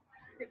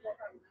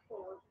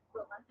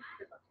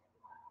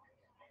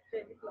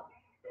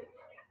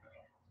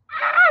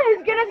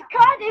 It's gonna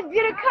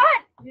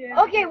cut.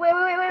 Yeah. Okay, wait.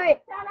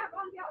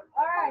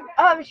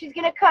 She's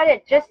gonna cut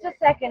it. Just a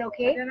second,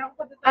 okay?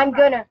 I'm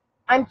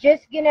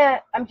just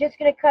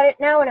gonna cut it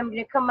now, and I'm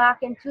gonna come back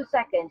in 2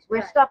 seconds.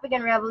 We're stopping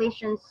in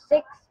Revelation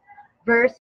 6, verse